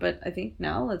 Yeah. But I think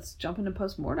now let's jump into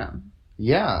postmortem.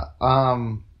 Yeah.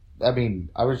 I mean,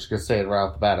 I was just going to say it right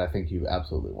off the bat, I think you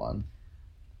absolutely won.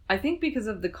 I think because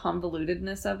of the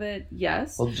convolutedness of it,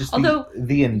 yes. Well, just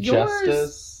the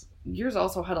injustice. Yours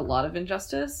also had a lot of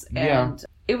injustice. And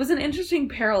it was an interesting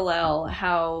parallel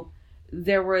how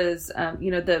there was,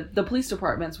 the police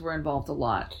departments were involved a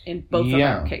lot in both of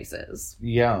our cases.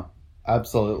 Yeah,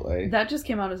 absolutely. That just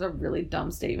came out as a really dumb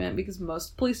statement because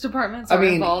most police departments are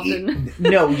involved in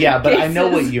No, yeah, but cases. I know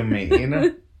what you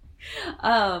mean.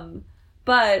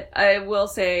 But I will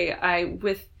say, I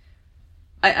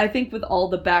think with all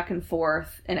the back and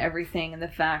forth and everything, and the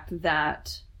fact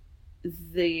that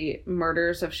the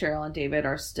murders of Cheryl and David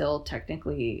are still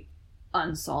technically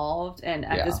unsolved, and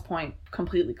at this point,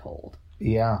 completely cold.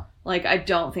 Yeah. Like, I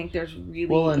don't think there's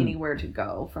really anywhere to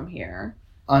go from here.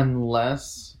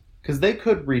 Unless... Because they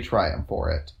could retry him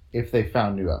for it if they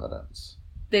found new evidence.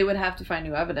 They would have to find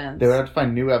new evidence. They would have to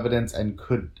find new evidence and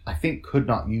could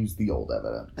not use the old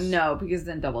evidence. No, because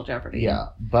then double jeopardy. Yeah,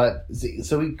 but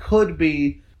so he could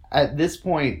be, at this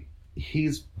point,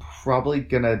 he's probably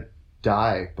gonna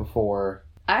die before...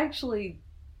 I actually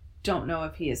don't know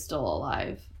if he is still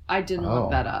alive. I didn't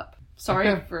look that up.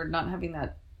 Sorry for not having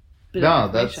that bit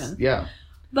of information.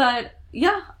 But...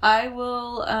 yeah, I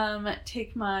will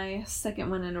take my second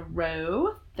one in a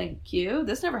row. Thank you.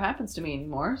 This never happens to me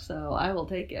anymore, so I will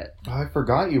take it. I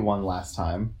forgot you won last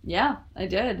time. Yeah, I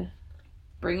did.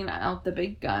 Bringing out the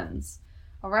big guns.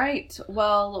 All right.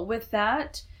 Well, with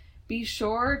that, be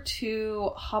sure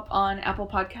to hop on Apple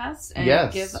Podcasts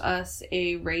and give us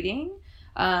a rating.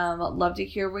 Love to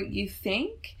hear what you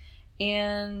think.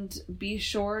 And be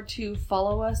sure to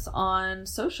follow us on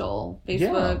social.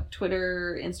 Facebook,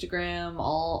 Twitter, Instagram,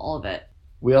 all of it.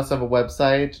 We also have a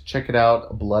website. Check it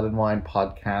out,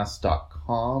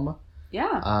 bloodandwinepodcast.com.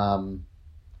 Yeah. I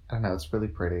don't know. It's really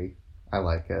pretty. I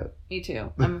like it. Me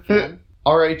too. I'm a fan.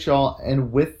 All right, y'all.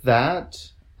 And with that...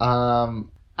 I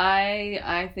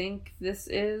think this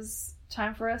is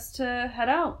time for us to head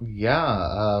out.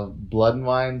 Yeah. Blood and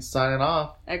Wine signing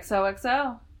off.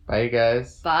 XOXO. Bye, you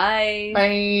guys. Bye.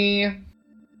 Bye.